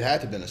sure it had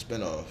to have been a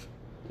spin-off.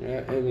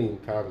 Yeah, I mean,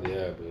 probably,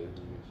 yeah, but.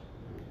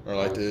 Or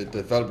like the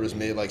developers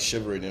made like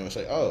Chivalry, and it was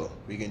like, oh,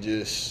 we can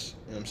just,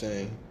 you know what I'm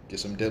saying, get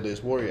some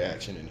Deadliest Warrior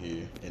action in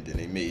here. And then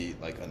they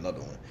made like another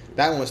one.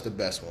 That one's the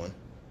best one.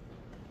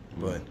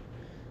 But,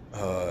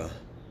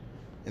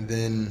 and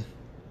then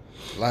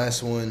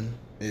last one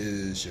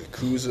is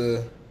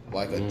Yakuza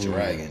Like a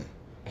Dragon.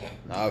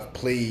 Now I've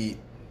played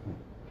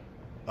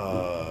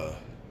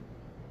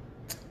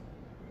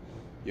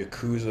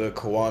Yakuza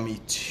Kiwami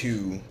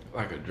 2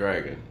 Like a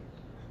dragon.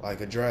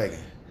 Like a Dragon.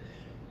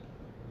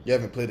 You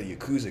haven't played the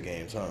Yakuza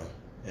games, huh?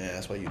 Yeah,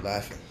 that's why you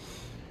laughing.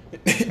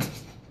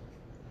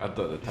 I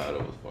thought the title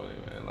was funny,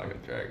 man. Like a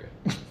dragon.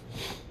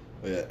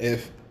 But yeah,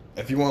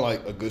 if you want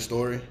like a good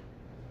story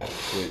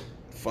with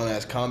fun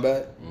ass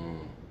combat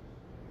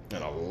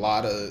and a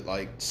lot of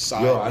like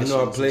side Yo, I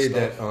know I missions played and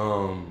that.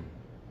 stuff.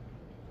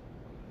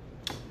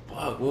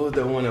 Fuck, what was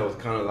that one that was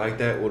kind of like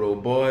that with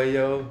old boy,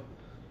 yo?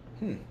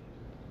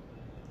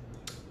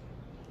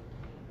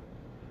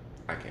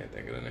 I can't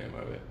think of the name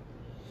of it.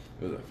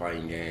 It was a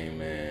fighting game,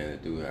 man. The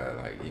dude had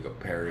like he could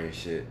parry and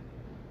shit.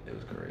 It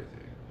was crazy.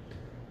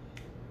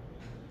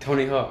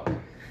 Tony Hawk.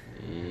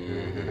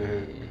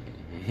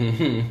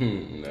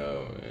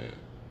 No, man.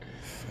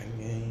 Fighting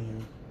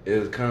game. It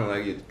was kind of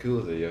like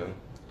Yakuza, yo.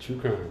 True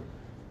Crime.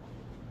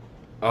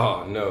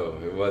 Oh no,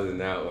 it wasn't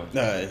that one.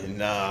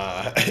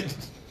 Nah.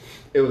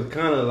 It was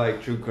kind of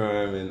like True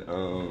Crime and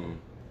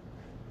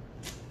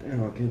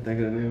damn, I can't think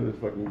of the name of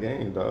this fucking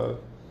game, dog.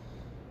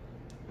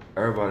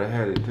 Everybody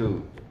had it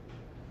too.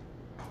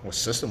 What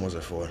system was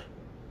it for?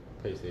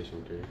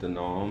 PlayStation 3. The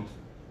Norms.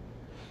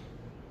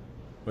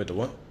 Wait, the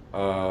what?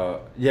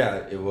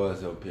 Yeah, it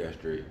was on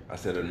PS3. I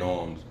said the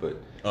Norms,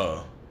 but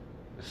Oh.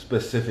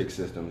 specific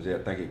systems. Yeah,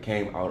 I think it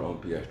came out on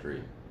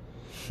PS3,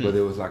 but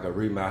it was like a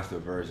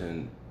remastered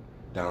version,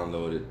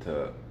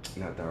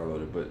 not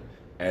downloaded, but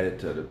added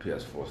to the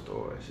PS4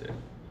 store and shit.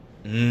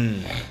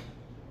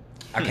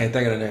 I can't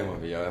think of the name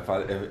of it, yo. If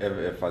I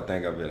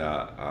think of it,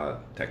 I'll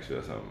text you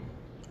or something.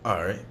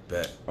 All right,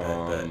 bet.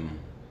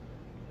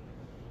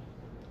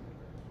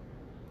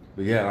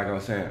 But yeah, like I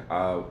was saying,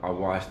 I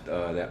watched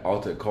that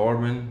Altered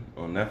Carbon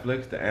on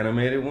Netflix, the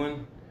animated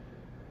one.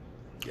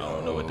 I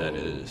don't know what that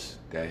is.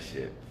 That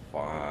shit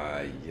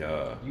fire.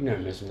 You not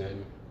missing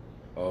nothing.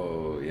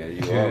 Oh yeah,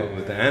 you are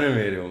with the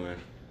animated one.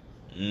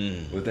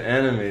 With the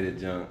animated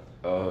junk.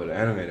 Oh, the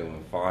animated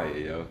one fire,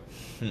 yo.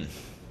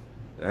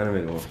 The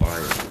animated one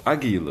fire. I'll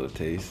give you a little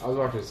taste. I was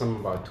watching something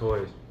about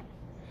toys.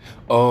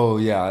 Oh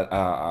yeah,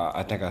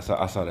 I think I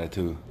saw that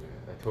too.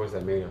 Like toys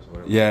that made us.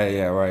 Whatever.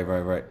 Yeah,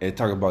 right. It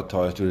talk about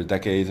toys through the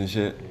decades and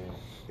shit. Yeah.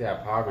 They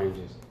have Power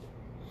Rangers.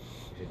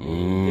 They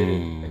did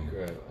it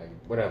like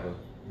whatever.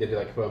 They did it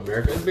like for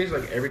America. It's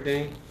basically like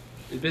everything.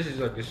 It's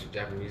basically like this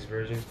Japanese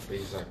version. They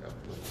just like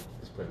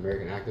just put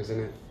American actors in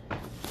it.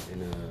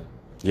 And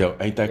Yo,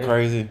 ain't that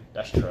crazy?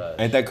 That's trash.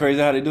 Ain't that crazy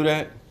how they do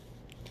that?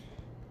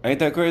 And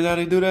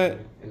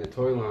the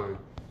toy line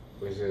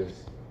which is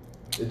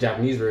the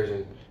Japanese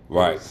version.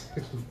 Right.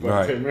 But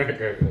Right. to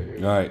America.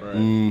 Right. Right.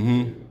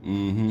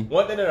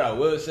 One thing that I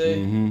will say,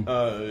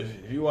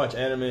 Mm-hmm. if you watch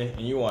anime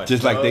and you watch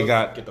Just like they dub,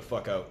 got- get the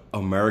fuck out.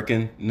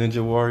 American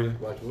Ninja Warrior.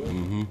 Watch what?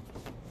 Mm-hmm.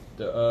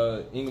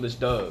 The English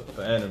dub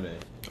for anime.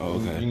 Oh,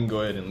 okay. You can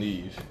go ahead and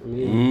leave.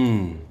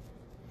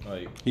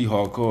 Like He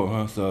hardcore,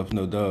 huh? Subs,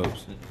 no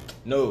dubs.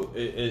 no,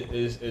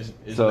 it's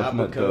Subs, not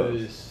not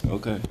because dubs.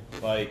 Okay.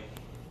 like.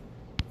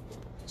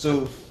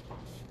 So,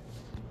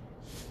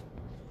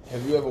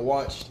 have you ever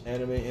watched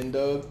anime in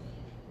dub?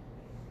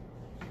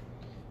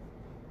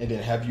 And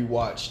then have you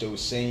watched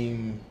those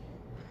same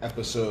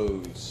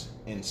episodes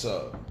in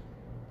sub?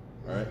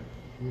 Right?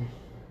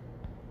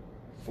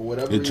 For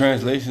whatever The reason,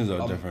 translations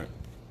are different.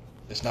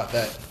 it's not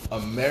that.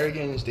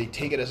 Americans, they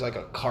take it as like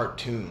a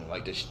cartoon,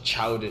 like this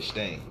childish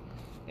thing.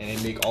 And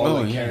they make all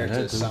Oh, the yeah, characters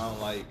that too. sound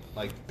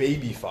like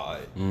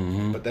babyfied.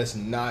 Mm-hmm. But that's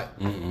not.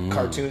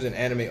 Cartoons and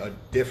anime are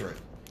different.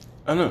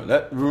 I know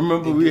that.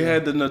 Remember we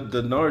had the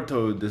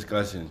Naruto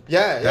discussion.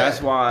 Yeah, yeah.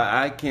 That's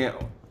why I can't.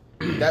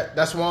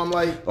 That's why I'm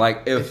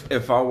like,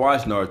 If I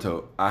watch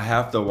Naruto, I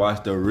have to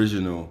watch the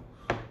original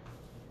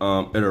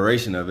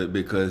iteration of it,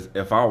 because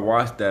if I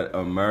watch that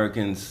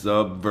American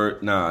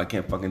subvert, I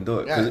can't fucking do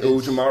it. Yeah,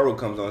 Because it's- Uchimaru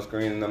comes on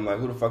screen and I'm like,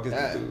 who the fuck is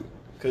yeah. this dude?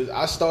 Because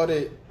I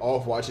started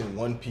off watching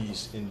One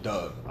Piece in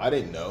dub. I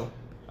didn't know.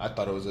 I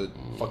thought it was a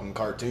fucking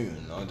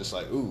cartoon. I'm just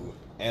like, ooh,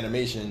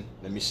 animation.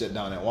 Let me sit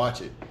down and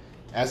watch it.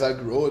 As I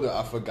grew older,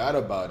 I forgot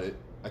about it.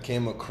 I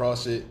came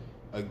across it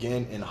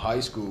again in high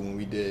school when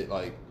we did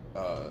like,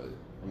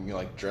 you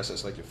like dress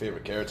as like your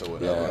favorite character or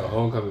whatever. Yeah.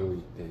 Homecoming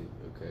week. Then,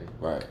 okay.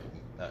 Right.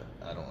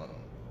 I don't.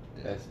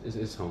 Yeah.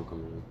 It's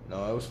homecoming week.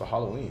 No, it was for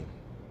Halloween.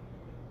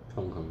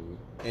 Homecoming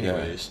week.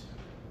 Anyways,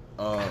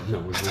 No,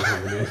 we're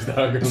homecoming is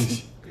dog.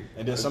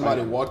 and then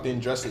somebody walked in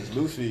dressed as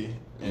Luffy,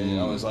 and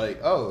I was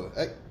like, "Oh,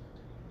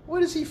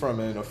 what is he from?"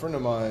 And a friend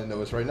of mine that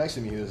was right next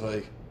to me, he was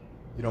like,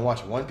 "You don't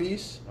watch One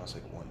Piece?" And I was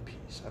like, "One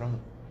Piece? I don't."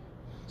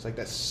 It's like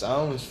that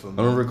sounds I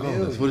familiar. don't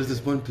recall this. What is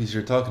this One Piece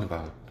you're talking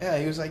about? Yeah,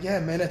 he was like, "Yeah,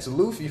 man, that's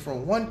Luffy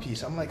from One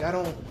Piece." I'm like, "I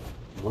don't."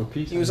 One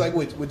Piece. He was like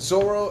with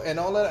Zoro and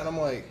all that, and I'm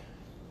like,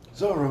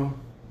 Zoro.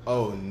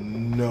 "Oh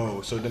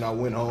no!" So then I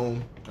went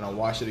home and I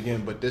watched it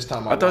again, but this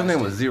time I thought his watched name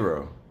it- was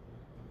Zero.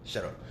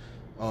 Shut up.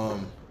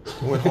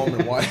 Went home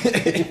and watched.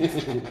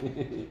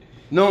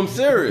 No, I'm Getting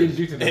serious.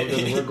 due to that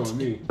doesn't work on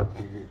me.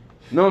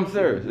 No, I'm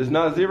serious. It's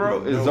not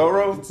Zero. It's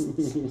Zoro.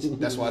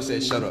 That's why I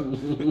said shut up.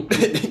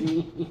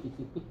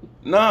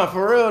 Nah,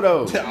 for real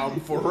though. I'm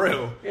for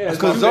real. Yeah,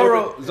 Because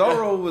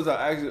Zoro was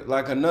actually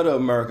like another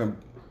American.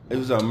 It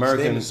was an His name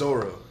American. is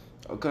Zoro.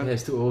 Okay.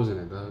 There's two O's in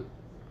it, dog.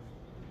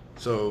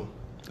 So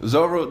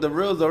Zoro, the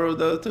real Zoro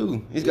does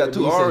too. He's got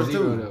two You said R's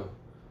zero, too. Though.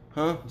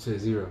 Huh? You said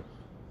zero.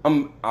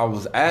 I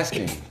was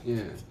asking.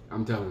 Yeah,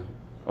 I'm telling.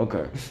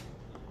 Okay.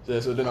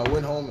 so then I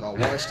went home and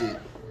I watched it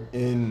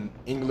in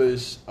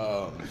English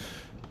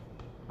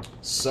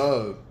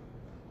sub.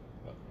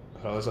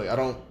 I was like, I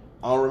don't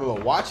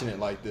remember watching it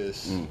like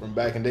this from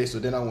back in the day. So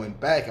then I went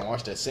back and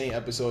watched that same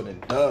episode in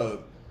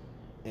dub,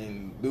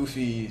 and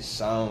Luffy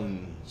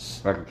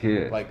sounds Like a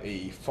kid. like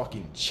a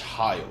fucking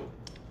child.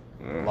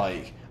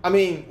 Like, I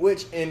mean,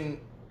 which in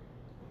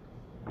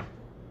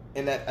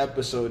that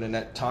episode, in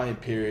that time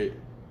period,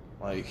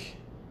 like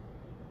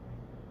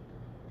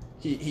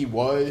he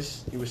would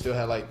still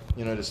have like,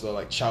 you know, this little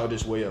like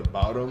childish way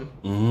about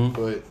him.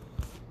 But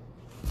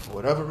for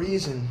whatever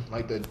reason,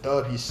 like the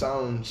dub, he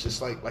sounds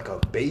just like a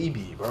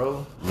baby,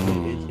 bro.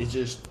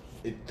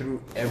 It threw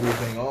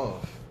everything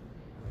off,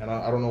 and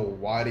I don't know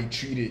why they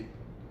treat it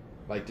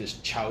like this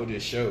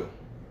childish show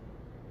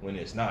when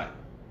it's not.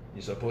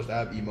 You're supposed to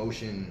have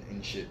emotion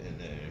and shit in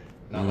there,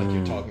 not like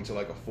you're talking to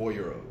like a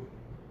 4-year-old.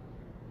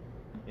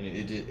 And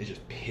it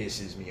just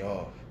pisses me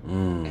off.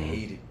 I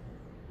hate it.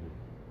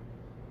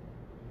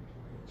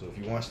 So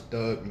if you watch the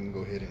dub, you can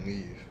go ahead and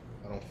leave.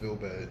 I don't feel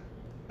bad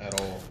at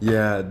all.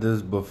 Yeah,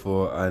 this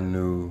before I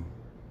knew.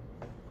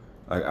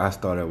 Like I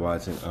started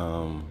watching,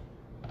 anime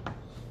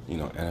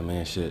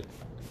and shit.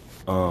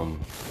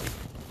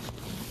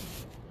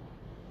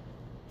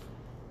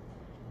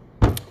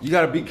 You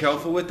gotta be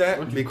careful with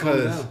that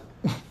because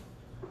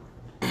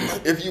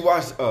if you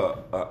watch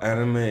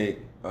an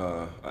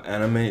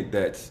anime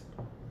that's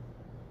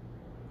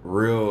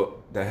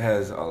real, that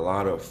has a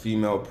lot of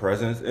female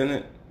presence in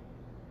it,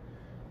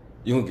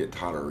 you gonna get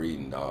tired of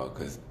reading, dog.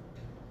 Cause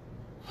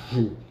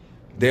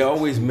they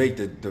always make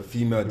the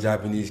female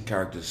Japanese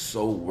characters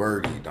so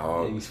wordy,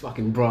 dog. These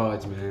fucking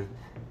broads, man.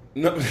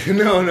 No,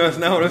 it's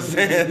not what I'm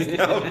saying. It's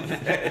not what I'm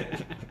saying.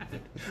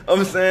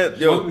 I'm saying,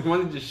 yo. Why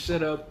don't you just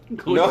shut up,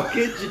 go No. to the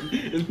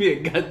kitchen, and be a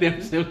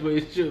goddamn simple way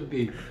it should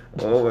be.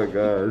 Oh my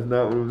god, it's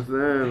not what I'm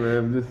saying, man.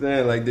 I'm just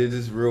saying, like, they're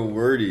just real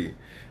wordy.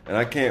 And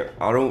I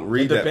don't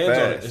read that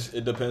fast.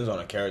 It depends on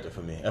a character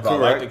for me. If I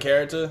Correct. like the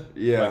character,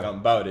 Yeah. like I'm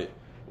about it.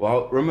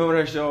 Well, remember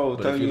that show I was But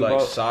if telling you you like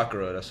about?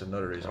 Sakura, that's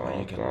another reason why Oh,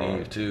 you can God.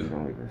 leave too.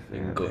 Don't even say You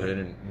can her go name. ahead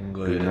and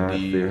Do not say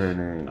leave. her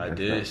name. I That's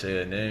did not- say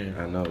her name.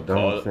 I know, don't For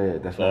all- say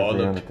it. That's for not all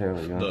Breonna the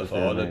Taylor. You don't have look, to for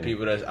say all her the name.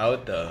 people that's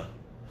out there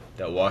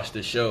that watch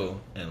the show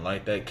and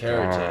like that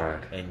character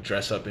God. and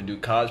dress up and do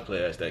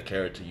cosplay as that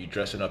character, you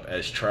dressing up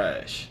as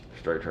trash.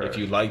 Straight trash. If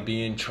you like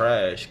being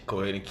trash, go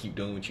ahead and keep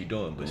doing what you're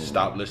doing, but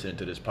stop listening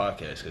to this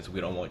podcast because we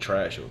don't want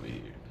trash over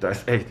here.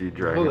 That's HD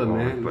Dragon. Hold up, Ball,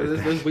 man. but-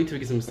 Let's wait till we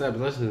get some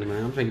establishments,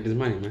 man. I'm trying to get this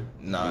money, man.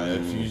 Nah,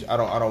 if you, I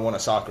don't want a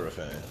Sakura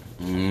fan.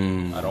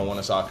 Mm. I don't want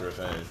a Sakura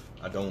fan.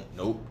 I don't.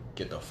 Nope.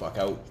 Get the fuck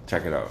out.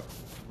 Check it out.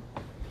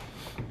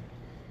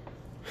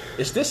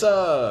 Is this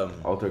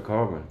Altered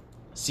Carbon.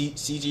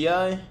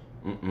 CGI?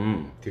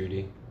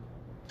 2D.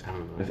 I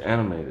don't know. It's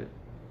animated.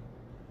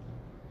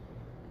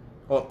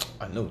 Well,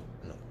 I know.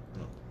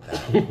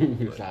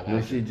 It's live No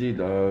action. CG,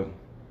 dog.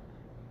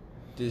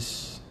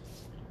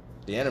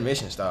 The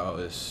animation style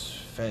is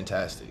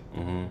fantastic.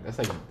 That's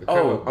like the Oh,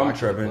 current I'm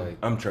box look tripping. like.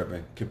 I'm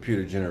tripping.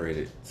 Computer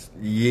generated.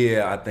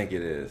 Yeah, I think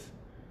it is.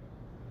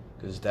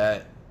 Cause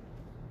that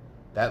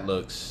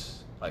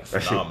looks like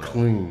That shit phenomenal.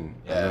 clean.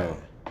 I Yeah. know.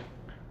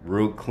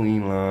 Real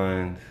clean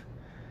lines.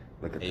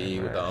 Look at Hey,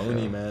 that. with the man,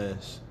 Oni yo.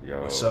 mask.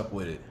 Yo. What's up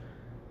with it?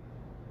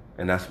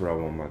 And that's what I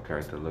want my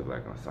character to look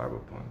like on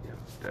Cyberpunk. Yo.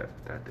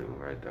 That dude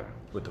right there.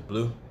 With the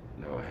blue?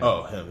 No, him.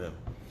 Oh, him.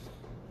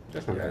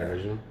 That's not that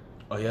original.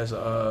 Oh, he has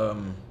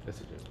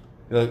That's a joke.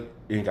 Look,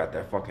 you ain't got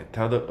that fucking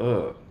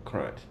tether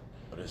crunch.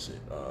 what is it?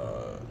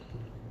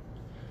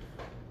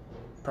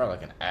 Probably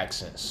like an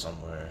accent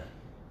somewhere.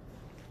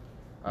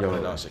 I Yo,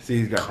 pronounce it. see,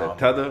 he's got common. that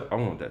tether. I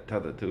want that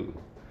tether too.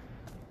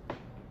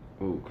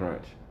 Ooh,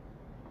 crunch.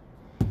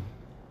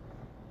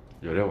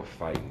 Yo, they were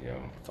fighting, yo.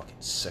 Fucking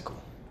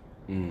sickle.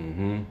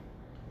 Mm-hmm.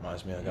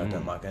 Reminds me, I got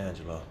that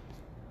Michelangelo.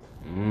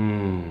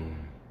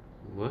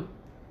 What?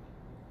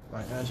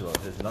 Michelangelo,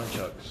 his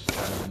nunchucks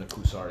kind of in the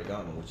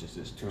Kusarigama, which is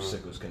just two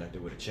sickles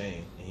connected with a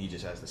chain, and he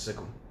just has the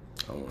sickle.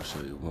 I want to show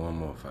you one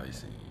more fight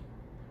scene.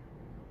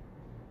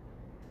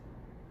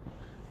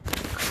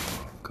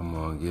 Come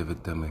on, give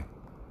it to me.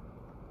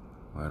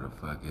 Where the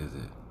fuck is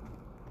it?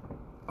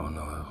 Oh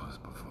no, it was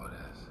before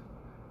this.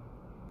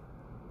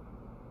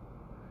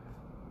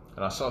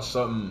 And I saw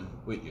something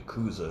with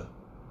Yakuza.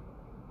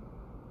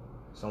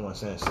 Someone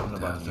saying something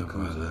about the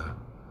Yakuza.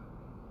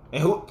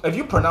 And who, if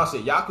you pronounce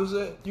it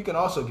Yakuza, you can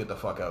also get the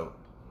fuck out.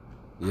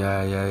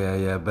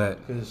 Yeah,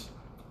 bet. Because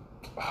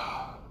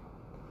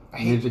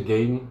Ninja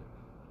Gaiden.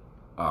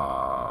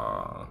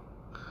 Ah,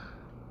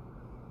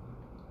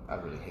 I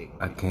really hate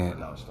when I people can't.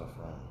 pronounce stuff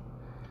wrong.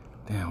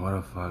 damn, what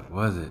the fuck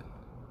was it?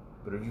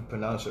 But if you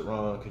pronounce it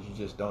wrong because you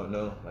just don't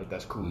know, like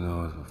that's cool.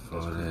 No, it was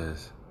before That's cool.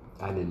 this.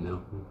 I didn't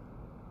know.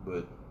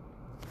 But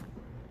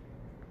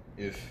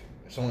if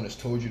someone has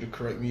told you to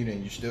correct me,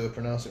 then you still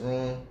pronounce it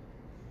wrong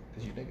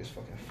because you think it's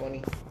fucking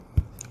funny,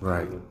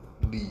 Right.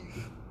 leave.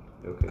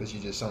 Okay. Because you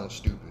just sound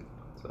stupid.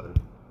 Sorry.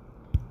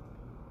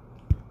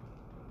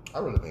 I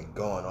really been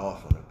going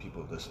off on the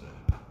people listening.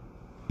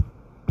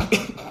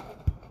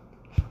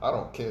 I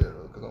don't care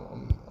though, because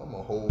I'm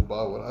a hold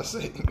by what I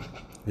say.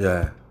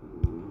 Yeah.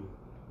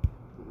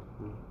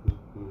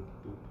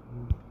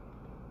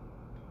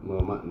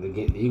 Well, the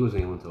Eagles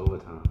ain't went to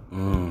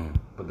overtime,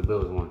 but the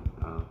Bills won.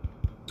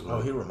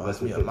 Oh, he reminds less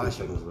than me of my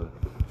 15 seconds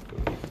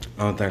left.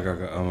 I don't think I'm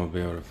gonna be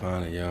able to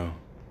find it, yo.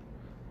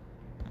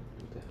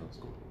 What the hell's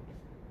going on?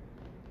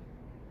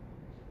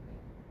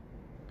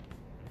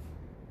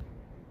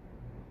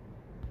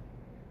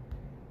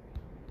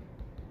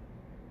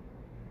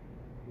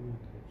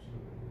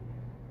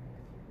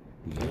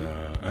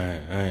 Nah,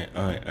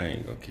 I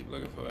ain't gonna keep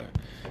looking for it.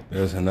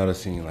 There's another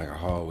scene like a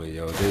hallway,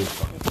 yo. They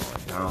fucking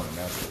going down and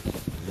that's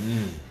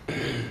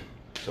it.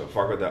 So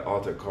fuck with that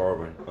Altered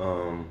Carbon.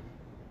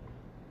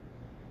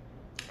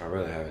 I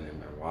really haven't even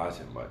been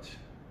watching much.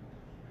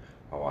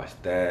 I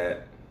watched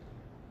that.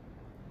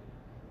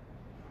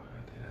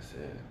 I think that's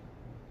it.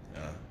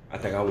 Yeah. I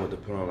think I wanted to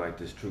put on like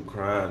this true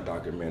crime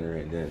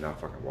documentary and then I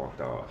fucking walked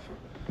off.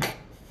 Like,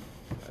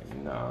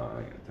 nah, I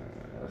ain't got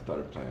time. I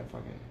started playing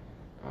fucking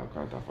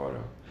Grand Theft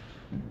Auto.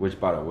 Which,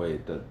 by the way,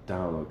 the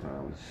download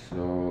time is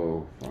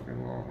so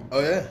fucking long. Oh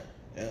yeah,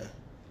 yeah.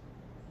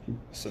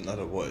 It's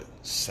another what,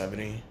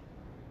 70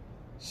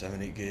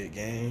 gig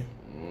game,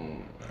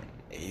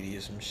 80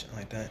 or some shit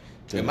like that.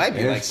 It might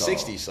be like Install-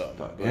 60 something.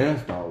 The But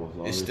install was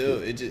long. it's as still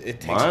shit.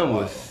 it takes. Mine a while.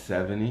 was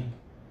 70,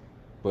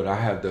 but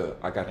I got the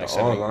Like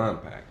 70? online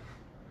pack.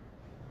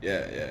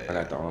 Yeah. I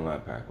got the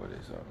online pack with it,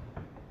 so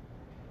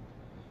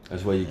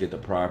that's where you get the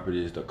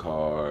properties, the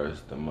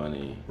cars, the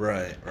money.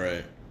 Right.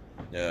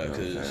 Yeah, You know what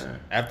I'm because saying?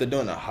 after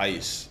doing a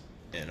heist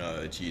in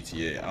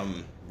GTA,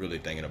 I'm really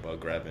thinking about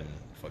grabbing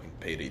fucking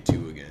Payday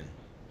 2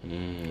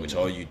 again. Which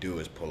all you do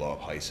is pull off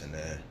heists in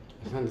there.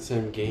 It's not the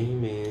same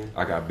game, man.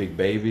 I got Big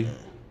Baby.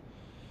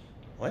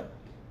 What?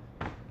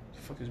 The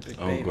fuck is Big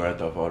On Baby? Grand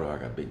Theft Auto, I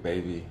got Big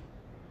Baby.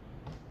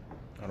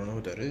 I don't know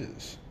what that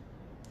is.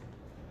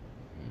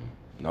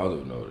 No, I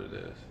don't know what it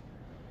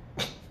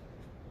is.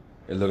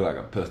 It looked like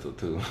a pistol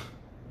too.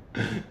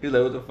 He's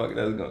like, what the fuck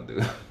that's gonna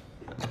do?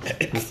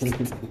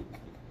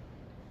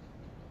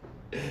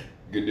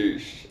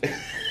 Gadoosh.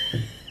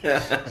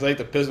 It's like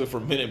the pistol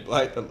from Men in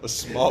Black, the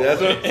small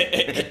That's one.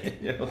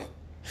 what. Yo.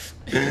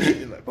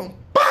 You're like, boom,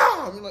 pow!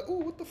 bomb. You're like, ooh,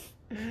 what the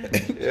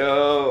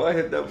Yo, I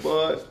hit that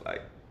boy. It's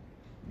like,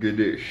 good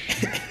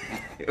dish.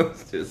 It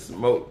was just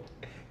smoke.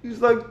 He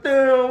was like,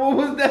 damn, what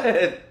was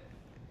that?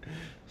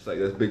 It's like,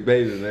 that's Big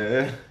Baby,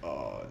 man.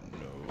 Oh,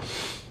 no.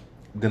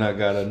 Then I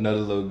got another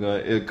little gun.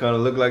 It kind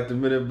of looked like the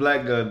Men in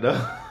Black gun,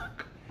 dog.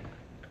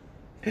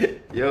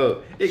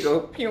 Yo, it go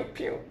pew,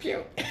 pew,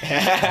 pew.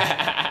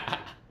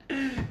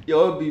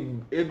 Yo,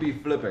 it be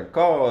flipping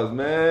cars,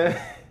 man.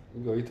 I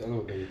know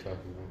what you're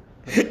talking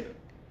about.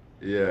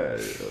 Yeah,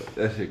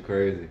 that shit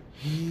crazy.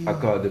 I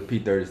call it the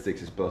P-36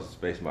 explosive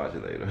space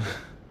modulator.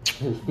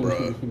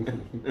 Bruh.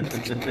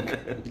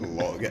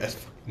 Long ass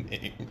fucking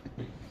name.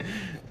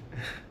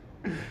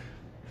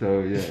 So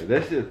yeah,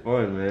 that shit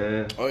fun,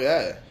 man. Oh,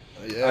 yeah.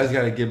 Oh, yeah.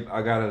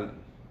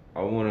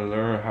 I want to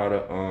learn how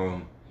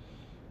to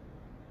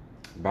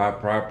buy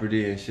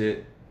property and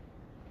shit.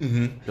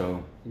 Mm-hmm.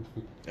 So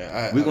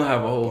Yeah, we're gonna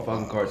have a whole bought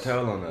fucking my house.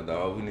 cartel on that,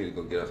 dog. We need to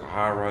go get us a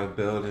high-rise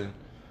building.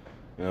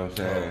 You know what I'm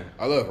saying?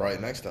 I live right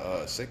next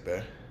to Sick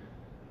Bay.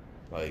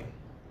 Like,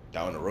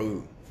 down the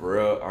road. For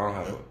real, I don't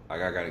have. I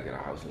gotta get a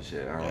house and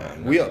shit. I don't Yeah.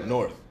 have We nothing. up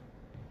north.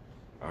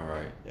 All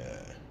right. Yeah.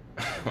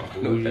 I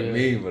don't know what that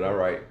means, but all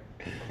right.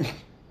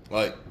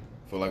 Like,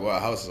 for like where our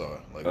houses are.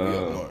 Like, we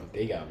up north.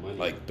 They got money.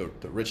 Like, the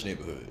rich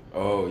neighborhood.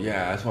 Oh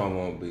yeah, that's why I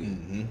won't be.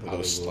 Mm-hmm.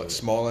 Those Hollywood. like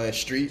small ass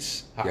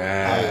streets.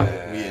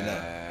 Yeah. We in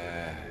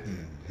that.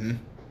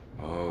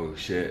 Mm-hmm. Oh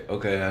shit.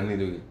 Okay, I want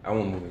to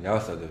move in y'all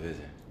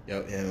subdivision.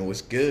 Yep, and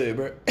what's good,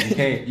 bro?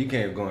 You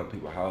can't go in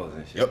people's houses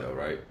and shit Yep. though,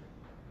 right?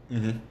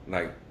 Mm-hmm.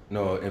 Like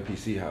no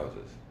NPC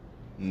houses.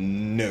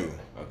 No.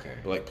 Okay.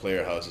 But like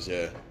player houses,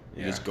 yeah.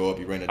 You Yeah. just go up,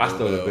 you ring the I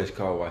stole doorbell. a bitch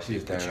car while she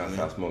was Put standing you in.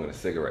 outside smoking a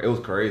cigarette. It was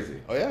crazy.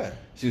 Oh yeah.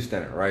 She was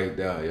standing right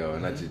there, yo,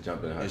 and I just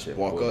jumped in her Just shit.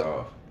 walk pulled up.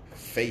 off.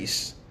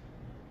 Face.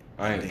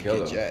 I ain't Then kill her.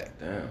 get jacked.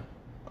 Damn.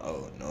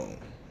 Oh no.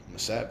 I'm a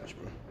savage,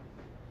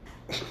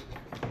 bro.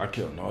 I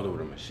killed Naldo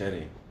with a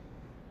machete.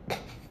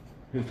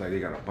 He was like, they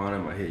got a bond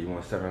in my head. You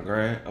want $7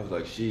 grand? I was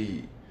like,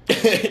 she.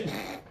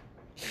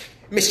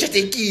 Mr.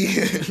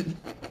 Sticky.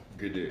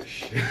 Good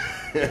dish.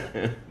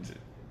 I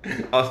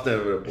was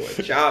standing with a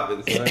boy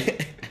chopping, son.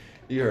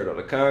 You heard all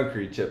the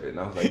concrete chipping.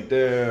 I was like,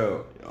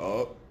 damn.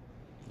 Yup.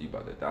 You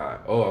about to die.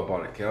 Oh, I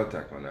bought a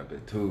Caltech on that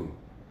bit too.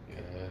 Yeah.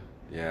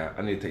 Yeah,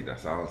 I need to take that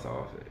silence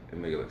off it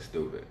and make it look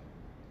stupid.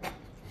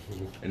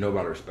 And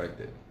nobody respect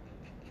it.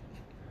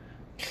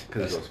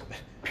 Cause it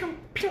goes,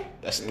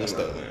 That's man,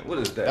 the. what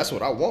is that? That's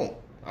what I want.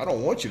 I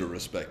don't want you to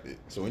respect it.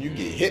 So when you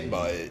get hit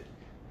by it,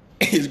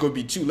 it's gonna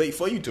be too late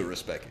for you to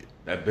respect it.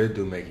 That bit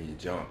do making you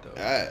jump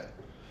though.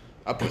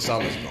 I put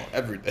silence on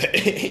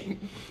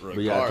everything. But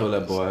yeah, I told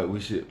that Regardless. boy we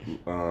should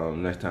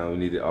next time we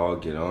need to all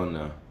get on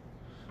now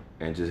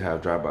and just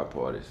have drive-by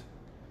parties.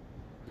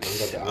 I I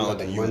don't don't got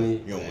the think money.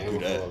 you don't the do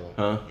that. ammo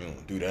for Huh? You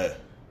don't do that.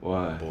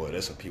 Why? Boy,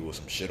 there's some people with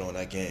some shit on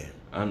that game.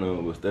 I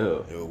know, but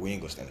still. Yo, we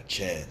ain't gonna stand a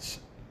chance.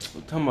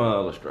 I'm talking about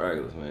all the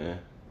stragglers, man.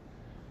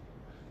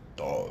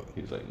 Dog,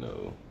 He was like,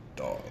 no.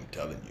 I'm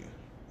telling you,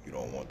 you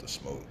don't want the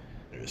smoke.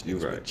 There's You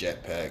niggas right. with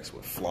jetpacks,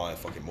 with flying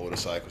fucking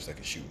motorcycles that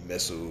can shoot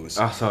missiles.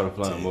 I saw the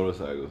flying Dude.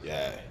 motorcycles.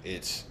 Yeah,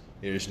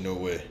 there's no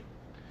way.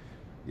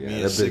 Yeah, Me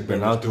that and bitch Sick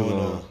been was out too doing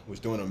long. was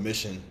doing a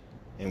mission,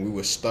 and we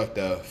were stuck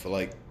there for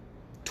like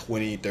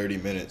 20, 30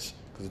 minutes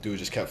because the dude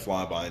just kept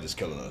flying by and just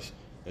killing us.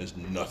 There's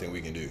nothing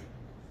we can do,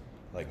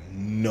 like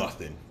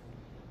nothing.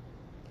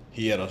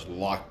 He had us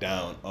locked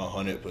down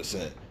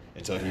 100%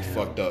 until he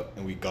fucked up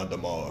and we gunned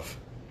him off.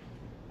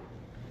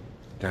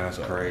 That's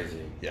So,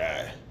 crazy.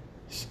 Yeah,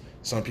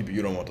 some people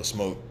you don't want to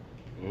smoke.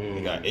 They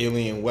Mm. got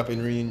alien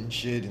weaponry and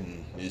shit,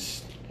 and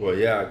Well,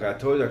 yeah, I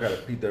told you I got a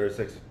P-36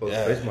 explosive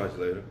Yeah. space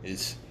modulator,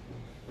 it's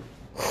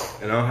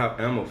and I don't have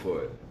ammo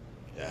for it.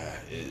 yeah,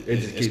 It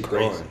just it's keeps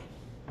crazy. going.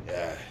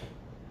 Yeah.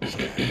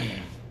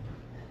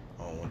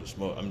 I don't want to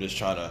smoke. I'm just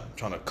trying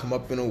to come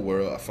up in a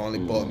world. I finally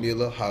bought me a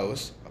little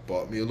house. I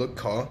bought me a little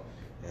car.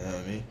 You know what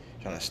I mean?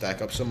 Trying to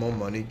stack up some more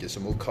money, get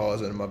some more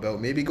cars under my belt.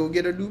 Maybe go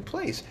get a new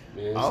place.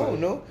 Man, I don't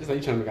know. It's like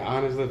you trying to make an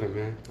honest living,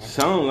 man.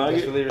 Sound like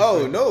That's it. really Oh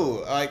respect. no!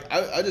 Like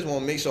I just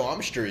want to make sure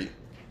I'm straight.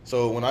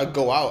 So when I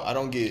go out, I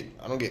don't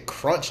get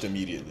crunched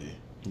immediately.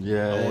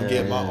 Yeah. I want to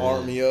get my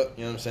army up.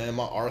 You know what I'm saying?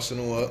 My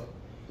arsenal up,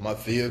 my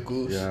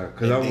vehicles. Yeah,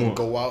 because and I then want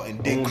go out and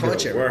I then wanna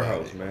crunch get a everybody.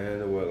 warehouse,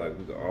 man. Where like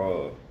we could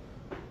all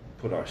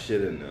put our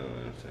shit in there. You know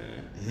what I'm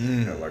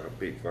saying? Have like a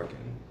big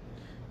fucking,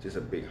 just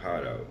a big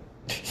hideout.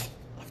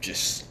 Of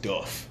just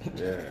stuff.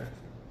 Yeah.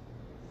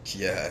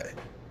 Yeah.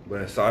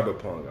 But in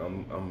Cyberpunk,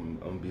 I'm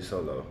gonna be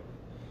solo.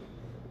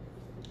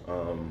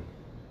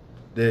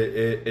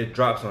 It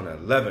drops on the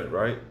 11th,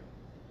 right?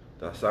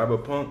 The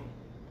Cyberpunk.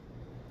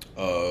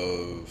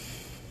 Of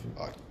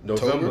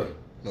November.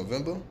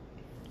 November.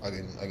 I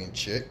can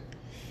check.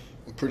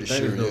 I'm pretty I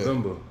think sure. it's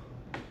November.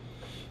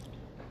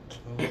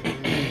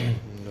 Yeah.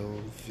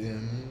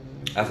 November.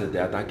 That's the day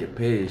after I get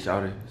paid,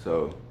 shawty.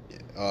 So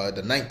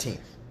The 19th.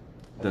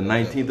 the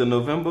 19th of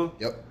November.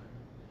 Yep.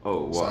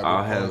 Oh well, Cyberpunk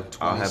I'll have it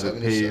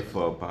 2077. paid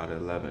for about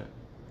 11.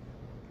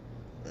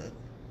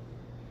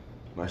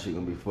 My shit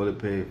gonna be fully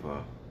paid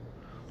for.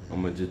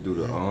 I'm gonna just do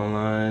the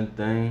online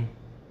thing.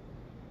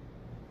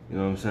 You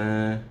know what I'm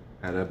saying?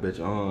 Had that bitch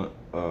on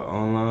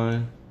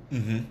online.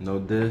 Mm-hmm. No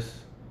diss.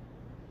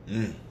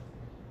 Mm.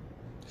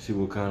 She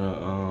would kind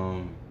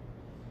of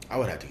I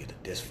would have to get the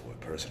disc for it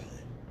personally.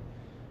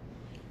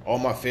 All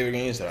my favorite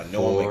games that I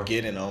know I'm gonna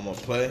get and I'm gonna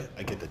play,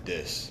 I get the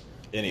disc.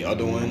 Any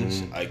other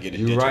ones, I get a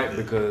You're digital. right,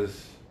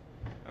 because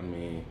I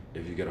mean,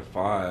 if you get a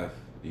 5,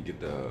 you get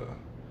the.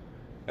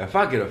 If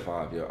I get a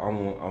 5, yeah, I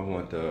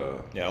want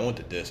the. Yeah, I want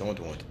the disc. I want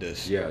the one with the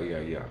disc. Yeah.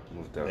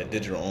 With that. And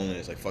digital only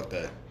is like fuck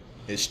that.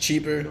 It's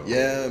cheaper, but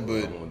I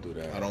don't want to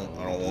do that. I don't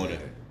want it.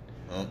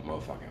 Huh?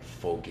 Motherfucking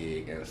 4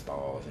 gig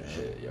installs and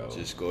shit, yo.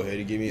 Just go ahead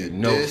and give me a You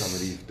know disc. some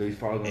of these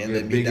files gonna and get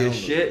let me big as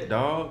download shit, it.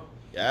 dog.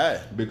 Yeah.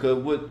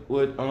 Because what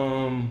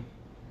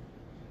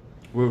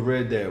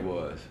Red Dead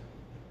was.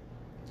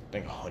 I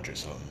think 100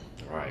 something.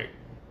 Right.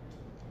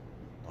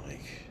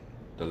 Like,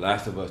 The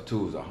Last of Us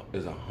 2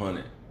 is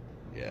 100.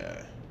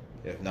 yeah.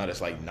 If not,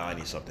 it's like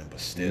 90 something, but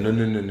still. No.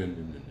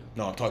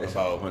 No, I'm talking It's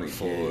about 100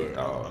 for. gig,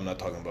 dog. I'm not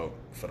talking about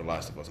for The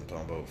Last of Us. I'm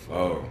talking about for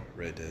Oh.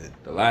 Red Dead.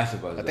 The Last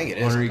of Us I think is it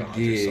is 100 like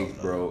 100 gigs,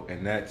 something, bro,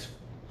 and that's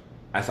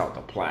out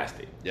the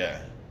plastic. Yeah.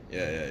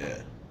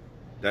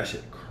 That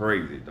shit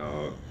crazy,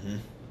 dog. Mm-hmm.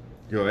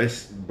 Yo,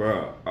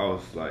 bro, I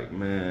was like,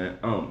 man,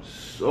 I'm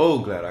so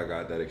glad I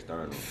got that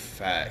external.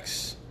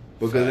 Facts.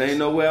 Because ain't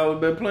no way I would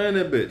have been playing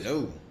that bitch.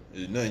 No.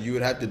 There's nothing. You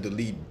would have to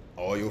delete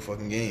all your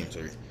fucking games.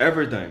 Or,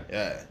 Everything.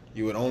 yeah.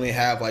 You would only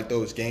have like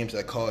those games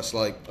that cost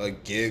like a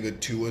gig or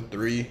 2 or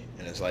 3,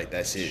 and it's like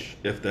that's it.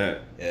 If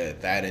that. Yeah,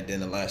 that and then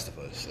The Last of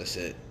Us. That's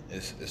it.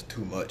 It's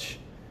too much.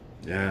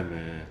 Yeah,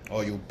 man.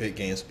 All your big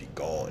games be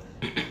gone.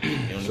 They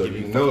only So give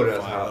you know fucking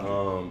that's how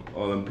 500.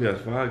 all them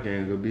PS5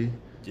 games will be.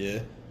 Yeah.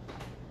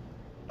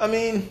 I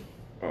mean,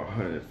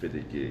 150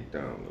 gig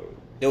download.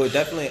 it would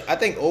definitely. I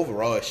think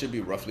overall it should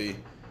be roughly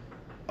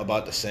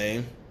about the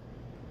same.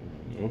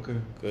 Okay.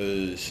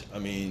 Because I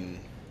mean,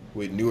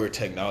 with newer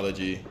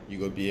technology, you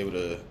gonna be able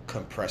to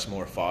compress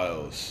more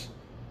files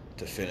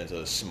to fit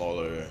into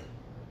smaller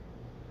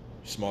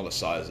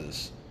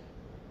sizes.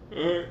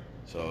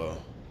 So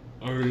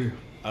Alright.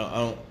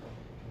 I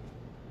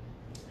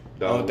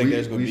don't think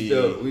there's gonna be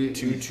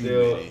too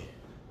many.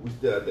 We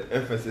still at the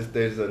emphasis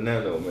stages of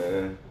nano,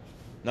 man.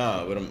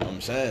 Nah, but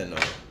I'm saying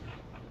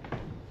though.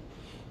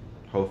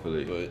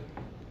 Hopefully. But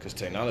because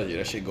technology,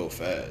 that shit go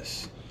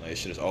fast. Like,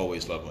 shit is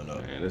always leveling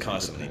up, Man, this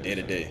constantly, is day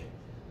to day.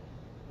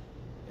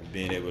 And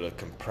being able to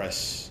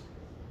compress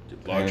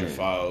Japan, larger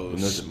files, you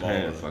know,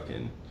 Japan smaller.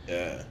 fucking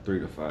Yeah. 3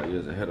 to 5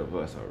 years ahead of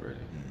us already.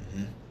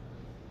 Mm-hmm.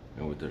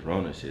 And with this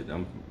Rona shit,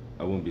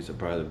 I wouldn't be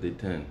surprised if they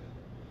 10. You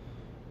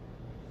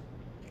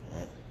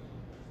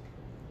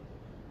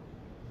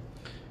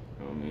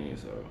know what I mean?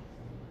 So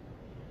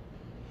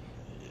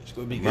It's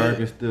gonna be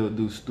Americans good. still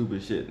do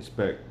stupid shit and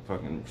expect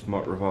fucking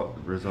smart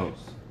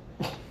results.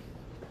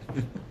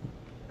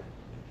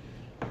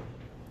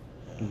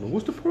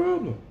 What's the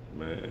problem?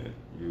 Man,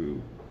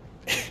 you,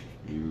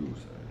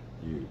 son,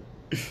 you.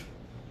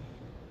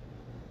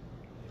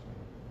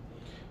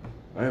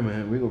 Hey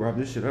man, we gonna wrap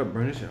this shit up,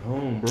 bring this shit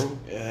home, bro.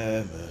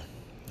 Yeah, man.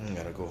 I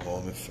gotta go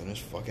home and finish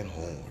fucking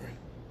homework.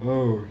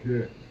 Oh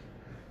shit.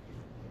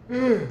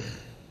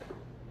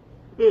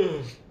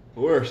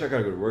 Worse, I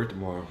gotta go to work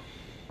tomorrow.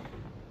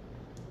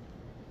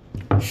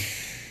 I know.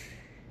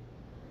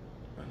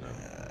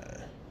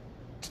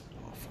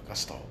 Oh fuck! I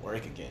start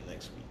work again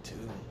next week too.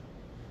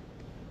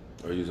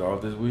 Are you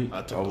off this week?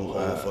 I took the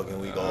whole fucking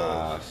week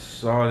off. I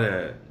saw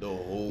that. The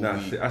whole Nah,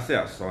 week. I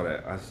saw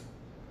that.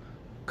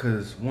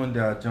 Cause one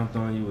day I jumped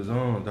on, you was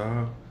on,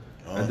 dog.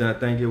 And then I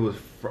think it was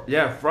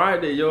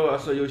Friday, yo. I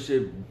saw your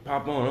shit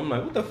pop on. I'm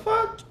like, what the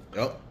fuck?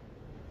 Yep.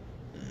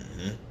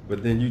 Mm-hmm.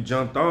 But then you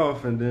jumped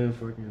off, and then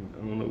fucking I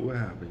don't know what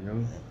happened,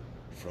 yo.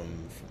 From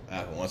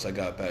after once I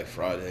got back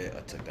Friday, I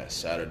took that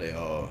Saturday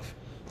off.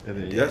 And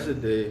then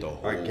yesterday the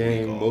whole I week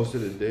gamed off. most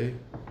of the day.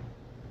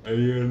 And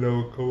you didn't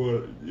know come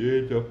on, you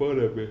ain't jump on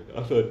that bitch.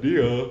 I saw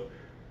Dion.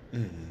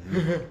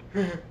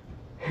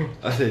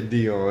 I said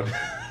Dion.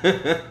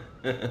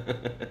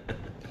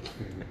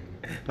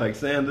 Like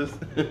Sanders.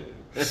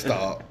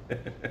 Stop.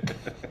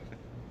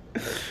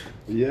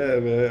 Yeah,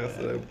 man. I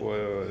saw that boy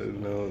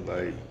on,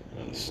 like.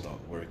 I'm gonna start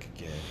work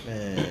again,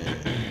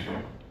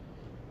 man.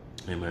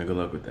 Hey, man, good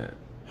luck with that.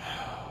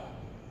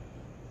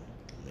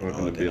 Working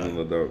all to be on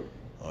the dog.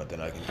 All that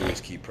I can do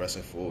is keep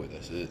pressing forward.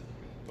 That's it.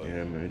 But,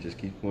 Yeah, man, just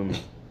keep swimming.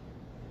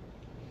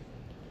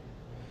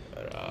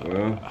 but,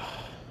 Well.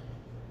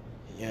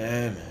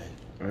 yeah, man.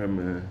 All right,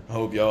 man. I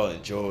hope y'all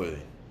enjoy.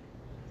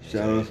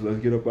 Shout out, so let's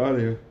get up out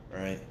of here.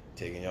 Right?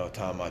 Taking y'all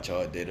time out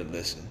y'all day to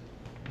listen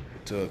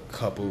to a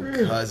couple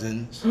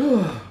cousins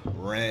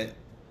rant,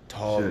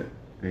 talk, Shit.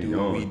 Ain't do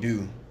what we yawn.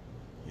 do.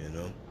 You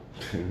know?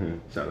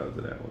 Shout out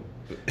to that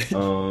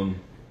one.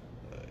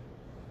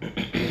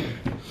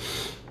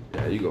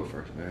 Yeah, you go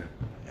first, man.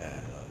 Yeah,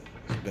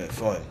 it's been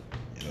fun.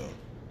 You know?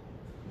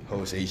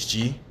 Host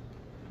HG.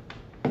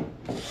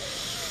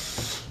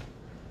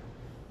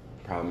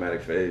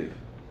 Problematic fave.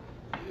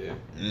 Yeah.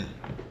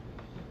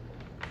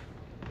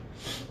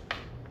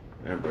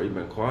 Man, bro, you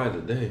been quiet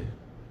today.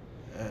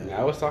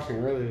 Yeah, I was talking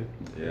earlier.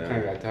 Yeah.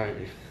 Kind of got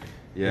tired.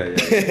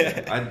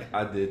 Yeah.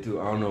 I did too.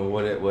 I don't know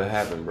what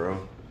happened, bro.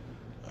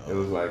 It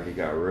was like it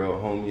got real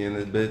homey in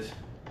this bitch.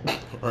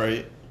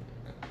 Right.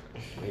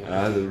 And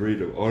I had to read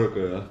the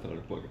article and I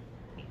started fucking.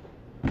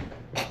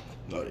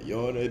 No,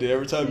 yawn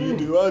every time you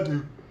do, I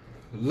do.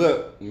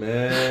 Look,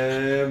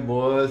 man,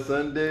 boy,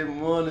 Sunday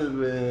mornings,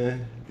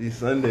 man. These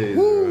Sundays,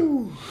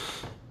 bro.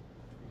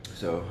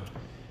 So,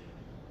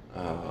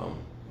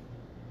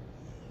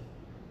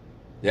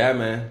 yeah,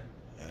 man.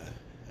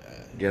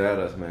 Get at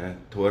us,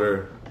 man.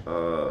 Twitter,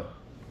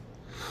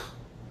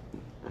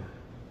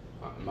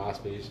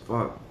 MySpace.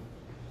 fuck.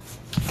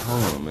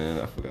 Hold on, man.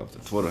 I forgot what the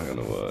Twitter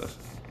handle was.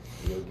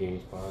 No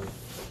Games Pod.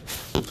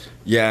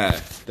 Yeah,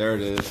 there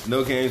it is.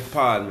 No Games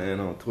Pod, man,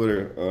 on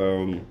Twitter.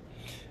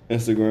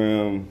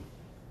 Instagram,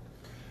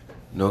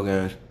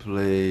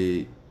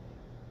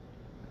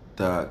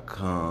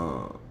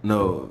 nogamesplay.com.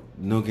 No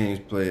Games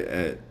Play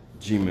at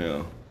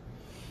Gmail.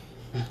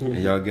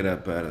 And y'all get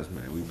up at us,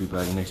 man. We'll be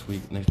back next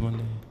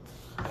Monday.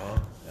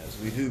 As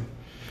we do.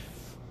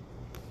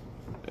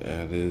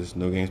 Yeah, it is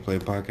No Games Play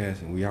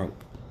podcast, and we out.